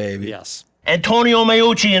value, baby. Yes. Antonio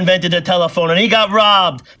Meucci invented the telephone, and he got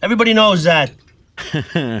robbed. Everybody knows that.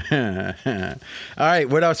 All right,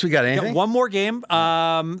 what else we got? Anything? Got one more game.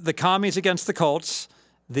 The Commies against the Colts.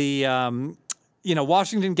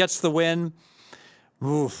 Washington gets the win.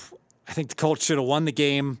 Oof, I think the Colts should have won the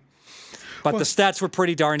game, but the stats were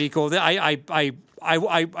pretty darn equal. I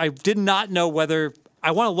did not know whether I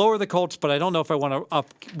want to lower the Colts, but I don't know if I want to up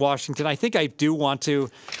Washington. I think I do want to,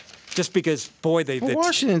 just because, boy,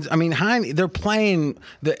 Washington's. I mean, they're playing.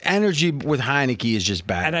 The energy with Heineke is just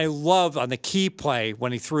bad. And I love on the key play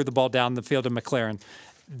when he threw the ball down the field to McLaren.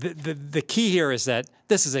 The key here is that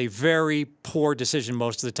this is a very poor decision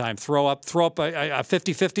most of the time. Throw up a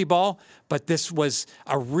 50-50 ball, but this was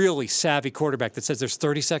a really savvy quarterback that says there's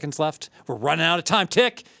 30 seconds left. We're running out of time.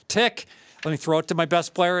 Tick, tick. Let me throw it to my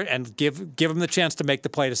best player and give him the chance to make the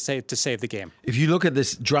play to save the game. If you look at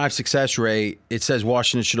this drive success rate, it says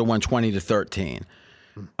Washington should have won 20-13.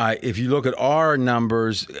 If you look at our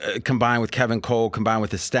numbers combined with Kevin Cole, combined with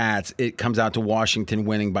the stats, it comes out to Washington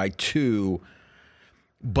winning by 2.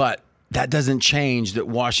 But that doesn't change that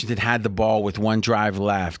Washington had the ball with one drive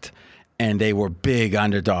left, and they were big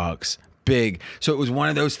underdogs. Big. So it was one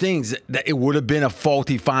of those things that it would have been a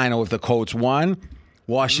faulty final if the Colts won.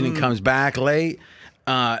 Washington comes back late.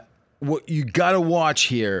 What you got to watch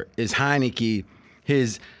here is Heineke,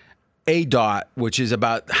 his ADOT, which is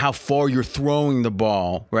about how far you're throwing the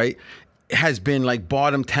ball, right, has been like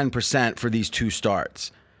bottom 10% for these 2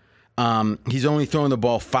 starts. He's only throwing the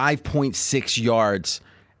ball 5.6 yards,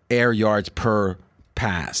 air yards per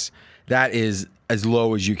pass. That is as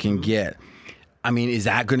low as you can get. I mean, is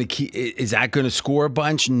that going to score a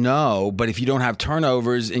bunch? No, but if you don't have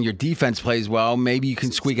turnovers and your defense plays well, maybe you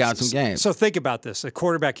can squeak out some games. So think about this. A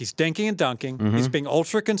quarterback, he's dinking and dunking. Mm-hmm. He's being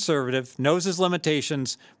ultra conservative, knows his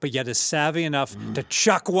limitations, but yet is savvy enough to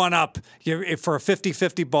chuck one up for a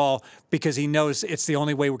 50-50 ball because he knows it's the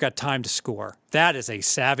only way we've got time to score. That is a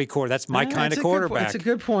savvy quarterback. That's my kind of quarterback. It's a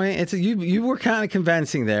good point. You were kind of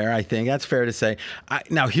convincing there, I think. That's fair to say.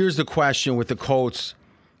 Now, here's the question with the Colts.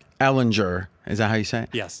 Ellinger, is that how you say it?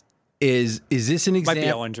 Yes. Is this an example? Might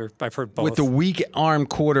be Ellinger. I've heard both. With the weak arm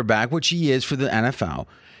quarterback, which he is for the NFL,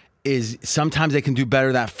 is sometimes they can do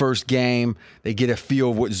better that first game. They get a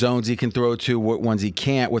feel of what zones he can throw to, what ones he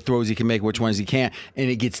can't, what throws he can make, which ones he can't,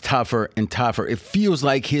 and it gets tougher and tougher. It feels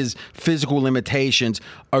like his physical limitations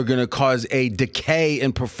are going to cause a decay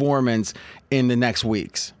in performance in the next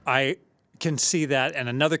weeks. I can see that. And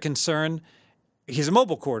another concern, he's a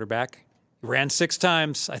mobile quarterback. Ran 6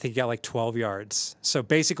 times. I think he got like 12 yards. So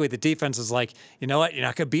basically the defense is like, you know what? You're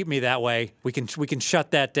not going to beat me that way. We can shut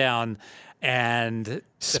that down. And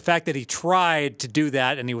the fact that he tried to do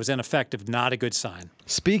that and he was ineffective, not a good sign.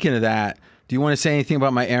 Speaking of that, do you want to say anything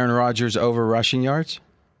about my Aaron Rodgers over rushing yards?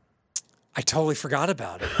 I totally forgot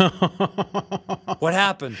about it. What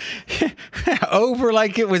happened? Over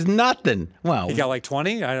like it was nothing. Well, he got like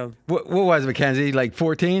 20? I don't. What was it, Mackenzie? Like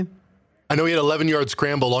 14? I know he had 11-yard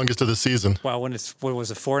scramble, longest of the season. Well, what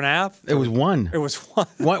was it, 4.5? It was 1. It was 1.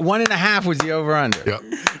 1.5 was the over-under. Yep.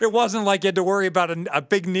 It wasn't like you had to worry about a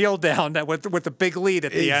big kneel down with a big lead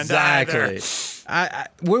at the end. Exactly.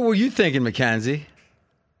 What were you thinking, Mackenzie?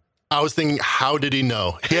 I was thinking, how did he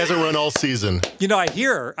know? He hasn't run all season. You know, I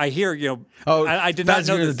hear. Oh, I did not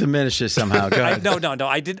know going to diminish this somehow. Go ahead. No.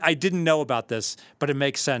 I didn't know about this, but it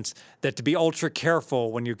makes sense that to be ultra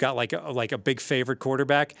careful when you've got like a big favorite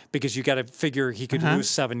quarterback, because you got to figure he could lose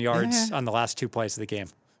 7 yards on the last 2 plays of the game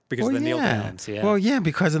because of the kneel downs. Yeah. Well, yeah,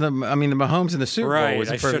 because of the Mahomes in the Super Bowl. Right.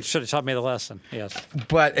 I should have taught me the lesson. Yes.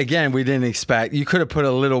 But again, we didn't expect. You could have put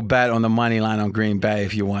a little bet on the money line on Green Bay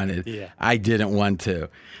if you wanted. Yeah. I didn't want to.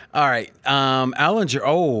 All right. Ellinger.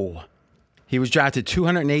 Oh, he was drafted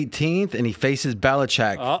 218th, and he faces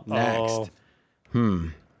Belichick next.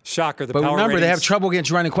 Shocker. But remember, they have trouble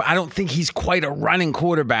against running. I don't think he's quite a running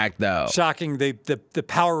quarterback, though. Shocking. The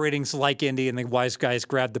power ratings like Indy, and the wise guys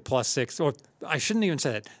grabbed the +6. Or I shouldn't even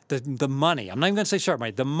say that. The money. I'm not even going to say sharp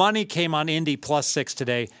money. The money came on Indy +6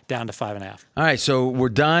 today, down to 5.5. All right, so we're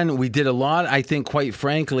done. We did a lot, I think, quite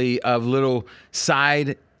frankly, of little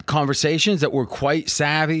side conversations that were quite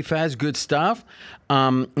savvy, Fez. Good stuff.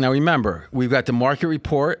 Now, remember, we've got the market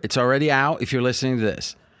report. It's already out if you're listening to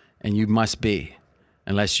this, and you must be,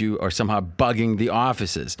 unless you are somehow bugging the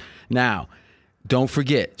offices. Now, don't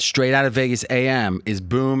forget, Straight Out of Vegas AM is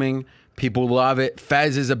booming. People love it.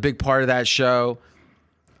 Fez is a big part of that show.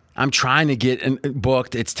 I'm trying to get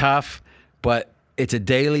booked. It's tough, but it's a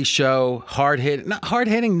daily show. Hard-hitting. Not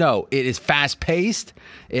hard-hitting, no. It is fast-paced.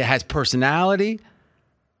 It has personality.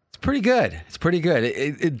 It's pretty good. It's pretty good.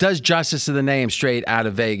 It does justice to the name, Straight Out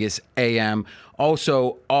of Vegas AM.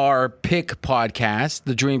 Also, our pick podcast,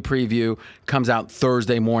 The Dream Preview, comes out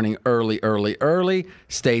Thursday morning early.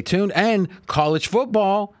 Stay tuned. And college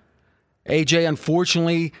football. AJ,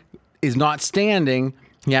 unfortunately, is not standing.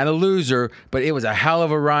 He had a loser, but it was a hell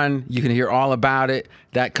of a run. You can hear all about it.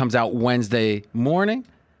 That comes out Wednesday morning.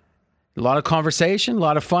 A lot of conversation, a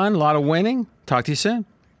lot of fun, a lot of winning. Talk to you soon.